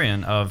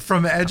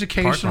an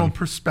educational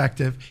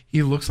perspective,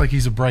 he looks like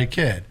he's a bright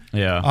kid.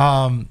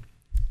 Yeah.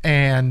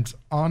 And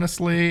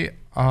honestly,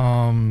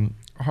 I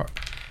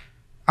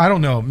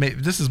don't know.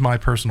 This is my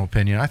personal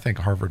opinion. I think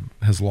Harvard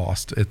has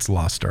lost its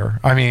luster.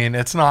 I mean,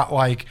 it's not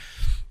like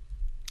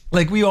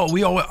we all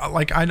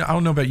I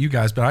don't know about you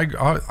guys, but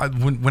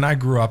when I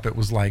grew up, it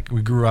was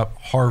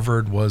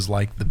Harvard was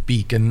the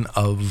beacon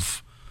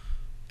of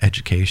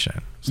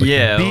education.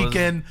 Yeah, the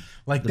beacon,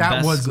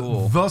 that was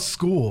school. The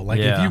school.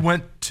 If you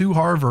went to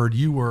Harvard,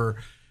 you were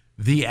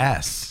the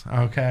S.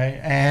 Okay,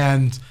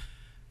 and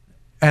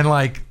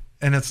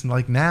it's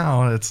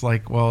now it's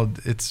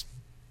it's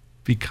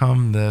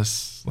become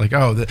this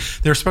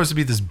they're supposed to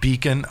be this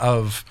beacon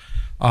of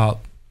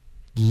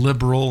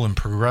liberal and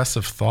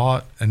progressive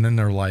thought, and then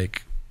they're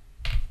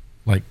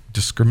like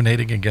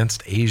discriminating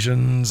against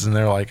Asians, and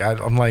they're like,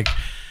 I'm like,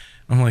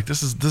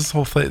 this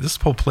whole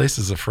place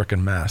is a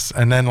freaking mess.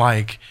 And then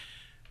like,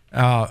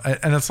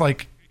 and it's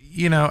like,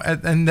 you know,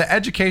 and the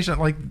education,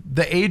 like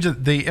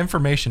the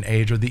information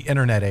age or the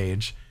internet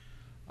age,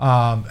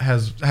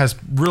 has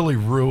really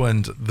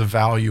ruined the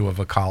value of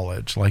a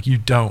college. Like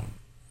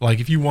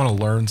if you want to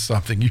learn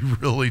something, you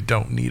really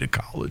don't need a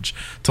college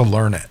to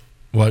learn it.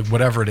 Like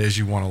whatever it is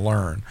you want to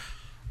learn.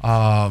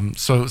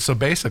 So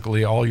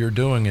basically all you're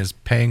doing is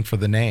paying for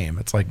the name.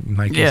 It's like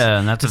Nike. Yeah,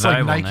 and that's a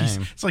valuable like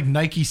name. It's like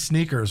Nike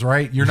sneakers,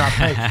 right? You're not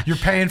paying, you're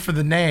paying for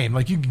the name.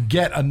 Like you can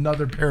get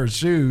another pair of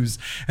shoes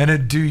and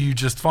it'd do you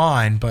just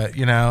fine, but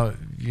you know,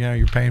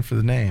 you're paying for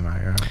the name.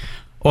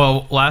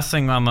 Well, last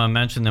thing I'm gonna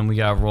mention, then we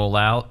gotta roll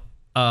out.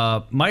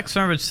 Mike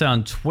Cernovich said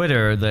on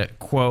Twitter that,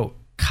 quote,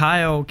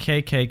 Kyle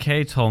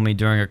KKK told me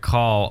during a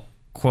call,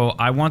 quote,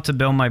 I want to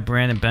build my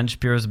brand and Ben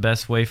Shapiro is the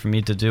best way for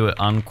me to do it,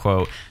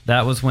 unquote.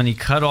 That was when he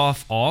cut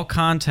off all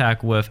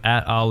contact with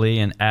 @Ali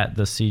and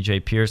 @the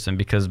CJ Pearson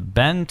because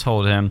Ben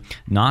told him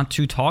not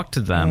to talk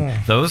to them.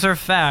 Those are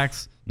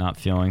facts, not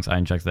feelings. I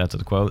injected that to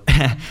the quote.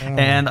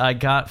 And I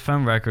got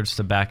phone records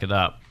to back it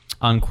up,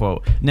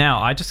 unquote. Now,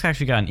 I just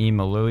actually got an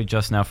email literally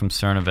just now from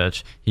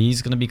Cernovich.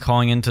 He's going to be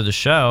calling into the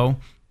show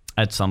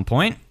at some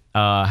point.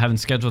 Haven't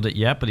scheduled it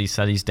yet, but he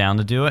said he's down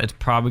to do it. It's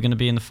probably going to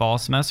be in the fall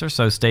semester,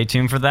 so stay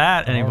tuned for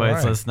that.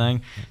 Anybody's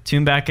listening,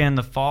 tune back in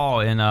the fall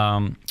in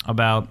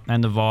about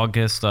end of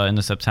August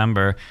into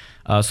September.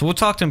 So we'll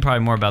talk to him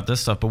probably more about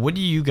this stuff. But what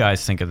do you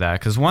guys think of that?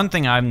 Because one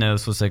thing I've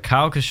noticed was that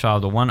Kyle Kashal,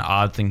 the one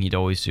odd thing he'd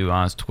always do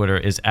on his Twitter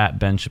is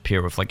 @Ben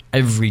Shapiro with like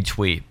every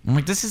tweet. I'm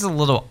like, this is a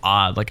little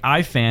odd. Like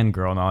I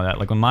fangirl and all that.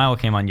 Like when Milo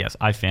came on, yes,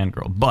 I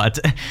fangirl, but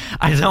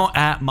I don't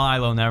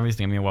 @Milo and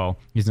everything. I mean, well,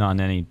 he's not on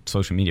any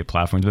social media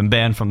platforms. Been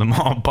banned from them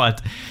all.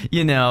 But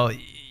you know,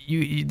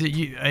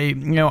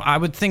 I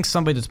would think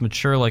somebody that's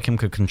mature like him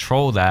could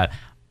control that.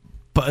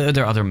 But are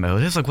there other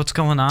motives? Like, what's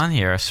going on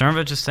here?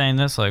 Cernovich is saying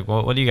this. Like,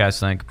 what do you guys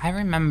think? I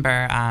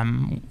remember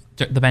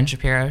the Ben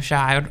Shapiro show.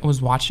 I was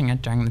watching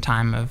it during the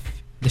time of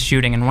the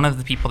shooting, and one of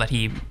the people that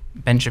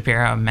Ben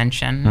Shapiro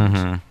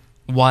mentioned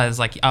was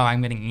like, "Oh,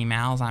 I'm getting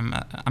emails.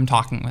 I'm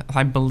talking with."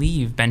 I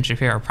believe Ben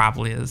Shapiro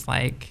probably is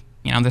like,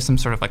 you know, there's some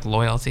sort of like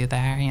loyalty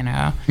there, you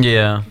know.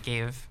 Yeah.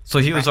 So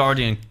he was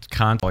already in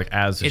contact like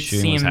as the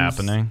shooting was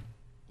happening.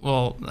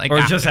 Well, like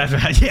or just after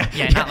that,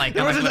 yeah, not like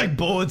there wasn't like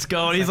bullets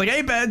going. He's like,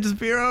 "Hey, Ben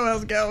Shapiro,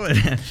 how's it going?"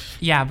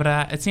 Yeah,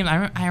 but it seemed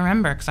I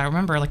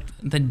remember like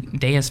the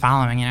days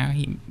following, you know,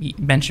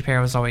 Ben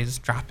Shapiro was always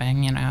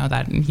dropping, you know,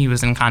 that he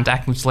was in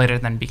contact, which later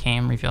then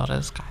became revealed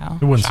as Kyle.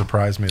 It wouldn't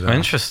surprise me though.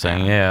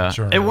 Interesting, yeah.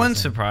 Sure, it wouldn't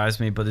surprise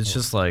me, but it's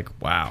just like,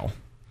 wow.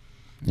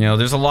 You know,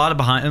 there's a lot of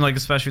behind, and like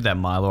especially that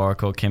Milo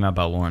article came out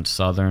about Lawrence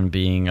Southern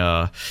being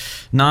not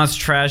as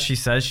trash she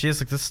says she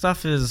is. Like this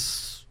stuff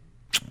is.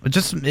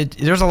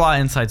 There's a lot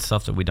of inside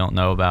stuff that we don't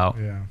know about.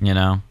 Yeah. You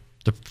know,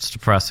 it's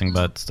depressing,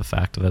 but it's the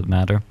fact of the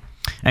matter.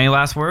 Any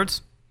last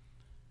words?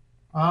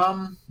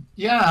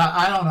 Yeah,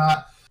 I don't know.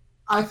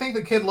 I think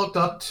the kid looked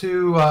up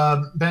to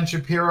Ben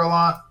Shapiro a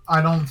lot.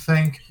 I don't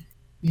think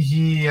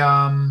he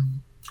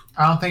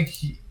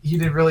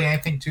did really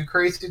anything too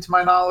crazy to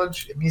my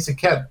knowledge. I mean, he's a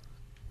kid.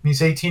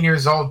 He's 18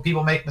 years old.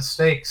 People make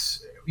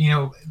mistakes. You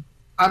know,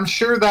 I'm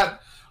sure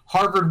that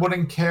Harvard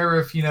wouldn't care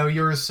if, you know,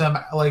 you were some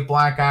like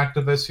black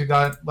activist who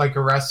got like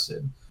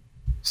arrested.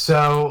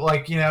 So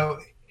like, you know,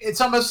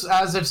 it's almost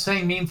as if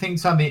saying mean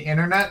things on the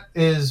internet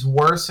is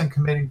worse than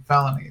committing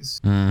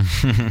felonies. You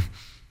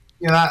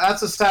know,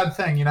 that's a sad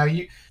thing. You know,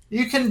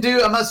 you can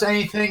do almost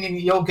anything and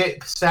you'll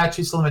get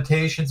statutes of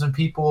limitations and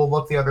people will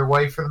look the other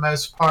way for the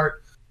most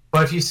part.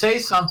 But if you say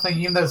something,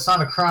 even though it's not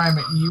a crime,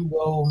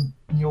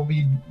 you'll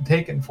be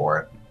taken for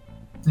it.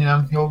 You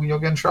know, you'll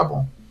get in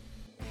trouble.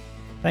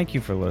 Thank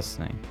you for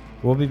listening.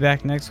 We'll be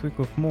back next week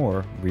with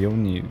more real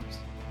news.